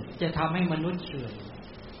เด่นจะทำให้มนุษย์เฉย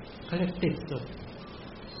เขาเรียกติดสุข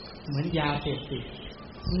เหมือนยาเสพติด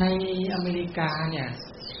ในอเมริกาเนี่ย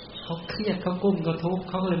เขาเครียดเขากุ้มเขาทุกข์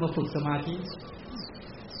เขาก็เลยมาฝึกสมาธิ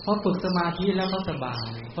พอฝึกสมาธิแล้วเขาสบาย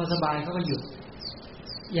พอสบายเขาก็หยุด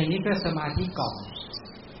อย่างนี้ก็สมาธิก่อน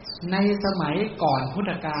ในสมัยก่อนพุท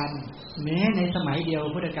ธกาลแม้ในสมัยเดียว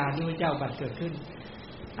พุทธกาลที่พระเจ้าบัดเกิดขึ้น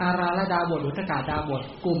อาราลดาบทอุทกาดาบท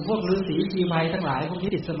กลุ่มพวกฤาษีชีไพทั้งหลายพวกนี้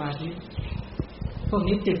ติดสมาธิพวก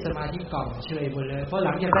นี้ติดสมาธิก่อนเฉยหมดเลยเพราะห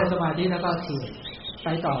ลังจากได้สมาธิแล้วก็เฉยไป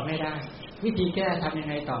ต่อไม่ได้วิธีแก้ทำยัง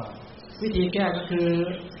ไงต่อวิธีแก้ก็คือ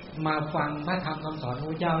มาฟังพระธรรมคำสอนของ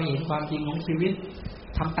พระเจ้าเห็นความจริงของชีวิต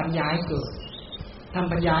ทำปัญญาให้เ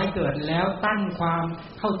กิดแล้วตั้งความ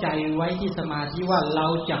เข้าใจไว้ที่สมาธิว่าเรา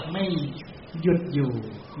จะไม่หยุดอยู่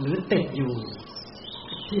หรือติดอยู่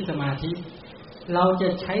ที่สมาธิเราจะ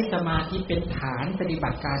ใช้สมาธิเป็นฐานปฏิบั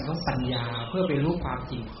ติการของปัญญาเพื่อไปรู้ความ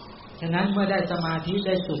จริงฉะนั้นเมื่อได้สมาธิไ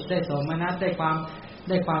ด้สุขได้โสมนัสได้ค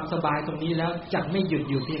วามสบายตรงนี้แล้วจะไม่หยุด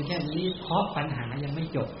อยู่เพียงแค่นี้เพราะปัญหายังไม่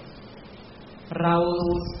จบเรา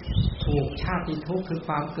ถูกชาติทุกข์คือค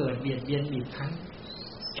วามเกิดเบียดเบียนอีกครั้ง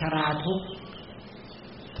ชราทุก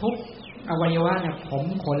ข์อวัยวะเนี่ยผม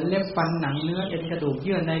ขนเล็บฟันหนังเนื้อเอ็นกระดูกเ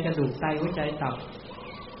ยื่อในกระดูกไตหัวใจตับ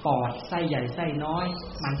ปอดไส้ใหญ่ไส้น้อย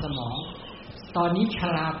มันสมองตอนนี้ช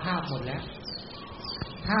ราภาพหมดแล้ว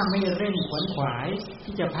ถ้าไม่เร่งขวนขวาย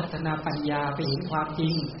ที่จะพัฒนาปัญญาไปเห็นความจริ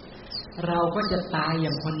งเราก็จะตายอย่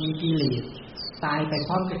างคนมีกิเลสตายไปพ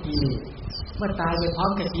ร้อมกับกิเลสเมื่อตายไปพร้อ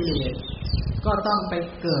มกับกิเลสก็ต้องไป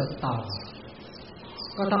เกิดต่อ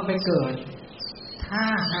ก็ต้องไปเกิดถ้า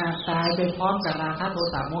หากตายไปพร้อมกับราคะโท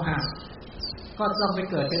สะโมหะก็ต้องไป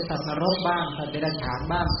เกิดเป็นสัตว์นรกบ้างสัตว์เดรัจฉาน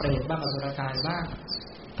บ้างเปรตบ้างอสุรกายบ้าง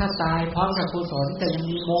ถ้าตายพร้อมกับกุศลแต่ยัง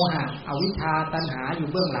มีโมหะอวิชชาตัณหาอยู่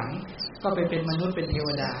เบื้องหลังก็ไปเป็นมนุษย์เป็นเทว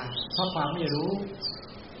ดาเพราะความไม่รู้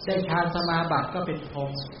ได้ฌานสมาบัติก็เป็นพรห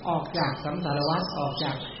มออกจากสังสารวัฏออกจ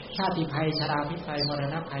ากชาติภัยชราพิภัยมร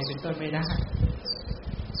ณะภัยเป็นต้นไม่ได้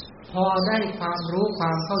พอได้ความรู้คว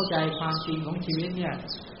ามเข้าใจความจริงของชีวิตเนี่ย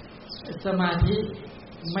สมาธิ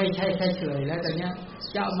ไม่ใช่แค่เฉยแล้วแต่เนี้ย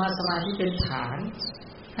จะเอามาสมาธิเป็นฐาน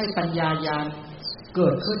ให้ปัญญาญาณเกิ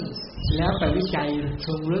ดขึ้นแล้วไปวิจัยเ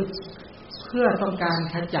ชิงลึกเพื่อต้องการ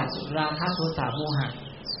ขจัดราคะโทสะโมหะ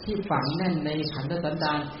ที่ฝังแน่นในขันธสันด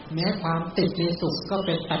านแม้ความติดในสุขก็เ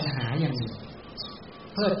ป็นปัญหาอย่างหนึ่ง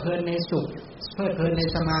เพลิดเพลินในสุขเพลิดเพลินใน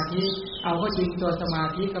สมาธิเอาก็จริงตัวสมา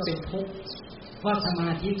ธิก็เป็นทุกข์ว่าสมา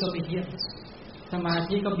ธิก็ไม่เที่ยงสมา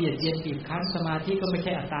ธิก็เบียดเบียนบีบคั้นสมาธิก็ไม่ใ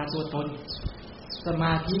ช่อัตตาตัวตนสม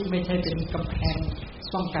าธิไม่ใช่เป็นกำแพง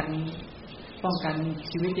ป้องกัน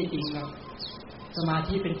ชีวิตจริงๆครับสมา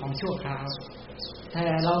ธิเป็นของชั่วคราวแต่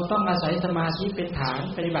เราต้องอาศัยสมาธิเป็นฐาน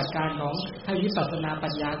ปฏิบัติการของให้วิปัสสนาปั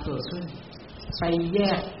ญญาเกิดขึ้นไปแ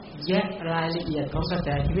ยกรายละเอียดของกระแส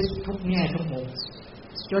ชีวิตทุกแง่ทุกมุม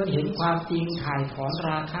จนเห็นความจริงถ่ายถอนร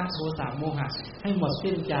าคะโทสะโมหะให้หมด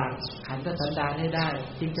สิ้นจากขันธสันดานให้ได้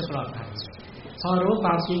จึงจะปลอดภัยพอรู้คว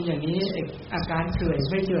ามจริงอย่างนี้อาการเฉย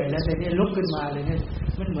ไม่เฉยแล้วแต่เนี่ยลุกขึ้นมาเลยเนี่ย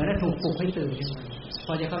มันเหมือนถูกปลุกให้ตื่นขึ้นมาพ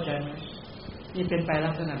อจะเข้าใจไหมนี่เป็นไป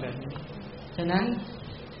ลักษณะแบบนี้ฉะนั้น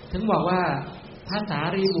ถึงบอกว่าพระสา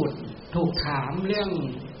รีบุตรถูกถามเรื่อง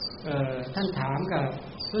ท่านถามกับ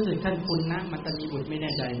รู้สึกท่านคุณนะมันตนีบุตรไม่แ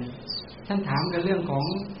น่ใจนะท่านถามกับเรื่องข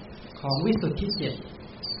องวิสุทธิเจ็ด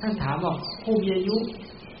ท่านถามบอกผู้มีอายุ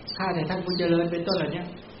ข้าแต่ท่านผู้เจริญเป็นต้นเหล่านี้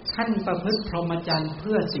ท่านประพฤติพรหมจรรย์เ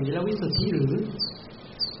พื่อศีลวิสุทธิหรือ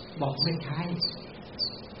บอกไม่ใ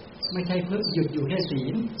ช่เพื่อหยุดอยู่แค่ศี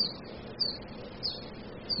ล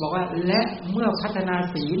บอกว่าและเมื่อพัฒนา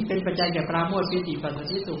ศีลเป็นปัจจัยแก่ปราโมทย์ปิติปัสสัท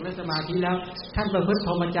ธิสุขและสมาธิแล้วท่านประพฤติพ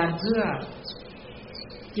รหมจรรย์เพื่อ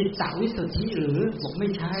จิตตวิสุทธิหรือบอกไม่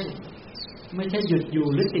ใช่หยุดอยู่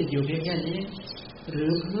หรือติดอยู่เพียงแค่นี้หรื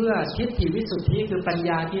อเพื่อทิฏฐิวิสุทธิคือปัญญ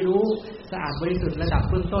าที่รู้สะอาดบริสุทธิ์ระดับ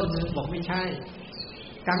เบื้องต้นนึงบอกไม่ใช่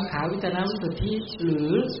กังขาวิจารณวิสุทธิหรือ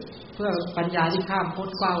เพื่อปัญญาที่ข้ามพ้น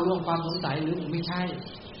กว้างล่วงความสงสัยหรือไม่ใช่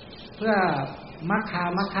เพื่อมัค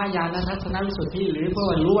คายานทัศนวิสุทธิหรือเพื่อ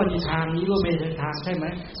รู้ว่ามีทางนี้รู้ไม่ใช่ทางใช่ไหม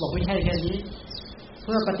บอกไม่ใช่แค่นี้เ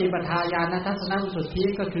พื่อปฏิปทาญาณทัศนวิสุทธิ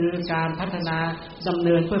ก็คือการพัฒนาดำเ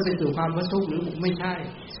นินเพื่อไปสู่ความพ้นทุกข์หรือไม่ใช่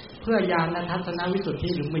เพื่อญาณทัศนวิสุทธิ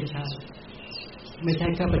หรือไม่ใช่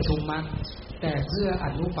แค่ประชุมมรรคแต่เพื่ออ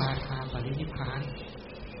นุปาทานปรินิพพาน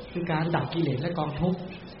คือการดับกิเลสและกองทุกข์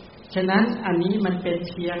ฉะนั้นอันนี้มันเป็น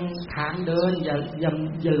เพียงทางเดินอ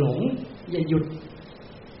ย่าหลงอย่าหยุด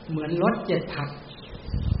เหมือนรถ7ผัด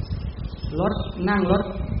นั่งรถ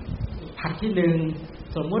ผัดที่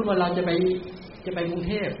1สมมุติว่าเราจะไปกรุง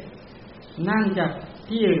เทพนั่งจาก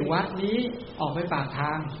ที่วัดนี้ออกไปปากท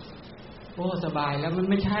างโอ้สบายแล้วมัน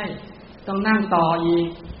ไม่ใช่ต้องนั่งต่ออีก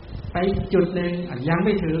ไปจุดหนึ่งยังไ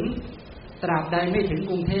ม่ถึงตราบใดไม่ถึง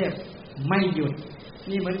กรุงเทพไม่หยุด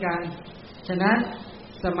นี่เหมือนกันฉะนั้น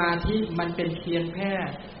สมาธิมันเป็นเพียงแค่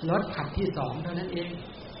รถผัดที่2เท่านั้นเอง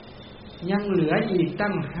ยังเหลืออีก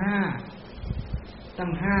ตั้ง5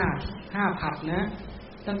ผัดนะ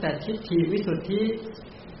ตั้งแต่ทิฏฐิวิสุทธิ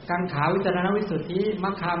กังขาวิจารณวิสุทธิมั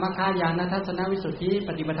คคายานทัศนวิสุทธิป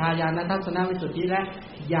ฏิปทาญาณทัศนวิสุทธิและ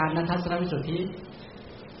ญาณทัศนวิสุทธิ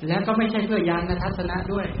แล้วก็ไม่ใช่เพื่อญาณทัศนะ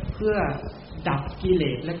ด้วยเพื่อดับกิเล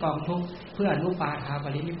สและกองทุกข์เพื่ออนุปาทานป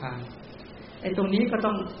รินิพพานไอ้ตรงนี้ก็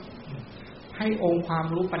ต้องให้องค์ความ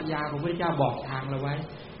รู้ปัญญาของพระเจ้าบอกทางเราไว้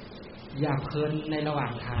อย่าเพลินในระหว่า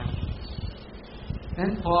งทางนั้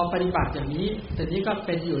นพอปฏิบัติอย่างนี้แต่นี้ก็เ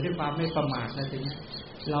ป็นอยู่ด้วยความไม่ประมาทนะทีนี้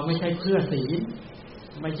เราไม่ใช่เพื่อศีล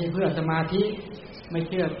ไม่ใช่เพื่อสมาธิไม่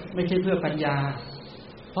ใช่เพื่อปัญญา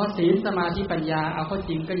เพราะศีลสมาธิปัญญาเอาเข้า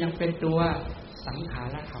จริงก็ยังเป็นตัวสังขา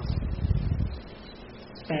รธรรม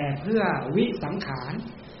แต่เพื่อวิสังขาร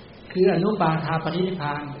คืออนุปาทานปรินิพพ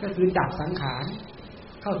านก็คือดับสังขาร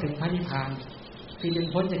เข้าถึงพระนิพพานคือยัง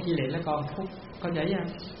พ้นจากกิเลสและกองทุกข์เข้าใจยัง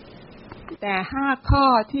แต่5ข้อ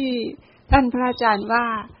ที่ท่านพระอาจารย์ว่า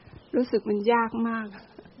รู้สึกมันยากมาก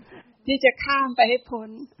ที่จะข้ามไปให้พ้น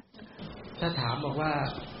ถ้าถามบอกว่า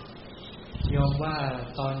โยมว่า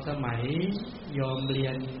ตอนสมัยโยมเรี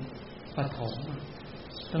ยนประถม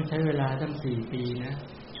ต้องใช้เวลาตั้ง4 ปีนะ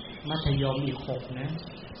มัธยมอีก6นะ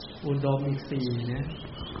อุดมอีก4นะ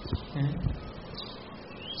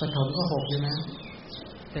ประถมก็6ใช่ไหม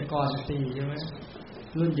แต่ก่อน4ใช่ไหม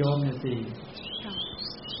รุ่นโยมเนี่ย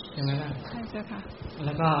4ใช่ไหมล่ะใช่เจ้าค่ะแ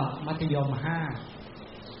ล้วก็มัธยม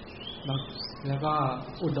5แล้วก็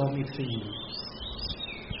อุดมอีก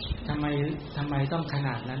4ทำไมต้องขน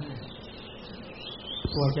าดนั้น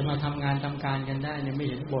กลัวจะมาทำงานทำการกันได้เนี่ยไม่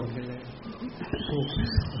เห็นบ่นกันเลยถูก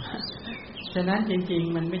ฉะนั้นจริง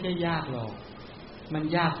ๆมันไม่ใช่ยากหรอกมัน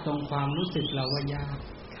ยากตรงความรู้สึกเราว่ายาก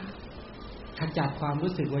ขจัดความ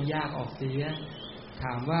รู้สึกว่ายากออกเสียถ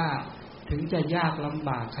ามว่าถึงจะยากลำ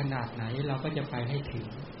บากขนาดไหนเราก็จะไปให้ถึง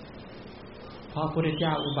เพราะพระพุทธเจ้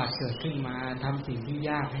าอุบัติเกิดขึ้นมาทำสิ่งที่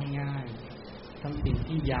ยากให้ง่ายทำสิ่ง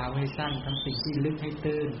ที่ยาวให้สั้นทำสิ่งที่ลึกให้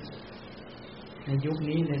ตื้นในยุค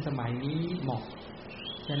นี้ในสมัยนี้เหมาะ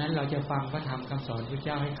ฉะนั้นเราจะฟังพระธรรมคำสอนพระเ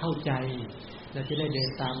จ้าให้เข้าใจเราจะได้เดิน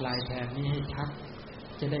ตามลายแทนนี้ให้ชัด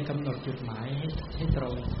จะได้กำหนดจุดหมายให้ตร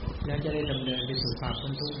งแล้วจะได้ดำเนินไปสู่ความ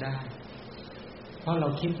พ้นทุกข์ได้เพราะเรา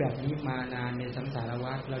คิดแบบนี้มานานในสังสาร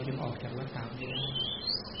วัฏเราจึงออกจากวัฏฏะไม่ได้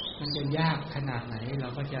มันจะยากขนาดไหนเรา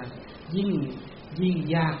ก็จะยิ่ง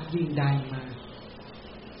ยากยิ่งได้มา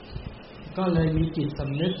ก็เลยมีจิตส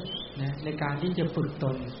ำนึกนะในการที่จะฝึกต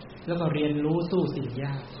นแล้วก็เรียนรู้สู้สิ่งย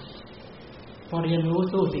ากพอเรียนรู้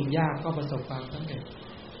สู้สิ่งยากก็ประสบความสำเร็จ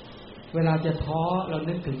เวลาจะท้อเรา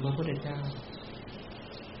นึกถึงพระพุทธเจ้า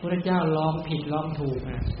พระพุทธเจ้าลองผิดลองถูก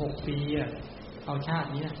6 ปีเอาชาติ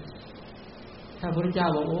นี้ถ้าพระพุทธเจ้า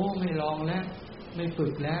บอกโอ้ไม่ลองแล้วไม่ฝึ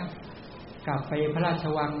กแล้วกลับไปพระราช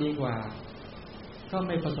วังดีกว่าก็ไ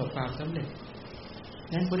ม่ประสบความสำเร็จ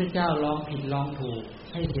นั้นพระพุทธเจ้าลองผิดลองถูก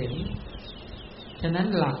ให้เห็นฉะนั้น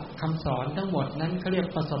หลักคำสอนทั้งหมดนั้นเขาเรียก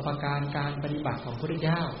ประสบการณ์การปฏิบัติของพระพุทธเ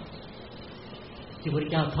จ้าที่พระพุทธ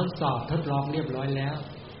เจ้าทดสอบทดลองเรียบร้อยแล้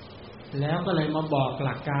วก็เลยมาบอกห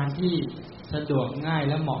ลักการที่สะดวกง่าย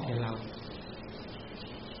และเหมาะแก่เรา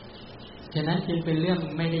ฉะนั้นจึงเป็นเรื่อง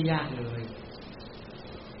ไม่ได้ยากเลย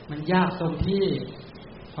มันยากตรงที่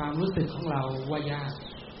ความรู้สึกของเราว่ายาก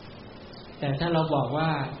แต่ถ้าเราบอกว่า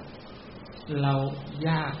เรา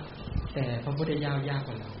ยากแต่พระพุทธเจ้ายากก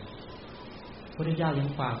ว่าเราพระพุทธเจ้ายัง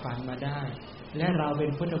ฝ่าฟันมาได้และเราเป็น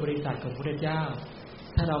พุทธบริษัทของพระพุทธเจ้า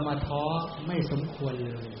ถ้าเรามาท้อไม่สมควรเ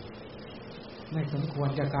ลยไม่สมควร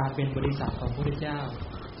กับการเป็นบริษัทของพระพุทธเจ้า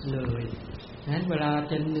เลยนั้นเวลา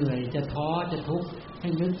จะเหนื่อยจะท้อจะทุกข์ให้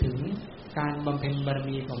นึกถึงการบำเพ็ญบาร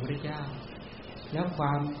มีของพระพุทธเจ้าแล้วคว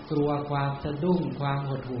ามกลัวความสะดุ้งความ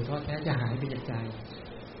หดหู่ท้อแท้จะหายไปจากใจ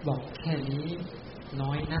บอกแค่นี้น้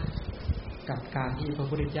อยนักกับการที่พระ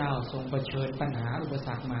พุทธเจ้าทรงเผชิญปัญหาอุปส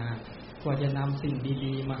รรคมากว่าจะนำสิ่ง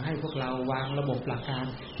ดีๆมาให้พวกเราวางระบบหลักการ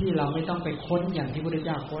ที่เราไม่ต้องไปค้นอย่างที่พระพุทธเ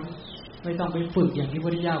จ้าค้นไม่ต้องไปฝึกอย่างที่พระพุ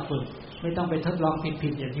ทธเจ้าฝึกไม่ต้องไปทดลองผิ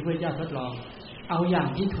ดๆอย่างที่พระพุทธเจ้าทดลองเอาอย่าง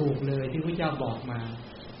ที่ถูกเลยที่พระพุทธเจ้าบอกมา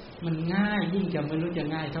มันง่ายยิ่งจะไม่รู้จะ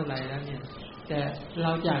ง่ายเท่าไหร่แล้วเนี่ยแต่เร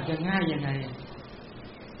าอยากจะง่ายยังไง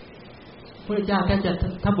พระพุทธเจ้า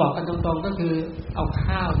ถ้าบอกกันตรงๆก็คือเอา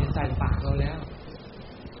ข้าวเนี่ยใส่ปากเราแล้ว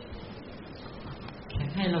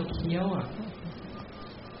ให้เราเคี้ยว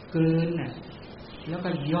กลืนแล้วก็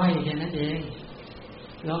ย่อยแค่นั้นเอง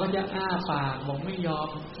เราก็จะอ้าปากบอกไม่ยอม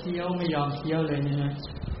เคี้ยวไม่ยอมเคี้ยวเลยนะ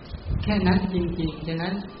แค่นั้นจริงๆฉะ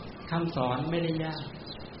นั้นคำสอนไม่ได้ยาก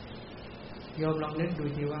โยมลองนึกดู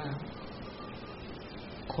ทีว่า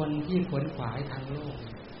คนที่ขวนขวายทางโลก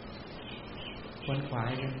ขวนขวาย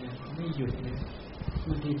กันเนี่ยไม่หยุดเลยบ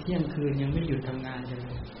างทีเที่ยงคืนยังไม่หยุดทำงานเลย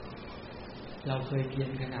เราเคยเพียร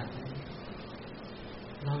ขนาดนั้น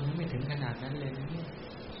เรายังไม่ถึงขนาดนั้นเลยนะ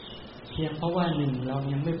เพียงเพราะว่า1เรา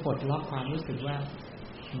ยังไม่ปลดล็อกความรู้สึกว่า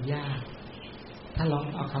ยากถ้าลอง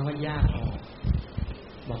เอาคำว่ายากออก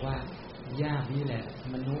บอกว่ายากนี่แหละ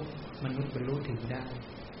มนุษย์บรรลุถึงได้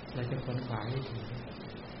เราจะค้นคว้าให้ถึง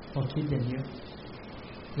พอคิดอย่างนี้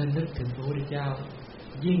แล้วนึกถึงพระพุทธเจ้า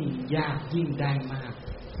ยิ่งยากยิ่งได้มาก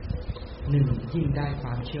1ยิ่งได้คว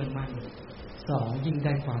ามเชื่อมั่น2ยิ่งไ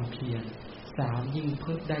ด้ความเพียร3ยิ่งเ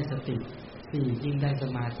พิ่มได้สติ4ยิ่งได้ส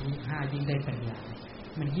มาธิ5ยิ่งได้ปัญญา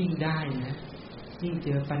มันยิ่งได้นะยิ่งเจ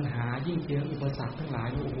อปัญหายิ่งเจออุปสรรคทั้งหลาย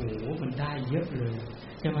โอ้โหมันได้เยอะเลย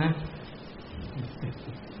ใช่ไหม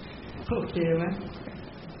โอเคไหม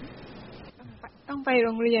ต้องไปโร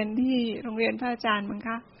งเรียนที่โรงเรียนพระอาจารย์มั้งค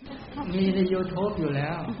ะมีใน YouTube อยู่แล้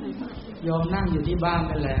วยอมนั่งอยู่ที่บ้าน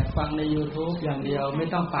กันแหละฟังใน YouTube อย่างเดียวไม่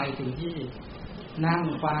ต้องไปถึงที่นั่ง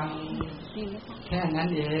ฟังแค่นั้น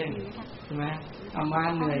เองใช่ไหมเอามา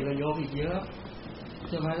เหนื่อยก็โยมอีกเยอะใ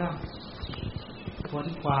ช่ไหมล่ะขวน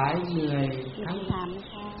ขวายเหนื่อย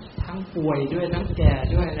ทั้งป่วยด้วยทั้งแก่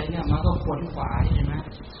ด้วยอะไรเนี่ยมาก็ขวนขวายใช่ไหม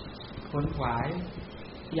ขนขวาย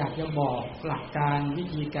อยากจะบอกหลักการวิ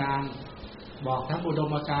ธีการบอกทั้งอุด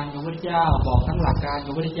มการณ์ของพระพุทธเจ้าบอกทั้งหลักการข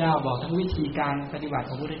องพระพุทธเจ้าบอกทั้งวิธีการปฏิบัติ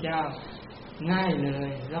ของพระพุทธเจ้าง่ายเลย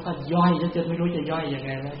แล้วก็ย่อยจนไม่รู้จะย่อยยังไ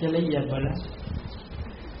งแล้วจะละเอียดหมดแล้ว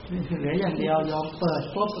เหลืออย่างเดียวยอมเปิด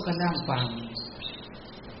ปุ๊บก็นั่งฟัง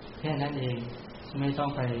แค่นั้นเองไม่ต้อง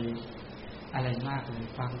ไปอะไรมากเลย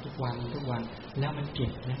ฟังทุกวันแล้วมันเก็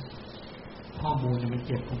บนะข้อมูลมันเ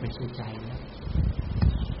ก็บคงไปสู่ใจนะ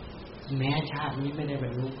แม้ชาตินี้ไม่ได้บร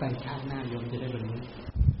รลุไปชาติหน้าโยมจะได้บรรลุ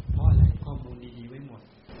เพราะอะไรข้อมูลดีๆไว้หมด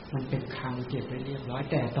มันเป็นคลังเก็บไว้เรียบร้อย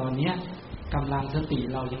แต่ตอนเนี้ยกำลังสติ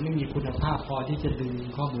เรายังไม่มีคุณภาพพอที่จะดึง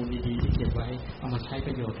ข้อมูลดีๆที่เก็บไว้เอามาใช้ป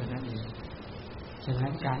ระโยชน์เท่านั้นเองฉะนั้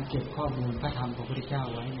นการเก็บข้อมูลพระธรรมของพระพุทธเจ้า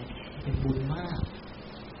ไว้เนี่ยเป็นบุญมาก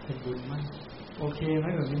โอเคไหม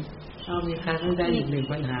แบบนี้มีใครได้อีกหนึ่ง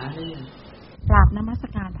ปัญหาได้กราบนมัส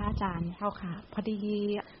การพระอาจารย์เจ้าค่ะพอดี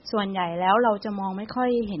ส่วนใหญ่แล้วเราจะมองไม่ค่อย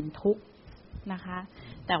เห็นทุกข์นะคะ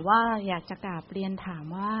แต่ว่าอยากจะกราบเรียนถาม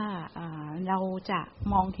ว่าเราจะ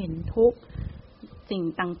มองเห็นทุกข์สิ่ง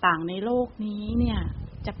ต่างๆในโลกนี้เนี่ย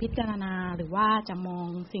จะพิจารณาหรือว่าจะมอง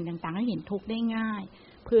สิ่งต่างๆให้เห็นทุกข์ได้ง่าย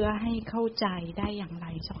เพื่อให้เข้าใจได้อย่างไร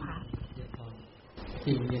เจ้าค่ะจ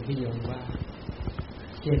ริงอย่างที่โยมว่า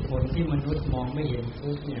เหตุผลที่มนุษย์มองไม่เห็น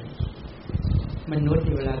ทุกข์เนี่ยมนุษย์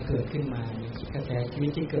ที่เวลาเกิดขึ้นมากระแสชีวิ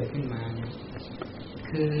ตที่เกิดขึ้นมาเนี่ย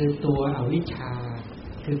คือตัวอวิชชา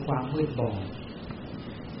คือความมืดบอด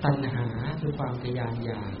ตัณหาคือความทะยานอ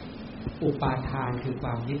ยากอุปาทานคือคว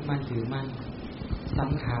ามยึดมั่นถือมั่นสั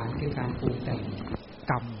งขารคือการปรุงแต่ง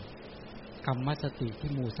กรรมสติ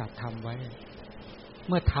ที่หมู่สัตว์ทำไว้เ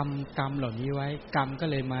มื่อทำกรรมเหล่านี้ไว้กรรมก็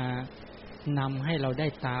เลยมานำให้เราได้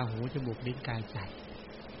ตาหูจมูกลิ้นกายใจ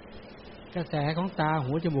กระแสของตา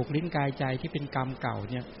หูจมูกลิ้นกายใจที่เป็นกรรมเก่า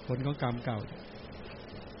เนี่ยผลของกรรมเก่า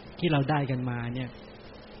ที่เราได้กันมาเนี่ย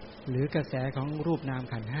หรือกระแสของรูปนาม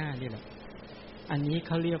ขันธ์ห้านี่แหละอันนี้เ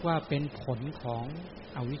ขาเรียกว่าเป็นผลของ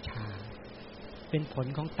อวิชชาเป็นผล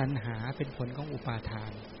ของตัณหาเป็นผลของอุปาทา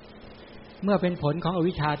นเมื่อเป็นผลของอ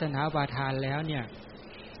วิชชาตัณหาอุปาทานแล้วเนี่ย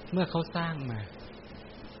เมื่อเขาสร้างมา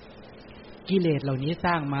กิเลสเหล่านี้ส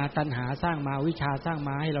ร้างมาตัณหาสร้างมาวิชาสร้างม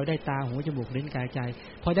าให้เราได้ตาหูจมูกลิ้นกายใจ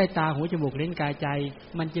พอได้ตาหูจมูกลิ้นกายใจ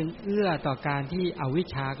มันจึงเอื้อต่อการที่อวิ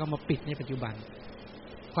ชาก็มาปิดในปัจจุบัน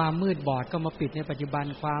ความมืดบอดก็มาปิดในปัจจุบัน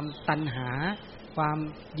ความตัณหาความ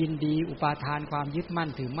ยินดีอุปาทานความยึดมั่น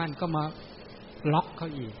ถือมั่นก็มาล็อกเขา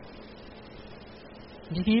อีก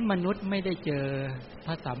ทีนี้มนุษย์ไม่ได้เจอพ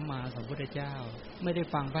ระสัมมาสัมพุทธเจ้าไม่ได้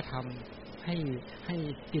ฟังพระธรรมให้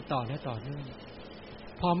ติดต่อและต่อเนื่อง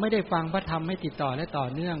พอไม่ได้ฟังพระธรรมให้ติดต่อและต่อ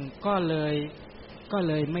เนื่องก็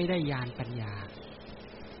เลยไม่ได้ญาณปัญญา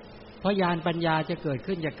เพราะญาณปัญญาจะเกิด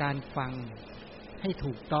ขึ้นจากการฟังให้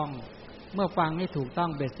ถูกต้องเมื่อฟังให้ถูกต้อง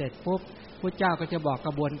เบ็ดเสร็จปุ๊บพระเจ้าก็จะบอกก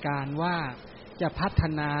ระบวนการว่าจะพัฒ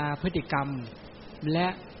นาพฤติกรรมและ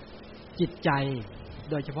จิตใจ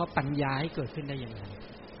โดยเฉพาะปัญญาให้เกิดขึ้นได้อย่างไร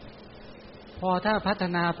พอถ้าพัฒ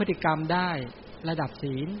นาพฤติกรรมได้ระดับ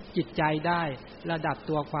ศีลจิตใจได้ระดับ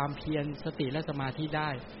ตัวความเพียรสติและสมาธิได้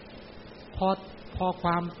พอค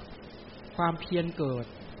วามเพียรเกิด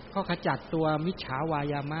ก็ขจัดตัวมิจฉาวา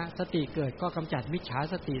ยามะสติเกิดก็กำจัดมิจฉา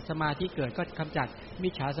สติสมาธิเกิดก็กำจัดมิ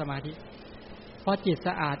จฉาสมาธิพอจิตส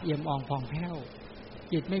ะอาดเอี่ยมอ่องผ่องแผ้ว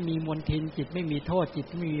จิตไม่มีมลทินจิตไม่มีโทษจิต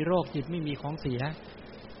ไม่มีโรคจิตไม่มีของเสีย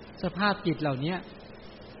สภาพจิตเหล่านี้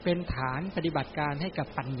เป็นฐานปฏิบัติการให้กับ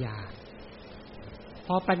ปัญญาพ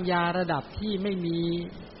อปัญญาระดับที่ไม่มี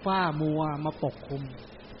ฝ้ามัวมาปกคลุม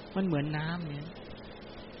มันเหมือนน้ำเนี่ย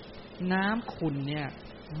น้ำขุ่นเนี่ย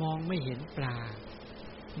มองไม่เห็นปลา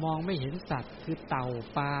มองไม่เห็นสัตว์คือเต่า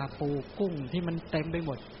ปลาปูกุ้งที่มันเต็มไปห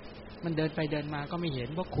มดมันเดินไปเดินมาก็ไม่เห็น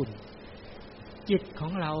ว่าขุ่นจิตขอ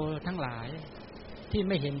งเราทั้งหลายที่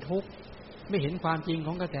ไม่เห็นทุกข์ไม่เห็นความจริงข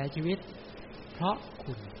องกระแสชีวิตเพราะ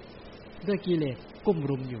ขุ่นด้วยกิเลสกุ้ม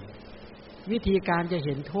รุมอยู่วิธีการจะเ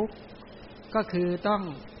ห็นทุกข์ก็คือต้อง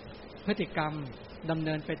พฤติกรรมดำเ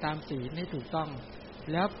นินไปตามศีลให้ถูกต้อง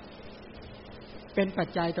แล้วเป็นปัจ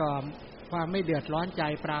จัยต่อความไม่เดือดร้อนใจ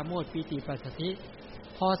ปราโมทย์ปีติปัสสธิ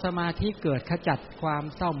พอสมาธิเกิดขจัดความ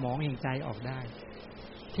เศร้าหมองแห่งใจออกได้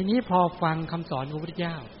ทีนี้พอฟังคำสอนของพระพุทธเ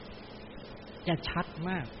จ้าจะชัด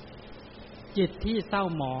มากจิตที่เศร้า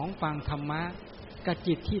หมองฟังธรรมะกับ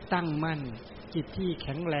จิตที่ตั้งมั่นจิตที่แ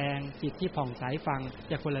ข็งแรงจิตที่ผ่องใสฟัง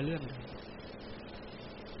จะคนละเรื่องกัน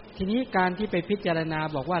ทีนี้การที่ไปพิจารณา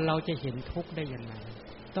บอกว่าเราจะเห็นทุกข์ได้ยังไง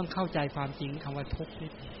ต้องเข้าใจความจริงคำว่าทุกข์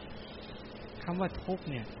นี่คำว่าทุกข์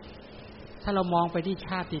เนี่ยถ้าเรามองไปที่ช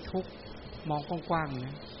าติทุกข์มองกว้างๆน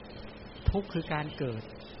ะทุกข์คือการเกิด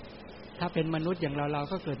ถ้าเป็นมนุษย์อย่างเรา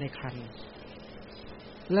ก็เกิดในครรภ์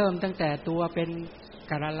เริ่มตั้งแต่ตัวเป็น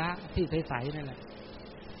กะระละที่ใสๆนั่นแหละ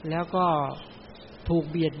แล้วก็ถ ถูก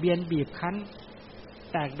เบียดเบียนบีบคั้น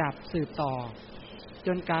แตกดับสืบต่อจ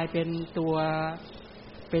นกลายเป็นตัว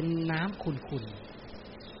เป็นน้ำขุ่น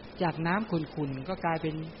ๆจากน้ำขุ่นๆก็กลายเ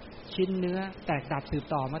ป็นชิ้นเนื้อแตกดับสืบ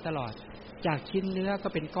ต่อมาตลอดจากชิ้นเนื้อก็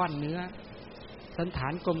เป็นก้อนเนื้อสันฐา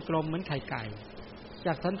นกลมๆเหมือนไข่ไก่จ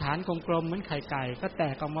ากสันฐานกลมๆเหมือนไข่ไก่ก็แต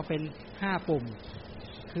กออกมาเป็น5ปุ่ม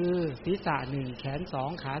คือศีรษะ1แขน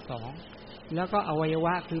2ขา2แล้วก็อวัยว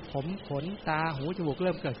ะคือผมขนตาหูจมูกเ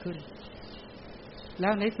ริ่มเกิดขึ้นแล้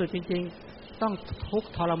วในสุดจริงๆต้องทุกข์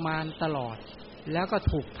ทรมานตลอดแล้วก็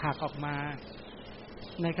ถูกผลักออกมา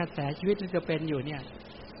ในกระแสชีวิตที่จะเป็นอยู่เนี่ย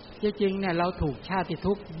จริงๆเนี่ยเราถูกชาติ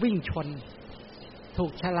ทุกข์วิ่งชนถู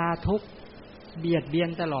กชราทุกข์เบียดเบียน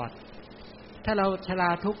ตลอดถ้าเราชรา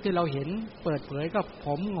ทุกข์ที่เราเห็นเปิดเผยก็ผ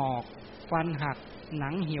มหงอกฟันหักหนั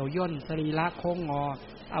งเหี่ยวย่นสรีระโค้งงอ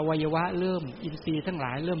อวัยวะเริ่มอินทรีย์ทั้งหล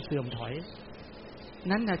ายเริ่มเสื่อมถอย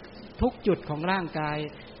นั้นน่ะทุกจุดของร่างกาย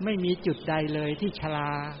ไม่มีจุดใดเลยที่ชรา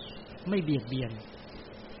ไม่เบียดเบีย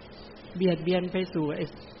นไปสู่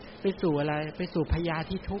อะไรไปสู่พยา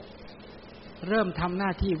ธิทุกข์เริ่มทำหน้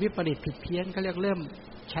าที่วิปริตผิดเพี้ยนเขาเรียกเริ่ม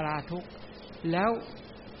ชราทุกข์แล้ว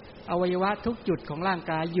อวัยวะทุกจุดของร่าง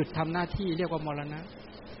กายหยุดทำหน้าที่เรียกว่ามรณะ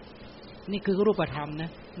นี่คือรูปธรรมน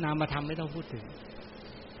ะนามธรรมไม่ต้องพูดถึง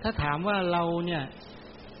ถ้าถามว่าเราเนี่ย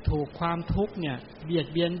ถูกความทุกข์เนี่ยเบียด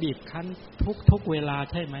เบียนบีบคั้นทุกเวลา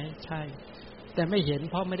ใช่ไหมใช่แต่ไม่เห็น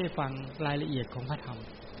เพราะไม่ได้ฟังรายละเอียดของพระธรรม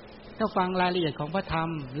ถ้าฟังรายละเอียดของพระธรรม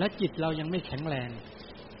และจิตเรายังไม่แข็งแรง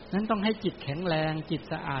นั้นต้องให้จิตแข็งแรงจิต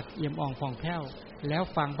สะอาดเอี่ยมอ่องผ่องแผ้วแล้ว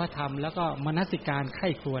ฟังพระธรรมแล้วก็มนสิการไข้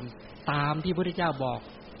ควรตามที่พระพุทธเจ้าบอก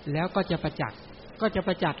แล้วก็จะประจัก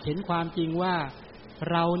ษ์เห็นความจริงว่า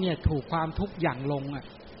เราเนี่ยถูกความทุกข์หยั่งลง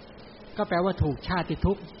ก็แปลว่าถูกชาติ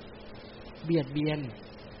ทุกข์เบียดเบียน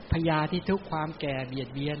พยาธิทุกข์ความแก่เบียด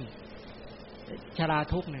เบียนชรา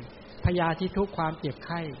ทุกข์เนี่ยพยาธิทุกข์ความเจ็บไ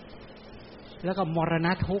ข้แล้วก็มรณ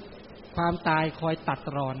ะทุกข์ความตายคอยตัด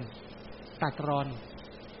รอน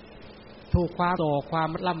ถูกความโศกความ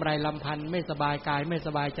ลำไรลำพันธ์ไม่สบายกายไม่ส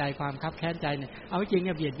บายใจความคับแค้นใจเนี่ยเอาจริงเ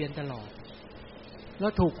นี่ยเบียดเบียนตลอดแล้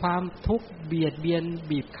วถูกความทุกข์เบียดเบียน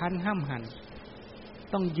บีบคั้นห้ำหั่น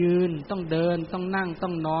ต้องยืนต้องเดินต้องนั่งต้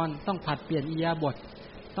องนอนต้องผัดเปลี่ยนอิริยาบถ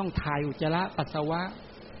ต้องถ่ายอุจจาระปัสสาวะ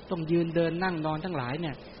ต้องยืนเดินนั่งนอนทั้งหลายเ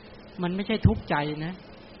นี่ยมันไม่ใช่ทุกข์ใจนะ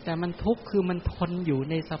แต่มันทุกข์คือมันทนอยู่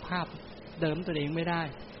ในสภาพเดิมตัวเองไม่ได้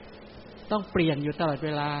ต้องเปลี่ยนอยู่ตลอดเว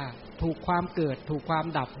ลาถูกความเกิดถูกความ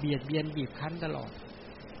ดับเบียดเบียนบีบคั้นตลอด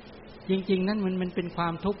จริงๆนั้นมันเป็นควา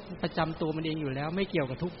มทุกข์ประจำตัวมันเองอยู่แล้วไม่เกี่ยว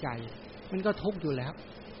กับทุกข์ใจมันก็ทุกข์อยู่แล้ว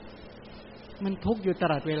มันทุกข์อยู่ต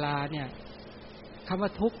ลอดเวลาเนี่ยคำว่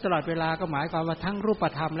าทุกข์ตลอดเวลาก็หมายความว่าทั้งรูป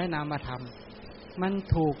ธรรมและนามธรรมมัน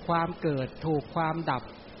ถูกความเกิดถูกความดับ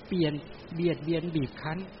เบียดเบียนบีบ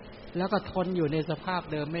คั้นแล้วก็ทนอยู่ในสภาพ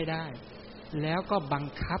เดิมไม่ได้แล้วก็บัง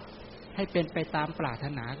คับให้เป็นไปตามปรารถ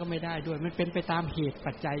นาก็ไม่ได้ด้วยมันเป็นไปตามเหตุ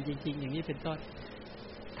ปัจจัยจริงๆอย่างนี้เป็นต้น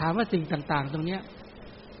ถามว่าสิ่งต่างๆตรงเนี้ย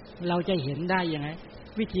เราจะเห็นได้ยังไง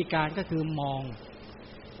วิธีการก็คือมอ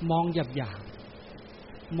งหยาบ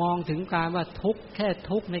ๆมองถึงการว่าทุกข์แค่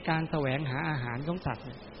ทุกข์ในการแสวงหาอาหารของสัตว์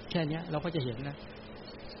แค่นี้เราก็จะเห็นนะ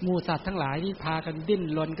หมู่สัตว์ทั้งหลายที่พากันดิ้น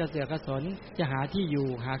รนกระเสือกกระสนจะหาที่อยู่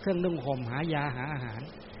หาเครื่องนุ่งห่มหายาหาอาหาร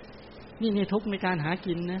นี่ทุกข์ในการหา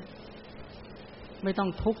กินนะไม่ต้อง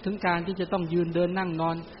ทุกข์ถึงการที่จะต้องยืนเดินนั่งน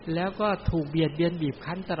อนแล้วก็ถูกเบียดเบียนบีบ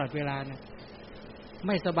คั้นตลอดเวลาเนี่ยไ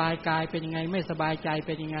ม่สบายกายเป็นยังไงไม่สบายใจเ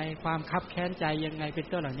ป็นยังไงความคับแค้นใจยังไงเป็น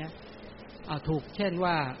ต้นเหล่านี้ถูกเช่น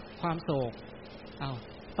ว่าความโศก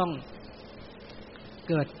ต้อง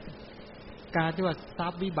เกิดการที่ว่าทรั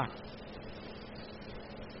พย์วิบัติ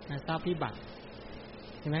ทรัพย์วิบัติ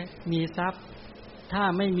ใช่ไหมมีทรัพย์ถ้าห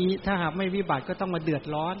ากไม่วิบัติก็ต้องมาเดือด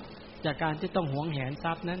ร้อนจากการที่ต้องหวงแหนท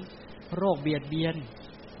รัพย์นั้นโรคเบียดเบียน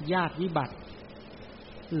ญาติวิบัติ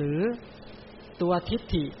หรือตัวทิฏ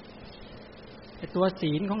ฐิตัว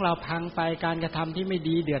ศีลของเราพังไปการกระทำที่ไม่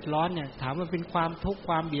ดีเดือดร้อนเนี่ยถามว่าเป็นความทุกข์ค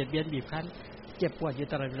วามเบียดเบียนบีบคั้นเจ็บปวดอยู่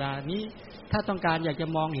ตลอดเวลานี้ถ้าต้องการอยากจะ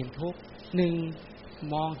มองเห็นทุกข์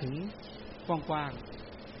1มองถึงกว้าง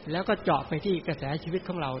ๆแล้วก็เจาะไปที่กระแสชีวิตข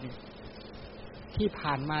องเราเนี่ยที่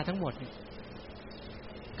ผ่านมาทั้งหมด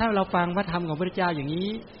ถ้าเราฟังพระธรรมของพระพุทธเจ้าอย่างนี้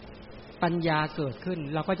ปัญญาเกิดขึ้น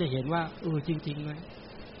เราก็จะเห็นว่าจริงๆเลย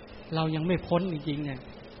เรายังไม่พ้นจริงๆเนี่ย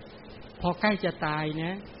พอใกล้จะตายเนี่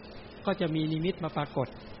ยก็จะมีนิมิตมาปรากฏ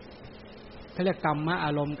เขาเรียกกรรมอ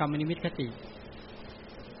ารมณ์กรรมนิมิตคติ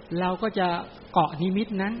เราก็จะเกาะนิมิต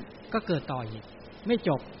นั้นก็เกิดต่ออีกไม่จ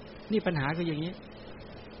บนี่ปัญหาคืออย่างนี้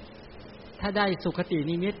ถ้าได้สุขติ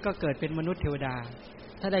นิมิตก็เกิดเป็นมนุษย์เทวดา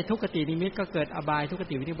ถ้าได้ทุกขตินิมิตก็เกิดอบายทุกข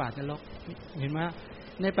ติวินิบาตนรกเห็นไหม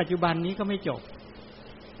ในปัจจุบันนี้ก็ไม่จบ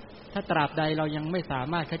ถ้าตราบใดเรายังไม่สา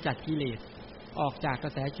มารถขจัดกิเลสออกจากกร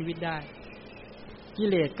ะแสชีวิตได้ กิ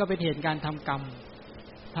เลสก็เป็นเหตุการทำกร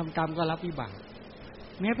รมก็รับวิบาก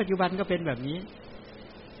แม้ปัจจุบันก็เป็นแบบนี้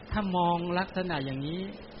ถ้ามองลักษณะอย่างนี้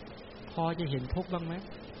พอจะเห็นทุกข์บ้างไหม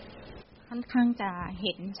ค่อนข้างจะเ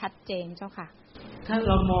ห็นชัดเจนเจ้าค่ะถ้าเ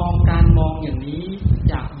รามองการมองอย่างนี้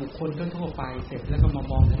จากบุคคลทั่วไปเสร็จแล้วก็มา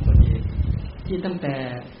มองถึงตนเองที่ตั้งแต่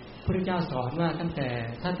พระพุทธเจ้าสอนว่าตั้งแต่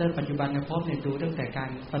ถ้าเจอปัจจุบันในภพเนี่ยดูตั้งแต่การ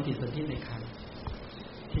ปฏิสนธิในครรภ์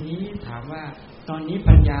ทีนี้ถามว่าตอนนี้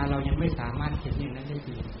ปัญญาเรายังไม่สามารถเห็นอย่างนั้นได้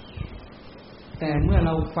ดีแต่เมื่อเ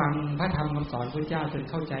ราฟังพระธรรมคำสอนพระเจ้าจน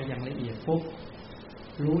เข้าใจอย่างละเอียดปุ๊บ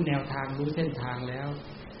รู้แนวทางรู้เส้นทางแล้ว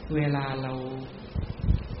เวลาเรา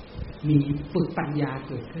มีฝึกปัญญา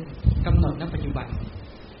เกิดขึ้นกำหนดณปัจจุบัน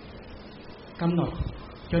กำหนด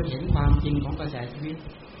จนเห็นความจริงของกระแสชีวิต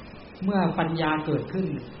เมื่อปัญญาเกิดขึ้น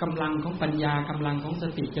กำลังของปัญญากำลังของส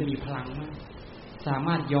ติจะมีพลังมากสาม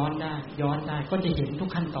ารถย้อนได้ก็จะเห็นทุก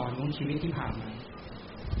ขั้นตอนของชีวิตที่ผ่านมา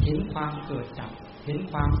เห็นความเกิดดับเห็น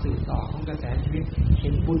ความสืบต่อของกระแสชีวิตเห็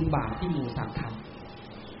นบุญบาปที่หมู่สัตว์ท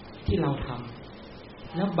ำที่เราท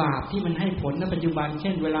ำแล้วบาปที่มันให้ผลในปัจจุบันเ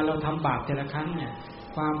ช่นเวลาเราทำบาปแต่ละครั้งเนี่ย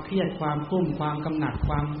ความเครียดความกลุ้มความกำหนัดค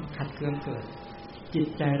วามขัดเคืองเกิดจิต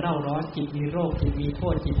ใจเร่าร้อนจิตมีโรคจิตมีโท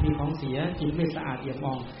ษจิตมีของเสียจิตไม่สะอาดเอี่ยม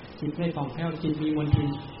อ่องจิตไม่ผ่องแผ้วจิตมีมลทิน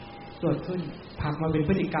เกิดขึ้นผลักมาเป็นพ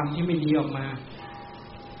ฤติกรรมที่ไม่ดีออกมา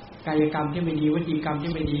กายกรรมที่ไม่ดีวจีกรรม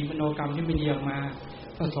ที่ไม่ดีมโนกรรมที่ไม่ดีออกมา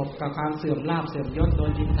ประสบกับความเสื่อมลาภเสื่อมยศโด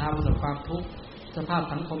นทิฏฐาประสบความทุกข์สภาพ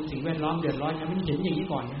สังคมสิ่งแวดล้อมเดือดร้อนมันเห็นอย่างนี้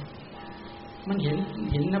ก่อนนะมันเ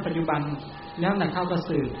ห็นณปัจจุบันแล้วน่ะเข้าก็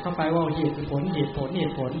สืบเข้าไปว่าเหตุผล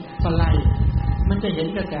ก็ไล่มันจะเห็น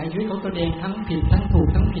กระแสชีวิตของตัวเองทั้งผิดทั้งถูก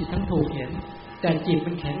ทั้งผิดทั้งถูกเห็นแต่จิต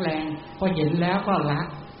มันแข็งแรงพอเห็นแล้วก็ละ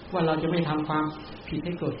ว่าเราจะไม่ทำความผิดใ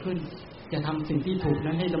ห้เกิดขึ้นจะทำสิ่งที่ถูก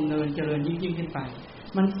นั้นให้ดำเนินเจริญยิ่งขึ้นไป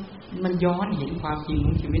มันย้อนเห็นความจริงข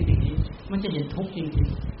องชีวิตอย่างนี้มันจะเห็นทุกข์จริง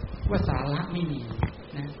ๆว่าสาระไม่มี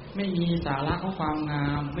นะไม่มีสาระของความงา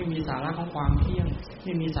มไม่มีสาระของความเที่ยงไ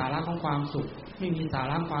ม่มีสาระของความสุขไม่มีสา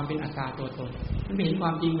ระความเป็นอัตตาตัวตนมันไม่เห็นคว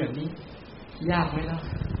ามจริงแบบนี้ยากไหมล่ะ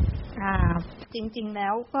จริงๆแล้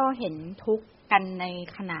วก็เห็นทุกข์กันใน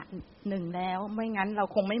ขณะหนึ่งแล้วไม่งั้นเรา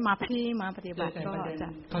คงไม่มาปฏิบัติก็จะ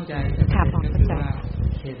เข้าใจค่ะก็คือว่า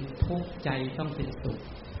เห็นทุกข์ใจต้องเป็นสุข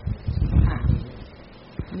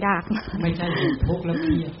ยากไม่ใช่เห็นทุกข์แล้วเค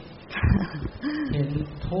รียดเห็น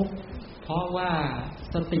ทุกข์เพราะว่า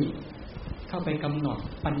สติเข้าไปกำหนด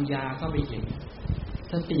ปัญญาเข้าไปเห็น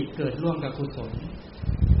สติเกิดร่วมกับกุศล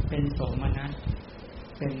เป็นโสมนัส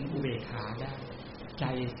เป็นอุเบกขาได้ใจ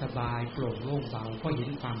สบายโปร่งโล่งเบาก็เห็น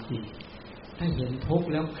ความจริงถ้าเห็นทุกข์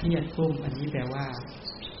แล้วเครียดกลุ้มอันนี้แปลว่า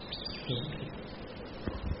เ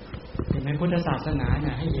ห็นไหมพุทธศาสนาเ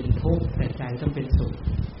นี่ยให้เห็นทุกข์แต่ใจต้องเป็นสุข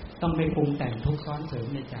ต้องไม่ปรุงแต่งทุกข์ซ้อนเสริม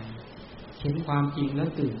ในใจเห็นความจริงแล้ว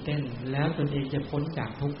ตื่นเต้นแล้วตนเองจะพ้นจาก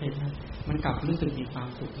ทุกข์ได้มันกลับรู้สึกมีความ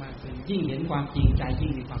สุขมากขึ้นยิ่งเห็นความจริงใจยิ่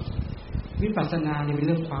งมีความสุขวิปัสสนาเนี่ยเป็นเ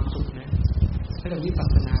รื่องความสุขนะถ้าเราวิปัส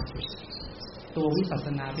สนาตัววิปัสส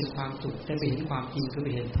นาเป็นความสุขแต่ไปเห็นความจริงคือไป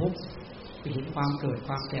เห็นทุกข์ไปเห็นความเกิดค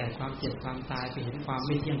วามแก่ความเจ็บความตายไปเห็นความไ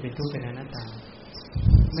ม่เที่ยงเป็นทุกข์เป็นอนัตตา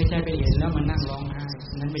ไม่ใช่ไปเห็นแล้วมานั่งร้องไห้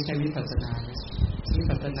นั้นไม่ใช่วิปัสสนานะวิ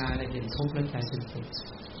ปัสสนาอะไรเห็นทุกข์แล้วใจเป็นสุข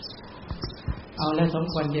เอาแล้วสม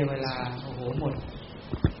ควรเดียวเวลาโอ้โหหมด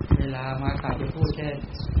เวลามากะจะพูดแค่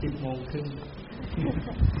 10:30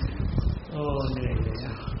 โอ้เหนื่อย